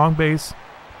ball to the wrong base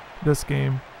this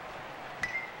game.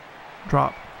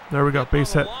 Drop. There we go.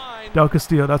 Base hit. Del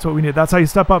Castillo, that's what we need. That's how you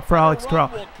step up for Alex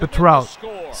Terrell. But Terrell,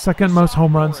 second most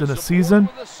home runs in a season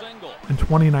in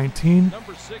 2019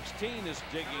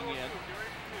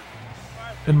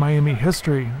 in Miami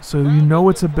history. So you know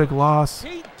it's a big loss.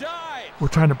 We're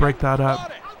trying to break that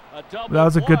up. That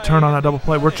was a good turn on that double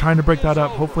play. We're trying to break that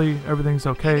up. Hopefully everything's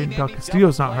okay. Del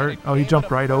Castillo's not hurt. Oh, he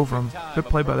jumped right over him. Good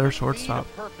play by their shortstop.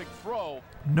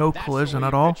 No collision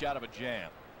at all.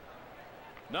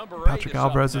 Number 8 Patrick is up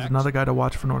Alvarez is next. another guy to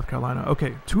watch for North Carolina.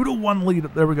 Okay, 2-1 lead.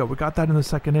 There we go. We got that in the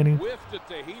second inning. Whiffed at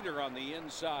the heater on the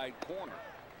inside corner.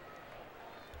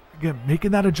 Again,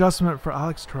 making that adjustment for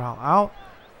Alex Terrell out.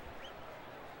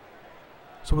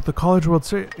 So with the College World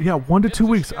Series, yeah, 1 to 2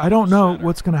 weeks. I don't know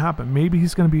what's going to happen. Maybe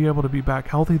he's going to be able to be back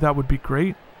healthy. That would be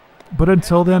great. But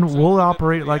until then, we'll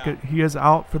operate like he is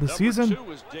out for the season. Number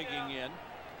 2 is digging in.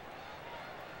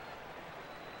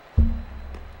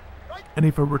 And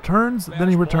if it returns, then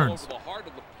he Fastball returns. over the heart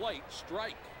of the plate,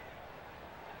 strike.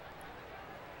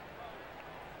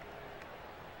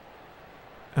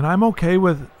 And I'm okay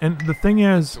with, and the thing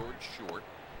is, Short.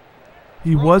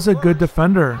 he was a good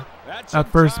defender That's at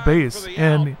in first time base, for the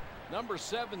and out. Number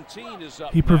 17 is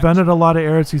up he prevented a lot of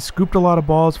errors. He scooped a lot of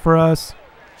balls for us.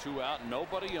 next. 2 out,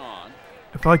 nobody on.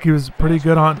 I feel like he was pretty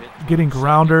good on getting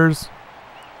grounders.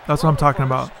 That's what I'm talking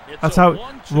about. That's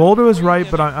how roll to his right,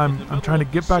 but I'm trying to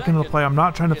get back into the play. I'm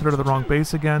not trying to throw to the wrong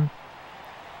base again.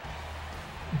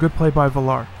 Good play by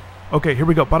Villar. Okay, here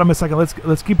we go. Bottom of a second.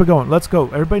 Let's keep it going. Let's go.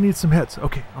 Everybody needs some hits.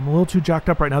 Okay, I'm a little too jacked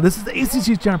up right now. This is the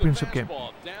ACC championship game.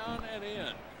 Fastball down and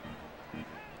in.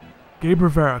 Gabe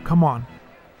Rivera, come on.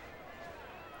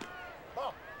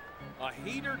 A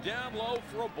heater down low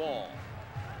for a ball.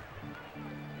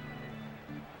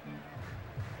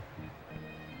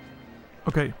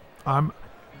 Okay,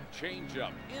 Change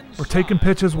up. we're taking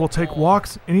pitches. We'll take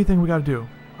walks. Anything we got to do.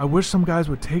 I wish some guys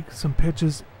would take some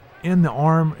pitches in the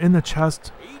arm, in the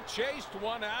chest. He chased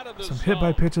one out of the Some zone. hit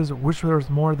by pitches. I wish there was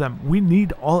more of them. We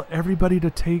need everybody to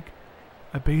take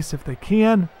a base if they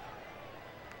can.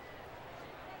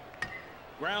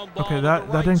 Ground ball Okay, to that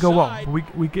the right didn't go well. side.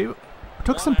 We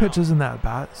took some pitches in that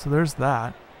bat, so there's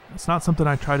that. It's not something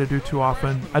I try to do too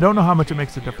often. I don't know how much it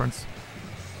makes a difference.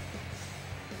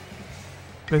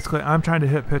 Basically, I'm trying to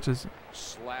hit pitches.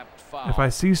 Slapped foul. If I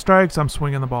see strikes, I'm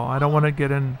swinging the ball. I don't want to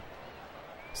get in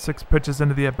 6 pitches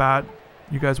into the at-bat.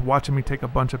 You guys watching me take a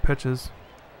bunch of pitches.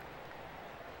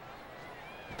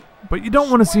 But you don't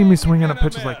want to see me swinging at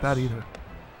pitches like that either.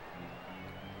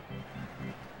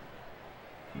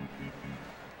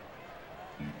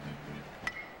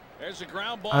 There's a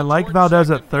ground ball I like towards Valdez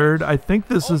second at third. base. I think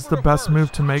this is the Over to best move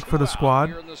first. to make for the 2 out squad.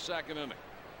 here in the second inning.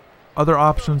 Other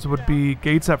options would be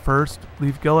Gates at first,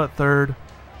 leave Gill at third.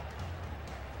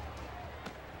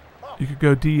 You could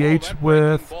go DH That breaking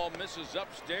with ball misses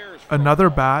upstairs for a another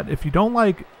ball. bat. If you don't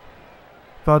like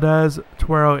Valdez,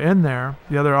 Tuero in there,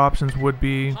 the other options would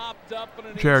be Popped up in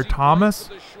an Jared easy Thomas,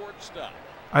 break for the shortstop.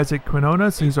 Isaac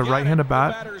Quinones, who's a Got it. right-handed The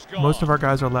bat. batter's gone. Most of our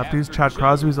guys are lefties. After Chad 2,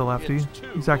 Crosby's a lefty. it's 2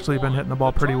 He's actually for been 1. hitting the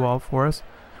ball The pretty target. well for us.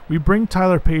 We bring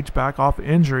Tyler Page back off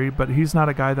injury, but he's not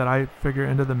a guy that I figure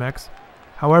into the mix.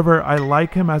 However, I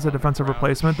like him as a defensive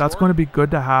replacement. That's going to be good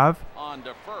to have, On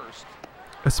to first.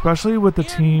 especially with the In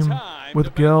team time to with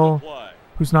make Gill, the play.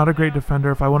 who's not a great defender.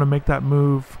 If I want to make that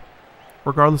move,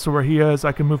 regardless of where he is,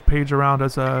 I can move Page around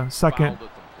as a second Fouled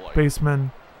at the plate.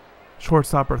 baseman,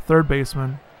 shortstop, or third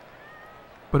baseman.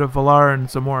 But if Villar and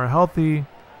Zamora are healthy,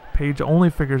 Page only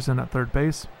figures in at third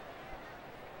base.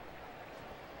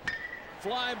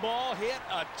 Fly ball hit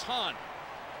a ton.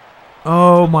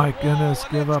 Oh my goodness,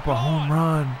 give up a home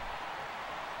run.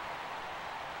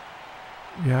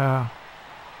 Yeah.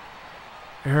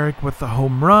 Eric with the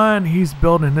home run. He's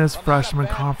building his freshman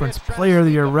conference player of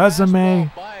the year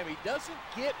resume. He doesn't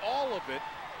get all of it,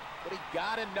 but he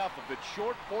got enough of it.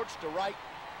 Short porch to right,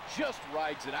 just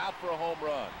rides it out for a home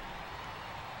run.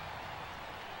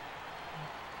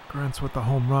 Grants with the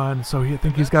home run. So I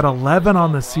think he's got 11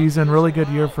 on the season. Really good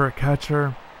year for a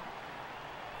catcher.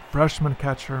 Freshman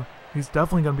catcher. He's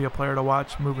definitely going to be a player to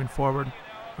watch moving forward.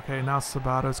 Okay, now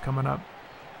Sabato's coming up.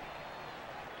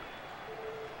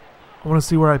 I want to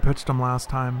see where I pitched him last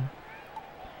time.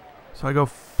 So I go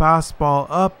fastball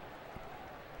up.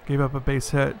 Gave up a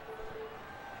base hit.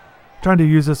 Trying to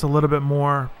use this a little bit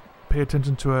more. Pay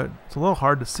attention to it. It's a little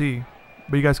hard to see,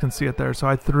 but you guys can see it there. So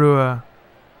I threw a...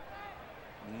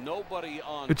 Nobody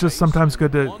on It's just base sometimes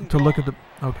good and to one look at gone.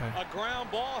 the... Okay. A ground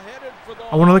ball headed for the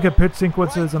I want to look at hole. pitch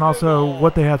sequences and also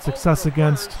what they had success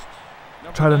against.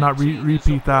 Try to not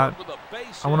repeat that.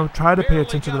 I want to try to pay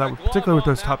attention to that, particularly with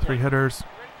those top 3 hitters,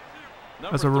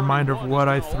 as a reminder of what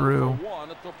I threw.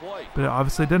 But it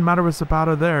obviously didn't matter with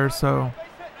Zapato there, so...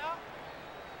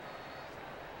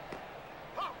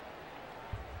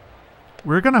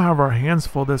 We're going to have our hands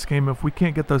full this game if we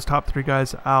can't get those top 3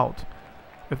 guys out.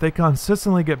 If they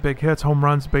consistently get big hits, home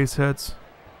runs, base hits,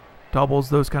 doubles,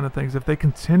 those kind of things. If they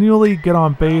continually get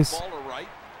on base...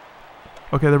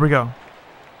 Okay, there we go.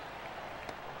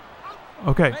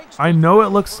 Okay, I know it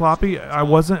looks sloppy.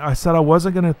 I said I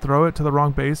wasn't going to throw it to the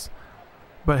wrong base.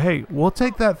 But hey, we'll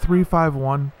take that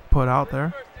 3-5-1 put out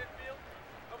there.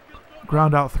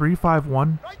 ground out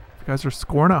 3-5-1. You guys are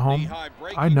scoring at home.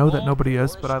 I know that nobody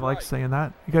is, but I like saying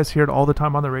that. You guys hear it all the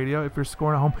time on the radio if you're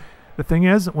scoring at home. The thing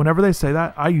is, whenever they say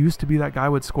that, I used to be that guy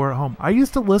who would score at home. I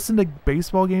used to listen to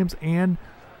baseball games and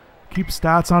keep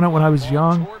stats on it when I was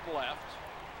young.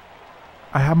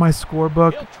 I have my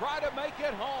scorebook.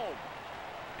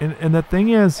 And the thing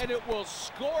is,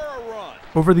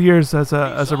 over the years as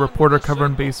a reporter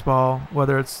covering baseball,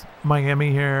 whether it's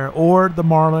Miami here or the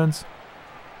Marlins,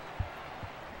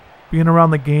 being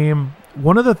around the game,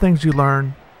 one of the things you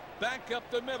learn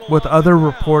with other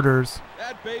reporters,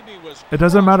 it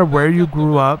doesn't matter where you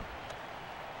grew up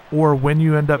or when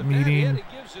you end up meeting,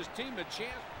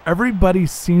 everybody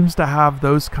seems to have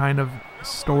those kind of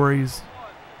stories.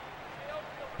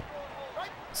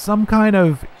 Some kind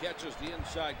of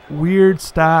weird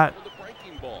stat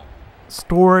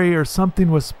story or something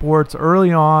with sports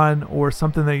early on, or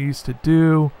something they used to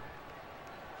do.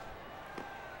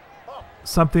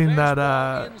 Something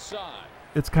that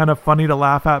it's kind of funny to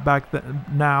laugh at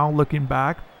now looking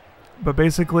back. But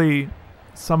basically,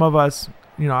 some of us,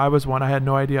 you know, I was one, I had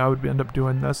no idea I would end up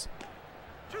doing this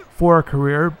for a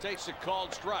career.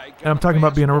 And I'm talking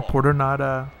about being a reporter,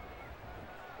 not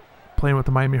playing with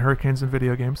the Miami Hurricanes in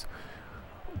video games.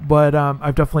 But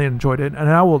I've definitely enjoyed it, and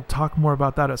I will talk more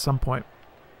about that at some point,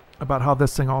 about how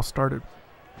this thing all started,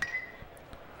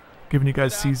 giving you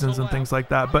guys seasons and things like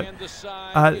that. But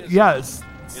yeah,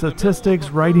 statistics,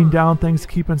 writing down things,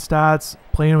 keeping stats,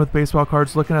 playing with baseball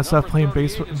cards, looking at stuff, playing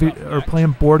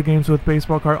playing board games with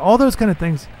baseball cards, all those kind of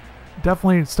things.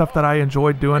 Definitely stuff that I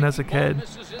enjoyed doing as a kid,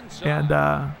 and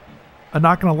I'm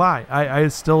not gonna lie, I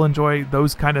still enjoy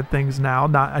those kind of things now.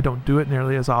 I don't do it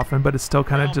nearly as often, but it's still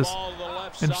kind of just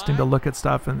interesting to look at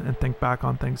stuff and think back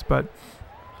on things. But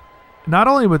not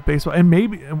only with baseball, and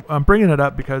maybe I'm bringing it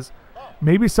up because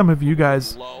maybe some of you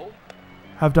guys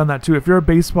have done that too. If you're a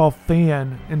baseball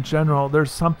fan in general,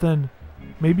 there's something,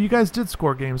 maybe you guys did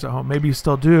score games at home, maybe you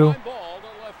still do.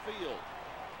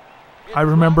 I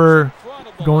remember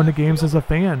going to games as a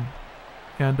fan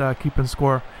and keeping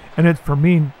score, and for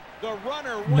me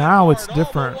now it's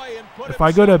different. If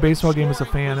I go to a baseball game as a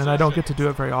fan, and I don't get to do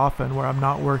it very often where I'm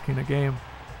not working a game,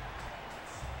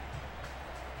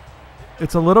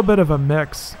 it's a little bit of a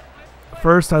mix.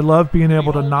 First, I love being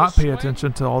able to not pay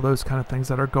attention to all those kind of things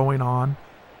that are going on,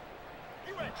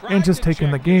 and just taking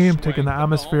the game, taking the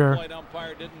atmosphere.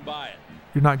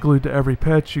 You're not glued to every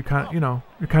pitch. You kind of,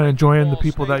 you're kind of enjoying the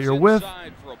people that you're with,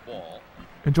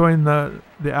 enjoying the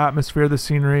atmosphere, the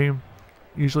scenery,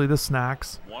 usually the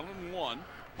snacks,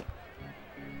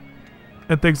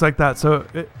 and things like that. So,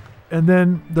 and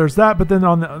then there's that. But then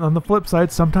on the flip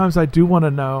side, sometimes I do want to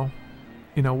know,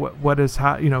 what is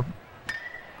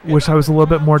wish I was a little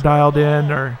bit more dialed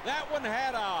in or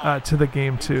to the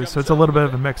game too. So it's a little bit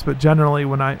of a mix. But generally,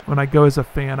 when I go as a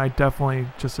fan, I definitely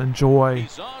just enjoy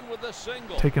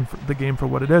taking the game for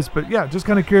what it is. But yeah, just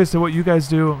kind of curious to what you guys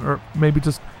do, or maybe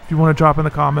just if you want to drop in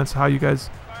the comments how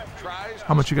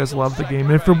much you guys love the game.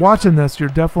 And if you're watching this, you're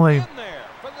definitely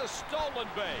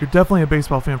a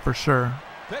baseball fan for sure.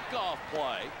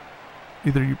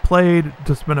 Either you played,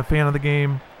 just been a fan of the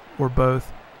game, or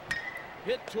both.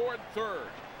 Hit toward third.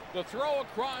 The throw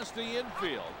across the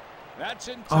infield. That's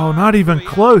in time. Oh, not even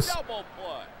close.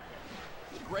 I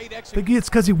think it's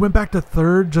because he went back to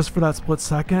third just for that split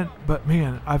second. But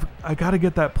man, I got to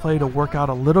get that play to work out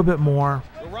a little bit more.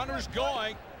 The runner's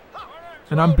going.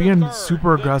 And I'm being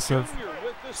super aggressive.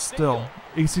 Still,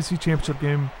 ACC championship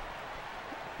game.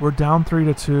 We're down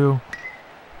 3-2.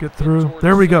 Get through.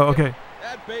 There we go. Okay.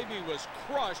 That baby was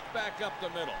crushed back up the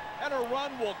middle, and a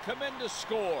run will come in to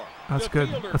score. That's good.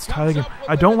 Let's tie the game.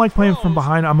 I don't like playing from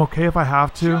behind. I'm okay if I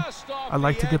have to. I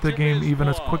like to get the game even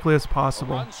as quickly as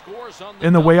possible.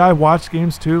 And the way I watch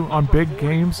games too, on big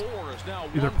games,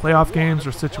 either playoff games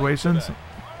or situations,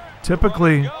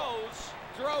 typically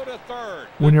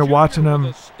when you're watching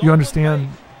them, you understand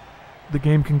the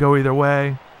game can go either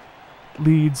way,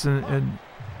 leads and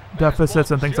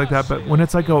deficits and things like that. But when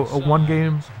it's like a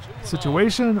one-game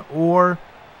situation or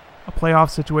a playoff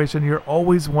situation, you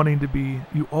always want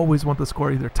the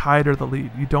score either tied or the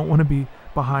lead. You don't want to be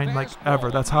behind like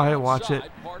ever. That's how I watch it,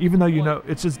 even though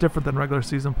it's just different than regular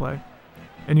season play,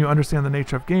 and you understand the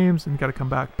nature of games and you got to come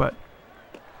back. But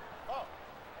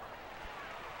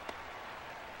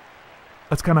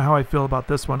that's kind of how I feel about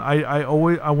this one. I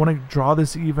want to draw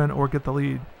this even or get the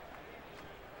lead.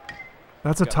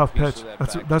 That's a tough pitch.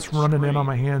 That's running in on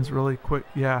my hands really quick.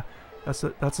 Yeah, that's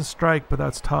a strike, but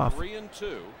that's tough.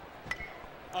 3-2.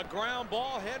 A ground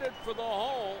ball headed for the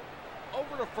hole.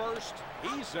 Over to first.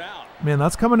 He's out. Man,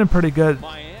 that's coming in pretty good.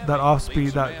 That off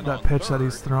speed, that pitch that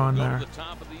he's throwing there.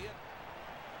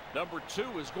 Number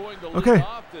 2 is going to lead Okay.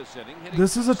 off this inning.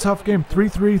 This is a tough game.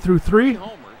 3-3 through 3.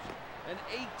 Homers and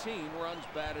 18 runs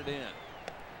batted in.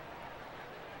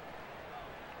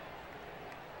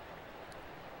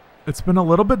 It's been a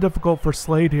little bit difficult for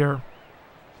Slade here.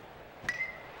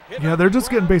 Yeah, they're just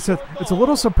getting base hits. It's a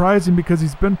little surprising because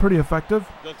he's been pretty effective.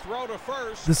 The throw to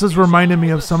first. This is reminding me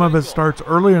of some of his starts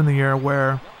earlier in the year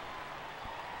where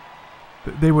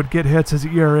they would get hits. His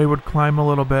ERA would climb a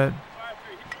little bit.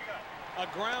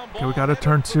 Okay, we got to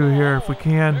turn 2 here if we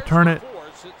can. Turn it.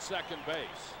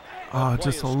 Oh,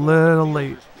 just a little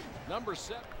late.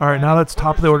 All right, now that's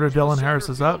top of the order. Dylan Harris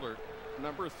is up.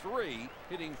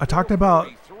 I talked about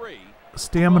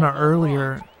stamina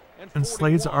earlier, and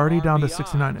Slade's already down to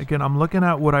 69. Again, I'm looking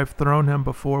at what I've thrown him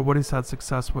before, what he's had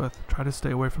success with. Try to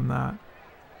stay away from that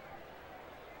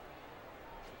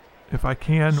if I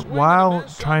can, while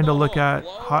trying to look at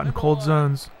hot and cold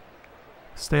zones.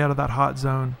 Stay out of that hot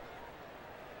zone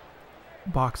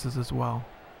boxes as well.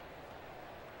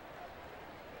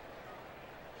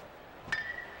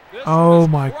 Oh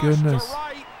my goodness.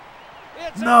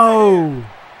 No!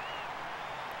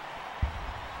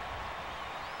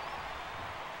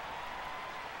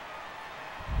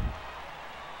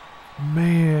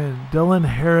 Man, Dylan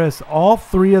Harris, all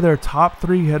 3 of their top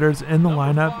 3 hitters in the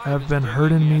lineup have been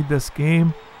hurting me this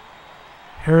game.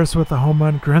 Harris with a home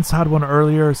run. Grintz had one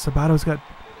earlier. Sabato's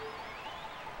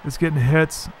is getting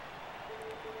hits.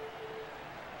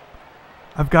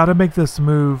 I've got to make this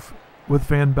move with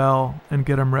Van Bell and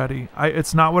get him ready.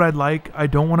 It's not what I'd like. I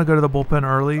don't want to go to the bullpen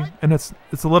early, and it's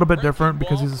a little bit different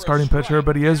because he's a starting pitcher,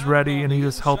 but he is ready and he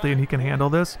is healthy and he can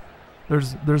handle this.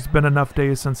 There's been enough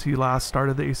days since he last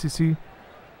started the ACC,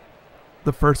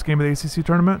 the first game of the ACC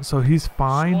tournament, so he's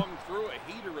fine.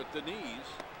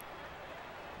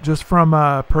 Just from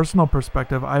a personal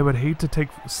perspective, I would hate to take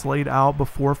Slade out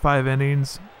before 5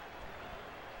 innings,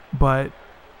 but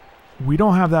we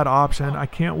don't have that option. I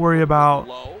can't worry about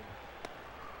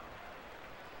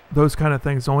those kind of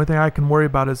things. The only thing I can worry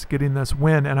about is getting this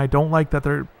win, and I don't like that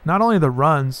they're not only the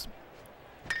runs.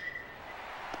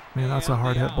 Man, that's a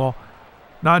hard hit ball.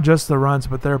 Not just the runs,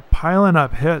 but they're piling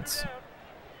up hits.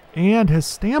 And his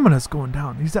stamina's going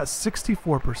down. He's at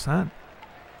 64%.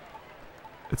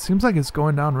 It seems like it's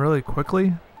going down really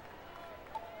quickly.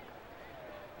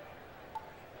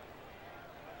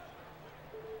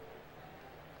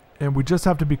 And we just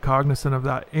have to be cognizant of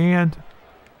that. And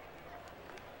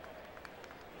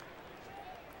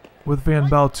with Van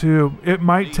Bell too, it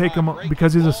might take him,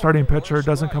 because he's a starting pitcher, it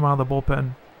doesn't come out of the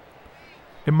bullpen.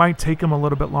 It might take him a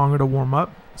little bit longer to warm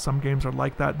up. Some games are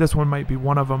like that. This one might be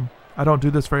one of them. I don't do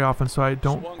this very often, so I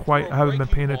haven't been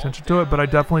paying attention to it, but I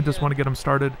definitely just want to get him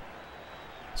started.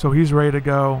 So he's ready to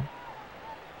go.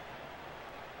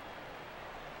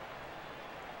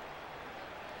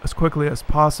 As quickly as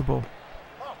possible.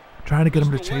 Trying to get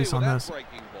him to chase on this. It'd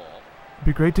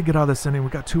be great to get out of this inning.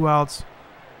 We got 2 outs.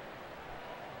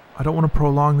 I don't want to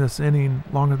prolong this inning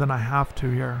longer than I have to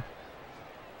here.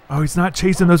 Oh, he's not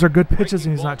chasing. Those are good pitches,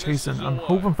 and he's not chasing. I'm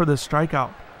hoping for this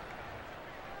strikeout.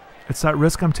 It's that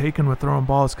risk I'm taking with throwing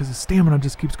balls because his stamina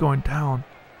just keeps going down.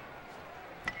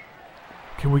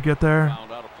 Can we get there?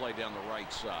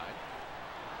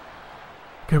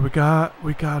 Okay, we got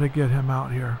to get him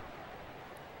out here.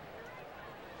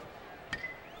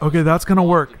 Okay, that's gonna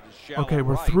work. Okay,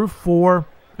 we're through 4,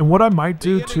 and what I might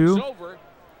do too,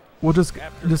 we'll just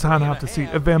kind of have to see.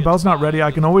 If Van Bell's not ready,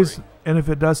 I can always, and if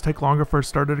it does take longer for a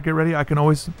starter to get ready, I can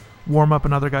always warm up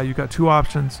another guy. You got 2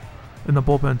 options in the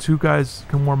bullpen. 2 guys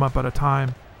can warm up at a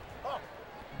time.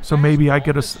 So maybe I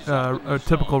get a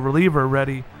typical reliever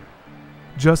ready,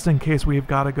 just in case we've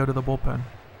got to go to the bullpen.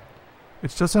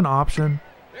 It's just an option.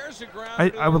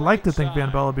 I would like to think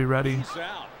Van Bell will be ready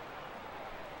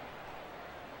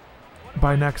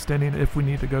by next inning if we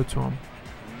need to go to him.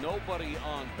 Nobody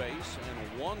on base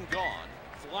and 1 gone.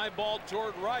 Fly ball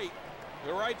toward right.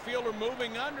 The right fielder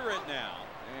moving under it now,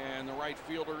 and the right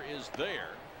fielder is there.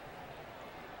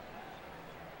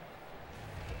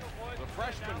 The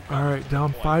freshman. All right,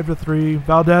 down 5-3.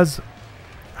 Valdez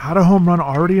had a home run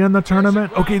already in the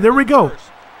tournament. Okay, there we go.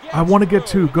 I want to get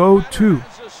 2. Go 2.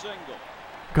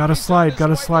 Got to slide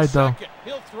though.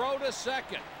 He'll throw to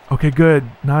second. Okay, good.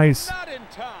 Nice.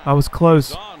 I was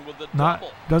close.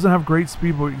 Doesn't have great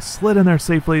speed, but he slid in there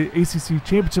safely. ACC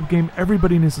championship game.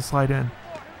 Everybody needs to slide in.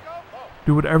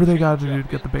 Do whatever they got to do to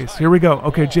get the base. Here we go.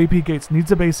 Okay, JP Gates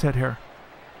needs a base hit here.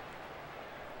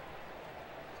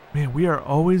 Man, we are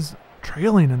always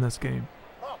trailing in this game.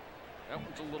 That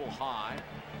one's a little high.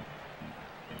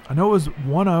 I know it was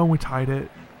 1-0. We tied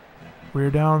it. We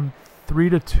were down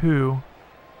 3-2.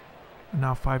 And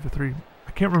now 5-3.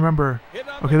 I can't remember.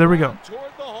 Okay, there we go.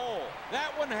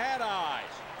 had eyes.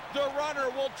 The runner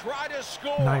will try to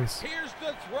score. Nice. Here's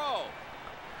the throw.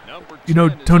 You know,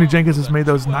 Tony Jenkins has made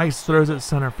those nice throws at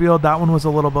center field. That one was a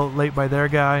little bit late by their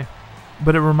guy.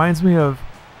 But it reminds me of,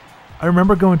 I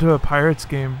remember going to a Pirates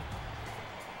game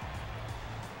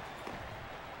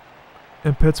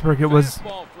in Pittsburgh. It was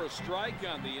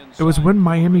when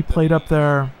Miami played up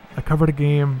there. I covered a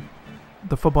game.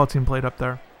 The football team played up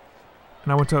there.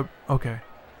 And I went to, and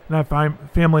I have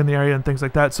family in the area and things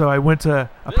like that. So I went to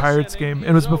a Pirates game.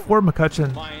 It was before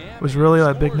McCutchen was really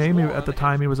a big name at the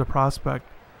time. He was a prospect.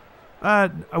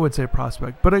 I would say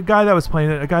prospect, but a guy that was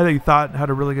playing it, a guy that you thought had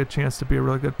a really good chance to be a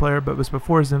really good player, but it was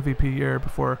before his MVP year,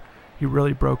 before he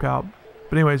really broke out.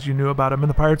 But anyways, you knew about him, and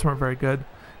the Pirates weren't very good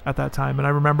at that time. And I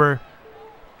remember,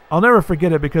 I'll never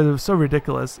forget it because it was so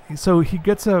ridiculous. So he's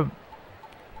trying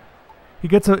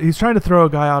to throw a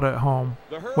guy out at home,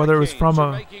 whether it was from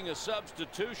a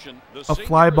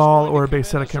fly ball or a base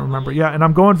hit, I can't remember. Yeah, and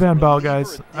I'm going Van Bell,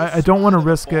 guys. I don't want to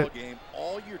risk it.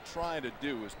 All you're trying to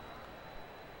do is.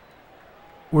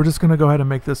 We're just going to go ahead and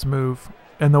make this move.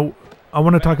 And I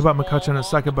want to talk about McCutchen in a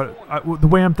second, but the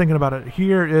way I'm thinking about it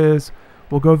here is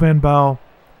we'll go Van Bell,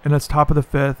 and it's top of the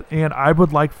 5th, and I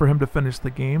would like for him to finish the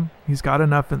game. He's got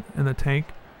enough in the tank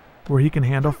where he can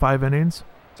handle 5 innings.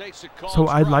 So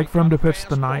I'd like for him to pitch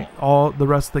the the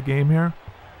rest of the game here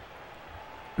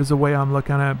is the way I'm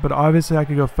looking at it. But obviously I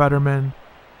could go Fetterman.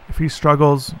 If he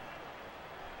struggles,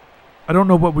 I don't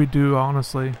know what we do,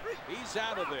 honestly. He's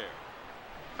out of there.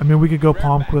 I mean, we could go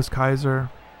Palmquist, Kaiser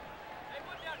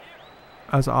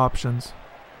as options.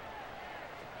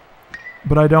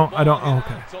 But I don't. Oh,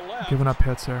 okay. Giving up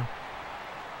hits here.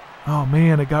 Oh,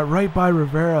 man, it got right by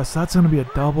Rivera, so that's going to be a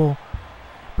double.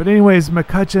 But anyways,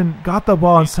 McCutchen got the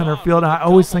ball in center field, and I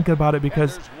always think about it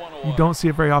because you don't see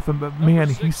it very often. But, man,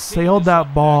 he sailed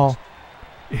that ball.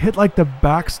 It hit like the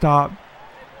backstop,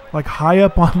 like high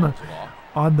up on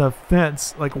the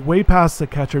fence, like way past the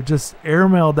catcher, just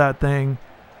airmailed that thing.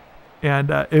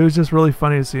 And it was just really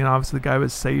funny to see, and obviously the guy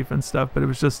was safe and stuff, but it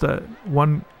was just a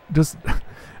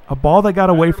ball that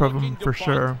got away from him for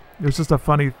sure. It was just a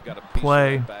funny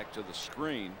play.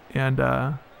 And,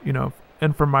 you know,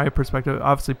 and from my perspective,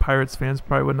 obviously Pirates fans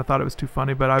probably wouldn't have thought it was too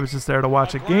funny, but I was just there to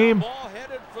watch a game.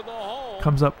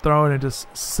 Comes up throwing and just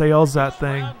sails that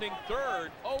thing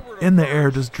in the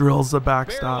air, just drills the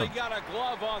backstop.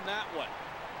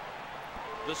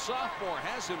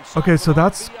 Okay, so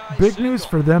that's big news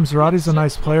for them. Zarati's a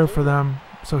nice player for them,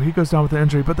 so he goes down with an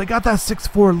injury. But they got that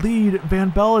 6-4 lead. Van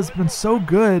Bell has been so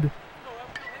good.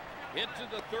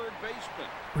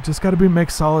 We just got to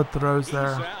make solid throws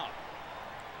there.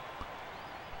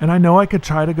 And I know I could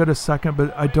try to go to second,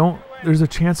 but I don't. There's a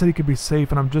chance that he could be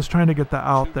safe, and I'm just trying to get that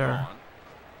out there.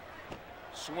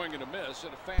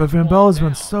 But Van Bell has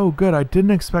been so good. I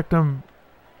didn't expect him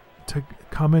to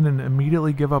come in and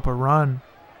immediately give up a run.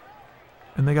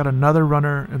 And they got another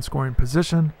runner in scoring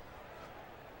position.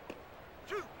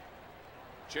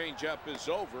 Changeup is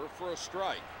over for a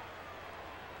strike.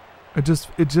 It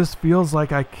just feels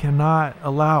like I cannot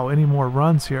allow any more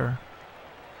runs here.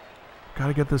 Got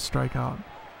to get this strikeout.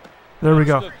 There we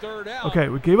go. Okay,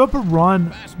 we gave up a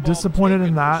run. Disappointed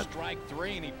in that.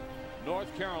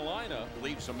 North Carolina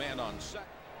leaves a man on second.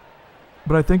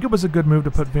 But I think it was a good move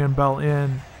to put Van Bell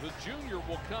in. The junior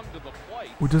will come to the plate.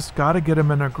 We just got to get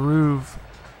him in a groove.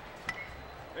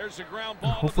 There's a ground And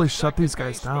ball hopefully shut these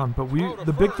guys down. But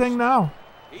the big thing now,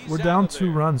 we're down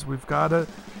 2 runs. We've got to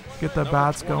get the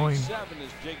bats going. Is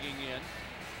digging in.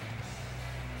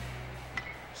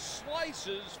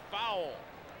 Slices foul.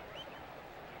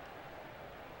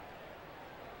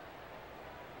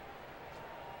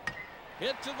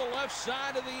 Hit to the left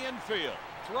side of the infield.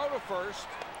 Throw to first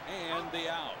and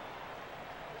the out.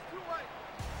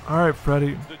 All right,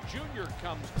 Freddie. The junior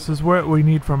comes. This is what we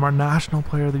need from our National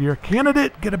Player of the Year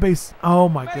candidate. Get a base. Oh,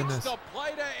 my goodness. The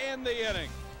play to end the inning.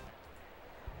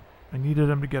 I needed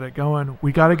him to get it going.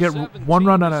 We got to get 1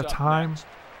 run at a time.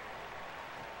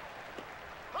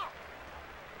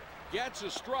 Gets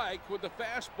a strike with the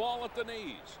fastball at the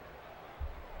knees.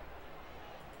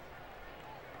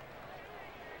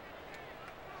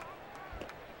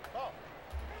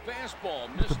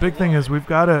 Fastball. The big thing is we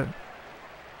got to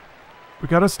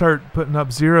start putting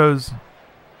up zeros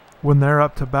when they're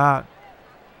up to bat.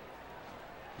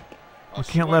 We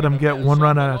can't let them get 1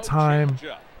 run at a time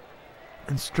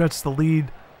and stretch the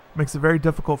lead. Makes it very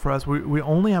difficult for us. We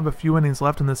only have a few innings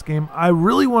left in this game. I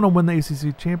really want to win the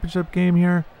ACC championship game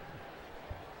here.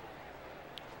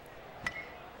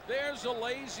 There's a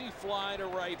lazy fly to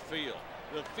right field.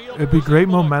 It'd be great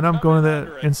momentum going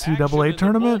to the NCAA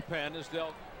tournament.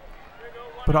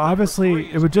 But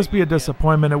obviously, it would just be a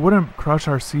disappointment. It wouldn't crush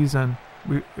our season.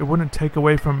 It wouldn't take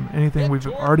away from anything we've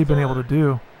already been able to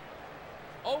do.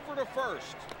 Over to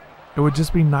first. It would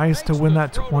just be nice to win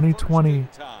that 2020,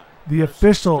 the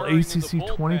official ACC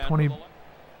 2020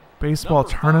 baseball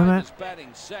tournament.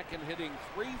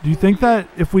 Do you think that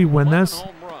if we win this,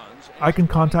 I can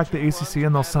contact the ACC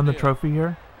and they'll send the trophy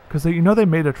here? Because they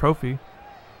made a trophy,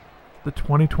 the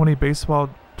 2020 baseball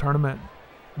tournament.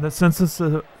 And that since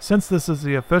this is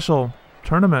the official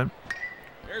tournament,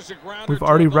 we've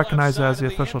already recognized it as the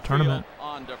official tournament.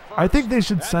 I think they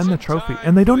should send the trophy,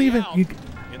 and they don't even.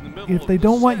 If they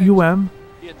don't want UM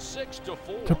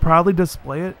to proudly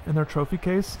display it in their trophy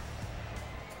case,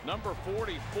 Number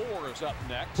 44 is up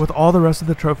next. With all the rest of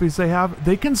the trophies they have,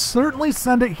 they can certainly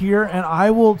send it here, and I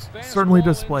will certainly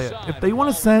display it. If they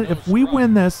want to send, if we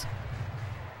win this,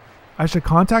 I should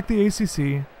contact the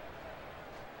ACC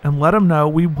and let them know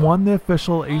we won the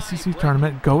official ACC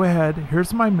tournament. Go ahead.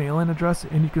 Here's my mail-in address,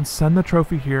 and you can send the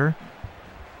trophy here.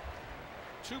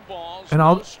 And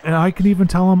I can even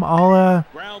tell them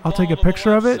I'll take a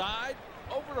picture of it,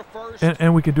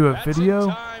 and we could do a video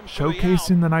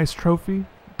showcasing the nice trophy.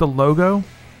 The logo,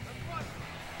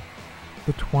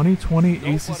 the 2020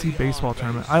 ACC baseball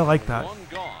tournament. I like that.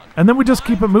 And then we just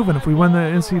keep it moving. If we win the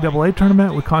NCAA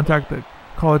tournament, we contact the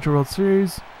College World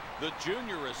Series,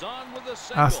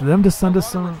 ask them to send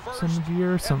us some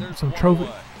gear, some trophy.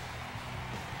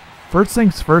 First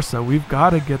things first, though, we've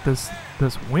got to get this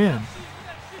win.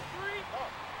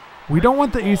 We don't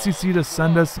want the ACC to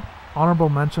send us honorable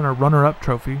mention or runner-up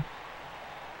trophy,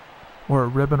 or a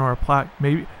ribbon or a plaque.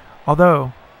 Maybe,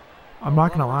 although. I'm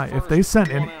not gonna lie. If they sent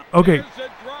any, okay,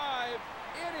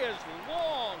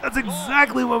 that's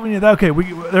exactly what we need. Okay,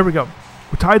 there we go.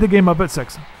 We tied the game up at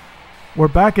 6. We're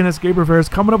back in this. Gabe Rivera's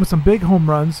coming up with some big home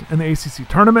runs in the ACC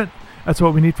tournament. That's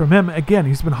what we need from him. Again,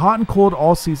 he's been hot and cold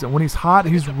all season. When he's hot,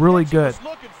 he's really good.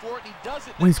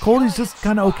 When he's cold, he's just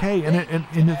kind of okay, and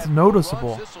it's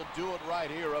noticeable.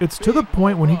 It's to the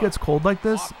point when he gets cold like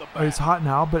this. He's hot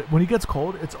now, but when he gets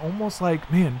cold, it's almost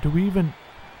like, man, can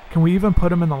we even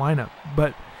put him in the lineup?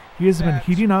 But he has been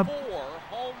heating up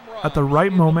at the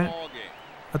right moment,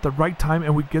 at the right time,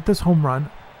 and we get this home run.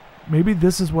 Maybe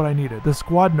this is what I needed. The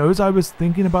squad knows I was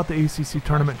thinking about the ACC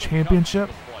Tournament Championship.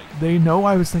 They know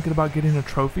I was thinking about getting a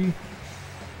trophy,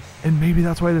 and maybe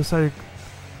that's why I decided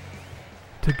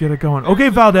to get it going. Okay,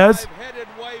 Valdez.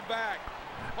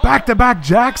 Back-to-back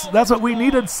jacks. That's what we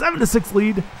needed. 7-6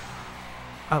 lead.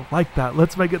 I like that.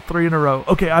 Let's make it 3 in a row.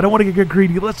 Okay, I don't want to get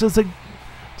greedy. Let's just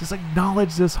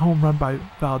acknowledge this home run by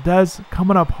Valdez.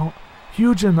 Coming up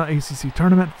huge in the ACC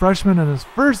tournament. Freshman in his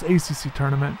first ACC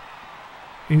tournament.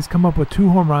 He's come up with 2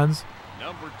 home runs.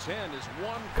 Number 10 is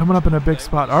coming up in a big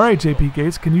spot. All right, JP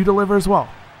Gates, can you deliver as well?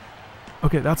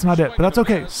 Okay, that's not it, but that's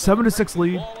okay. 7-6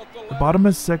 lead. The bottom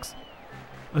is 6.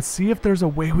 Let's see if there's a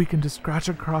way we can just scratch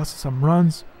across some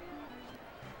runs.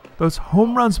 Those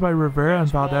home runs by Rivera and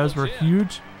Valdez were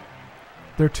huge.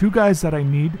 They're 2 guys that I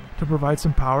need to provide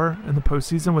some power in the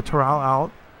postseason with Terrell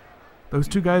out. Those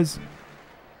 2 guys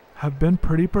have been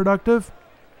pretty productive.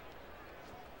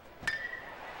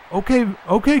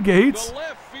 Okay, Gates.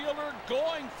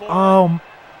 Oh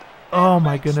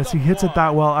my goodness, he hits it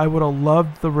that well. I would have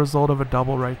loved the result of a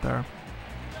double right there.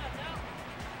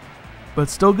 But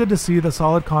still good to see. The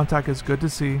solid contact is good to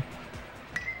see.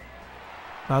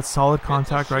 That's solid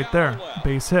contact right there.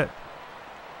 Base hit.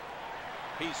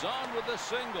 He's on with a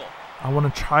single. I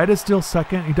want to try to steal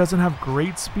second. He doesn't have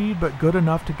great speed, but good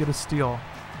enough to get a steal.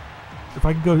 If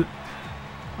I can go,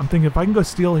 I'm thinking if I can go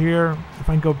steal here, if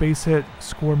I can go base hit,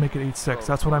 score, make it 8-6.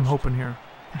 That's what I'm hoping here.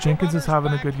 Jenkins is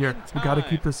having a good year. We got to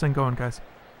keep this thing going, guys.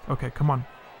 Okay, come on.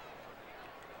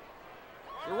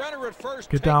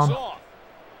 Get down.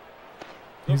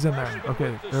 He's in there.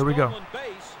 Okay, there we go.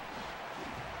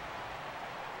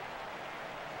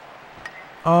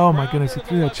 Oh my goodness, he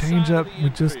threw that changeup.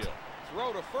 We just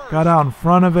got out in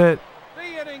front of it.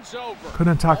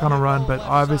 Couldn't attack on a run, but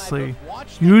obviously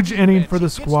huge inning for the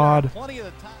squad.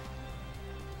 A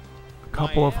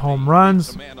couple of home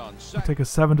runs. We take a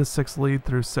 7-6 lead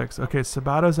through 6. Okay,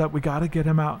 Sabato's up. We got to get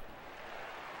him out.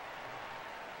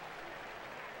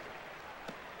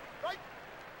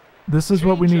 This is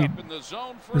what we need.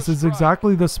 This is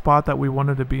exactly the spot that we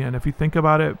wanted to be in. If you think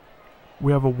about it,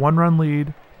 we have a 1-run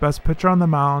lead. Best pitcher on the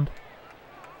mound.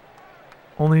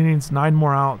 Only needs 9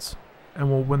 more outs, and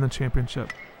we'll win the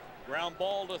championship. Ground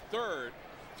ball to third.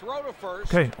 Throw to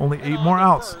first. Okay, only 8 more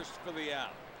outs.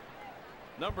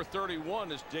 Number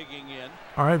 31 is digging in.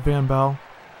 All right, Van Bell.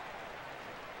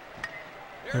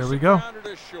 There we go.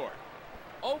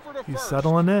 He's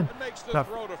settling in.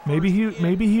 Maybe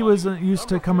he was used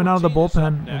to coming out of the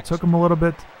bullpen. It took him a little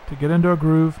bit to get into a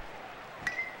groove.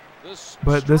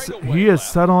 But he is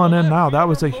settling in now. That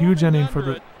was a huge inning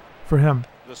for him.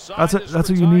 That's what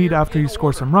you need after you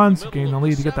score some runs, gain the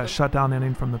lead, to get that shutdown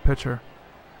inning from the pitcher.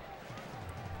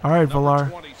 All right,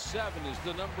 Villar.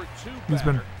 He's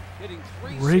been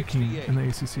raking in the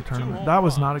ACC tournament. That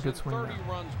was not a good swing there.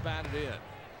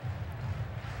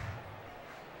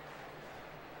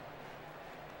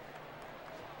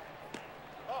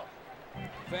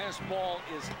 Fastball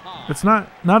is high. It's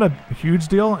not a huge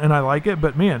deal, and I like it,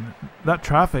 but man, that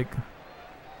traffic.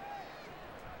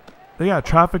 They got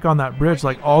traffic on that bridge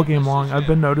like all game long. I've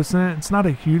been noticing it. It's not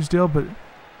a huge deal, but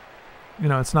you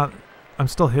know, it's not. I'm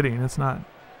still hitting. It's not.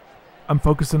 I'm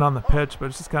focusing on the pitch, but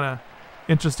it's just kind of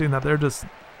interesting that they're just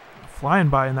flying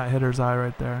by in that hitter's eye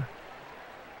right there.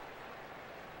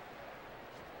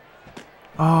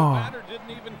 Oh.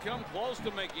 Didn't even come close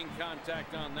to making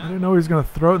contact on that. I didn't know he was going to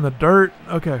throw it in the dirt.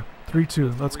 Okay,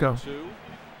 3-2. Let's go.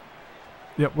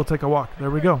 Yep, we'll take a walk. There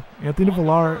we go. Anthony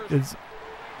Villar is...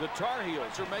 The Tar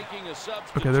Heels are making a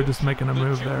substitution. Okay, they're just making a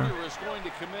move there. Is going to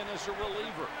come in as a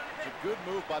reliever. It's a good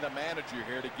move by the manager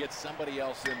here to get somebody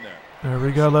else in there. There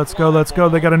we go. Let's go. Let's go.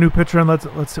 They got a new pitcher, and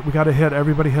let's we got to hit.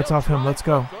 Everybody hits off him. Let's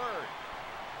go.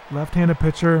 Left-handed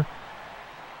pitcher.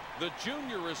 The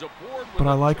junior is aboard, but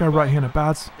I like our right-handed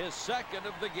bats. His second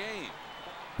of the game.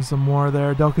 There's some more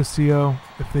there. Del Castillo.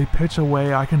 If they pitch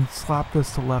away, I can slap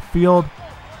this to left field.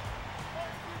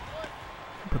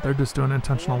 But they're just doing an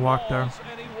intentional walk there.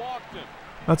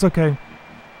 That's okay.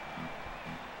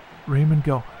 Raymond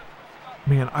Gill.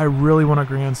 Man, I really want a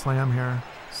grand slam here.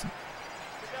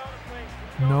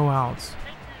 No outs.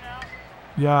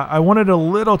 Yeah, I wanted a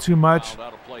little too much.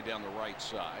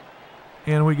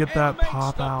 And we get that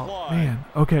pop out. Man,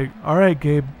 okay. All right,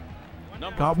 Gabe.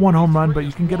 Got one home run, but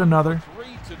you can get another.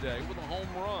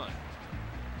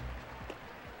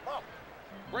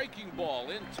 Breaking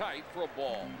ball in tight for a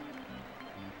ball.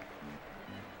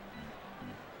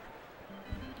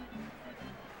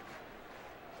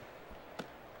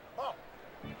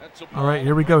 All right,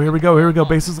 here we go. Here we go. Here we go.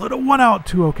 Bases loaded. 1 out,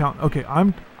 2-0 count. Okay,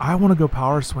 I want to go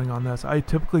power swing on this. I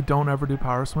typically don't ever do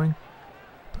power swing.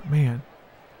 But man.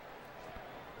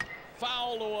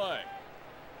 Foul away.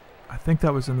 I think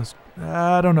that was in this.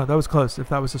 I don't know. That was close. If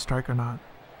that was a strike or not.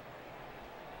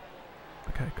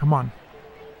 Okay, come on.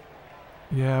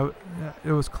 Yeah,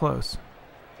 it was close.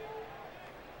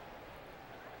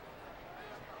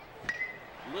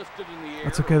 Lifted in the air.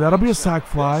 That's okay. That'll be a sac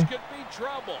fly. This could be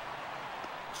trouble.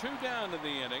 2 down in the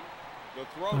inning. The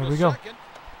throw there to we go. Second.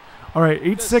 All right,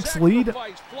 8-6 lead.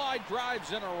 Fly drives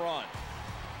in a run.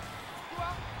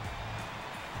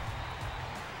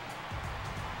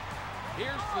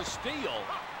 Here's the steal.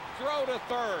 Throw to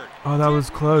third. Oh, that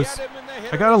was close.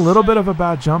 I got a little bit of a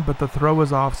bad jump, but the throw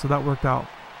was off, so that worked out.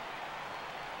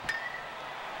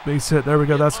 Base hit. There we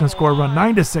go. That's going to score a run.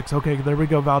 9-6. Okay, there we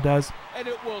go, Valdez. And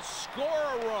it will score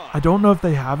a run. I don't know if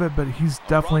they have it, but he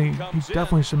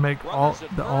definitely should make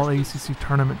the all ACC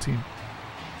tournament team.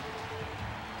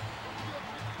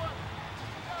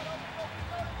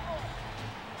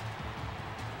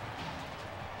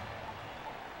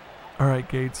 All right,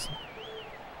 Gates.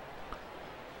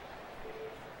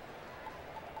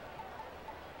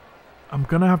 I'm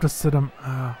going to have to sit him.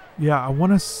 Yeah, I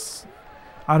want to...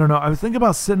 I don't know. I was thinking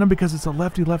about sitting him because it's a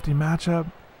lefty-lefty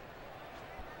matchup.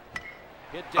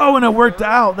 Oh, and it worked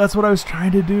out. That's what I was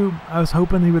trying to do. I was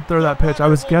hoping he would throw that pitch. I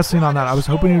was guessing on that. I was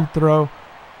hoping he would throw.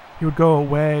 He would go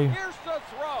away.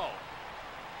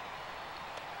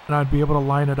 And I'd be able to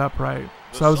line it up right.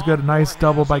 So that was good. A nice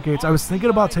double by Gates. I was thinking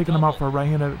about taking him out for a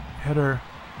right-handed hitter.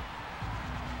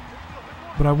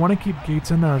 But I want to keep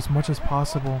Gates in there as much as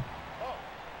possible.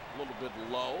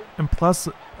 And plus,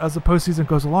 as the postseason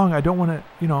goes along, I don't want to,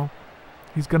 you know,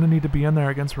 he's going to need to be in there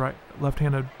against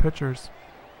left-handed pitchers,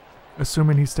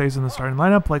 assuming he stays in the starting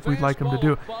lineup like we'd like him to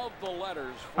do.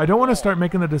 I don't want to start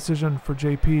making the decision for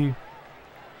JP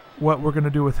what we're going to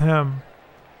do with him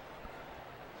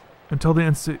until the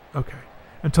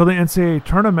NCAA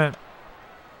tournament,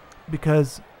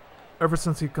 because ever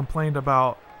since he complained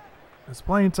about his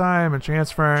playing time and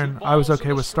transferring, I was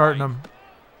okay with starting him.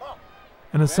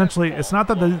 And essentially, it's not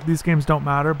that these games don't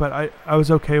matter, but I was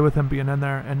okay with him being in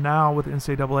there. And now with the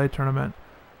NCAA tournament,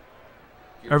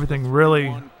 everything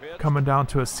really coming down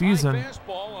to a season,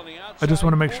 I just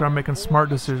want to make sure I'm making smart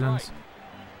decisions.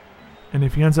 And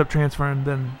if he ends up transferring,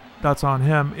 then that's on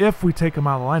him if we take him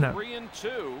out of the lineup.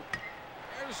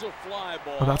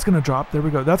 Oh, that's going to drop. There we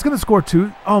go. That's going to score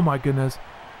 2. Oh, my goodness.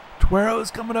 Tuero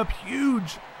is coming up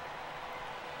huge.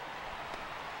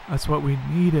 That's what we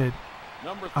needed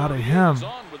out of him.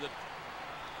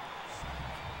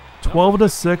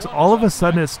 12-6. All of a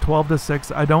sudden, it's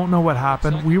 12-6. I don't know what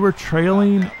happened. We were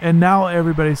trailing, and now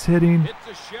everybody's hitting.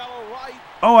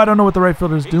 Oh, I don't know what the right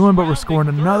fielder's doing, but we're scoring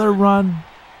another run.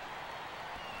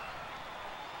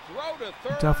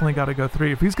 Definitely got to go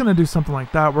 3. If he's going to do something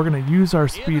like that, we're going to use our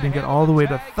speed and get all the way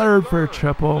to 3rd for a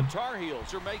triple.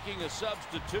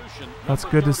 That's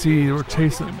good to see. We're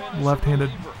chasing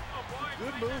left-handed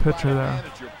pitcher there.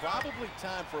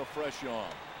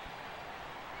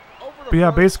 But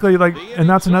yeah, basically, like, and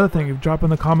that's another thing. You drop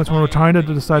in the comments when we're trying to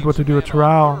decide what to do with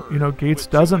Terrell. You know, Gates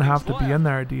doesn't have to be in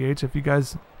there at DH. If you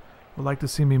guys would like to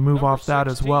see me move off that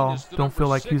as well, don't feel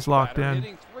like he's locked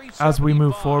in as we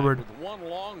move forward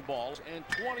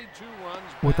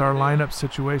with our lineup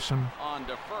situation.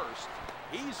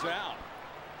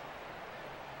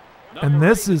 And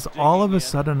this is all of a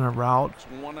sudden a rout.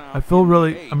 I feel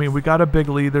really, I mean, we got a big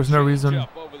lead. There's no reason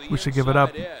we should give it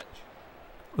up.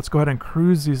 Let's go ahead and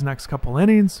cruise these next couple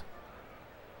innings.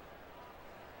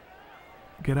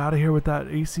 Get out of here with that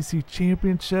ACC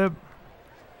championship.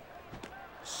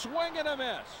 Swing and a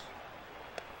miss.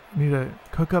 Need to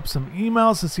cook up some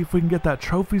emails to see if we can get that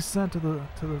trophy sent to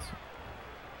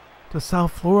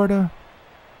South Florida.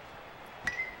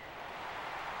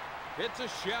 Hits a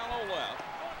shallow left.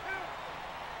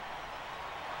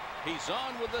 He's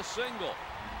on with a single.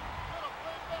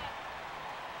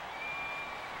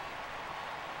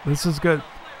 This is good.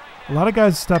 A lot of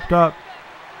guys stepped up,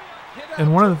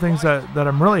 and one of the things that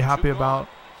I'm really happy about,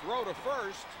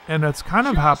 and it's kind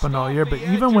of happened all year, but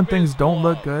even when things don't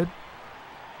look good,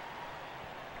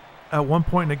 at one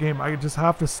point in the game, I just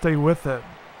have to stay with it.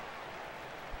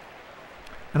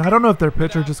 And I don't know if their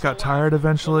pitcher just got tired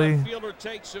eventually,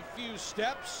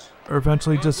 or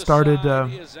eventually just started to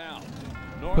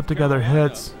put together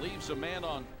hits.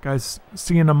 Guys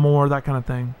seeing them more, that kind of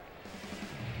thing.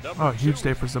 Oh, huge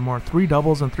day for Zamora. 3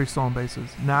 doubles and 3 stolen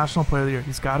bases. National Player of the Year.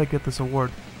 He's got to get this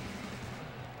award.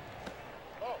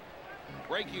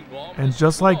 And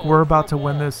just like we're about to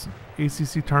win this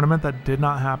ACC tournament that did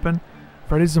not happen,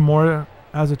 Freddie Zamora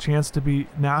has a chance to be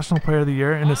National Player of the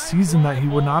Year in a season that he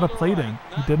would not have played in.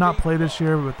 He did not play this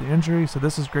year with the injury, so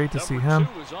this is great to see him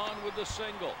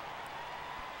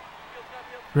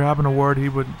grab an award he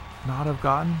would not have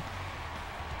gotten.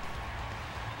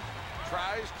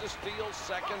 Tries to steal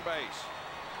second base.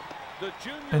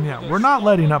 And yeah, we're not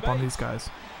letting up on these guys.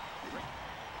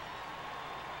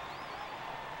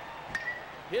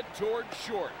 Hit toward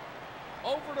short.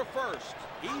 Over to first.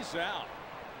 He's out.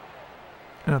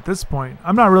 And at this point,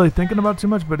 I'm not really thinking about too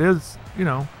much, but it is, you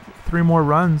know, 3 more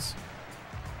runs.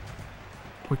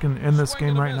 We can end this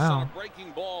game right now.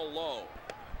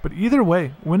 But either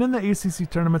way, winning the ACC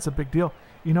tournament's a big deal.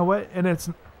 You know what? And it's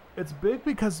big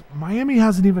because Miami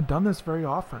hasn't even done this very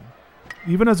often,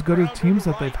 even as good as teams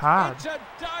that they've had. It's a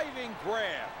diving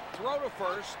grab. Throw to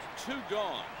first. 2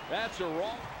 gone. That's a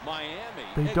wrong. Miami.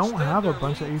 They don't have a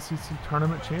bunch of ACC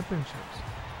tournament championships.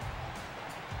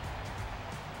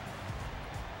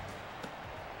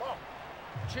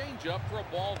 Change up for a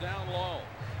ball down low.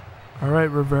 All right,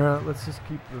 Rivera, let's just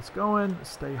keep this going.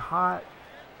 Stay hot.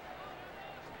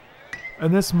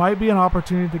 And this might be an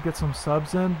opportunity to get some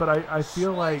subs in, but I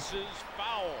feel like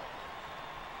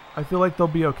they'll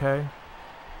be okay.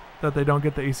 That they don't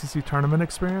get the ACC tournament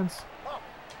experience.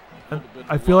 And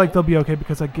I feel like they'll be okay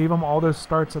because I gave them all those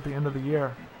starts at the end of the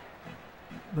year.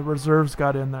 The reserves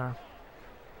got in there.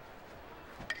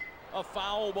 A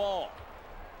foul ball.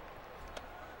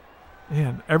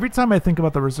 Man, every time I think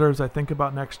about the reserves, I think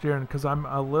about next year, and because I'm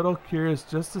a little curious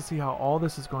just to see how all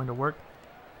this is going to work.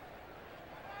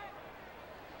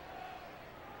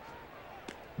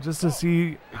 Just to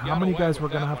see how many guys we're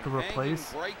going to have to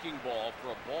replace.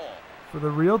 For the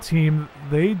real team,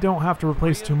 they don't have to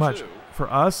replace too much. For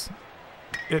us,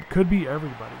 it could be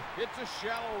everybody. It's a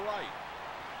shallow right.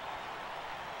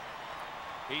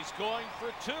 He's going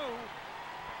for 2.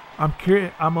 I'm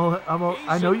curious. I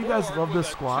know you guys love this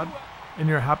squad, and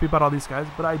you're happy about all these guys,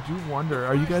 but I do wonder,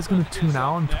 are you guys going to tune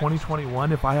out in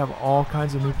 2021 if I have all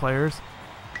kinds of new players?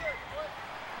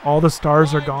 All the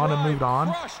stars are gone and moved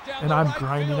on, and I'm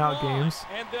grinding out games.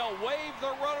 And they'll wave the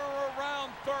runner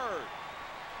around third.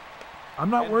 I'm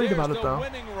not worried about it, though.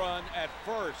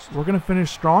 We're going to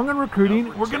finish strong in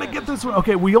recruiting. We're going to get this one.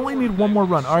 Okay, we only need 1 more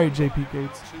run. All right, JP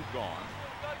Gates.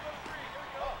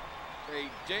 A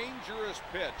dangerous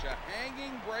pitch, a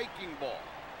hanging breaking ball.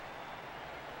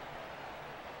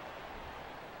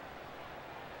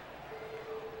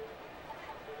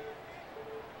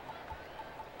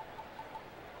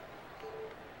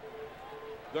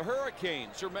 The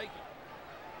Hurricanes are making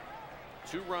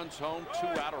 2 runs home, 2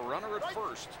 out, a runner at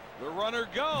first. The runner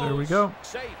goes. There we go.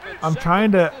 Safe I'm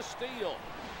trying to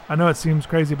I know it seems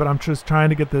crazy, but I'm just trying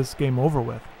to get this game over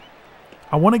with.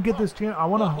 I want to get this chance. I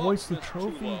want to hoist the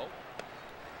trophy.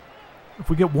 If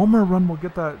we get one more run, we'll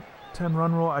get that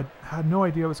 10-run rule. I had no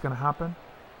idea it was going to happen.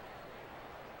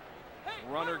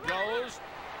 Runner goes.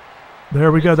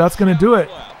 There we go. That's going to do it.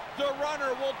 The runner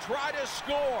will try to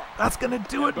score. That's going to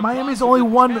do it. Miami's only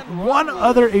won one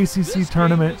other ACC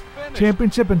tournament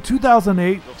championship in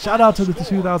 2008. Shout out to the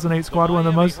 2008 squad, one of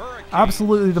the most,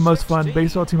 absolutely the most fun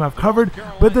baseball team I've covered.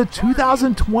 But the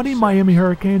 2020 Miami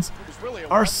Hurricanes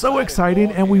are so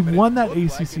exciting, and we won that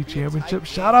ACC championship.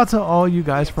 Shout out to all you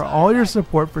guys for all your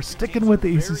support, for sticking with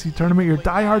the ACC tournament. You're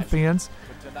diehard fans.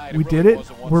 We did it.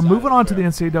 We're moving on to the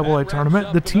NCAA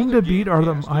tournament. The team to beat are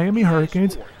the Miami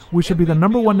Hurricanes. We should be the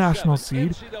 #1 national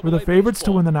seed. We're the favorites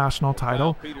to win the national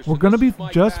title. We're going to be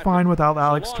just fine without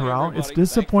Alex Terrell. It's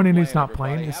disappointing he's not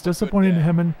playing. It's disappointing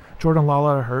him and Jordan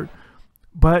Lala are hurt.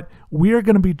 But we are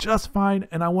going to be just fine,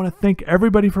 and I want to thank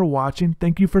everybody for watching.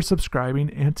 Thank you for subscribing,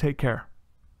 and take care.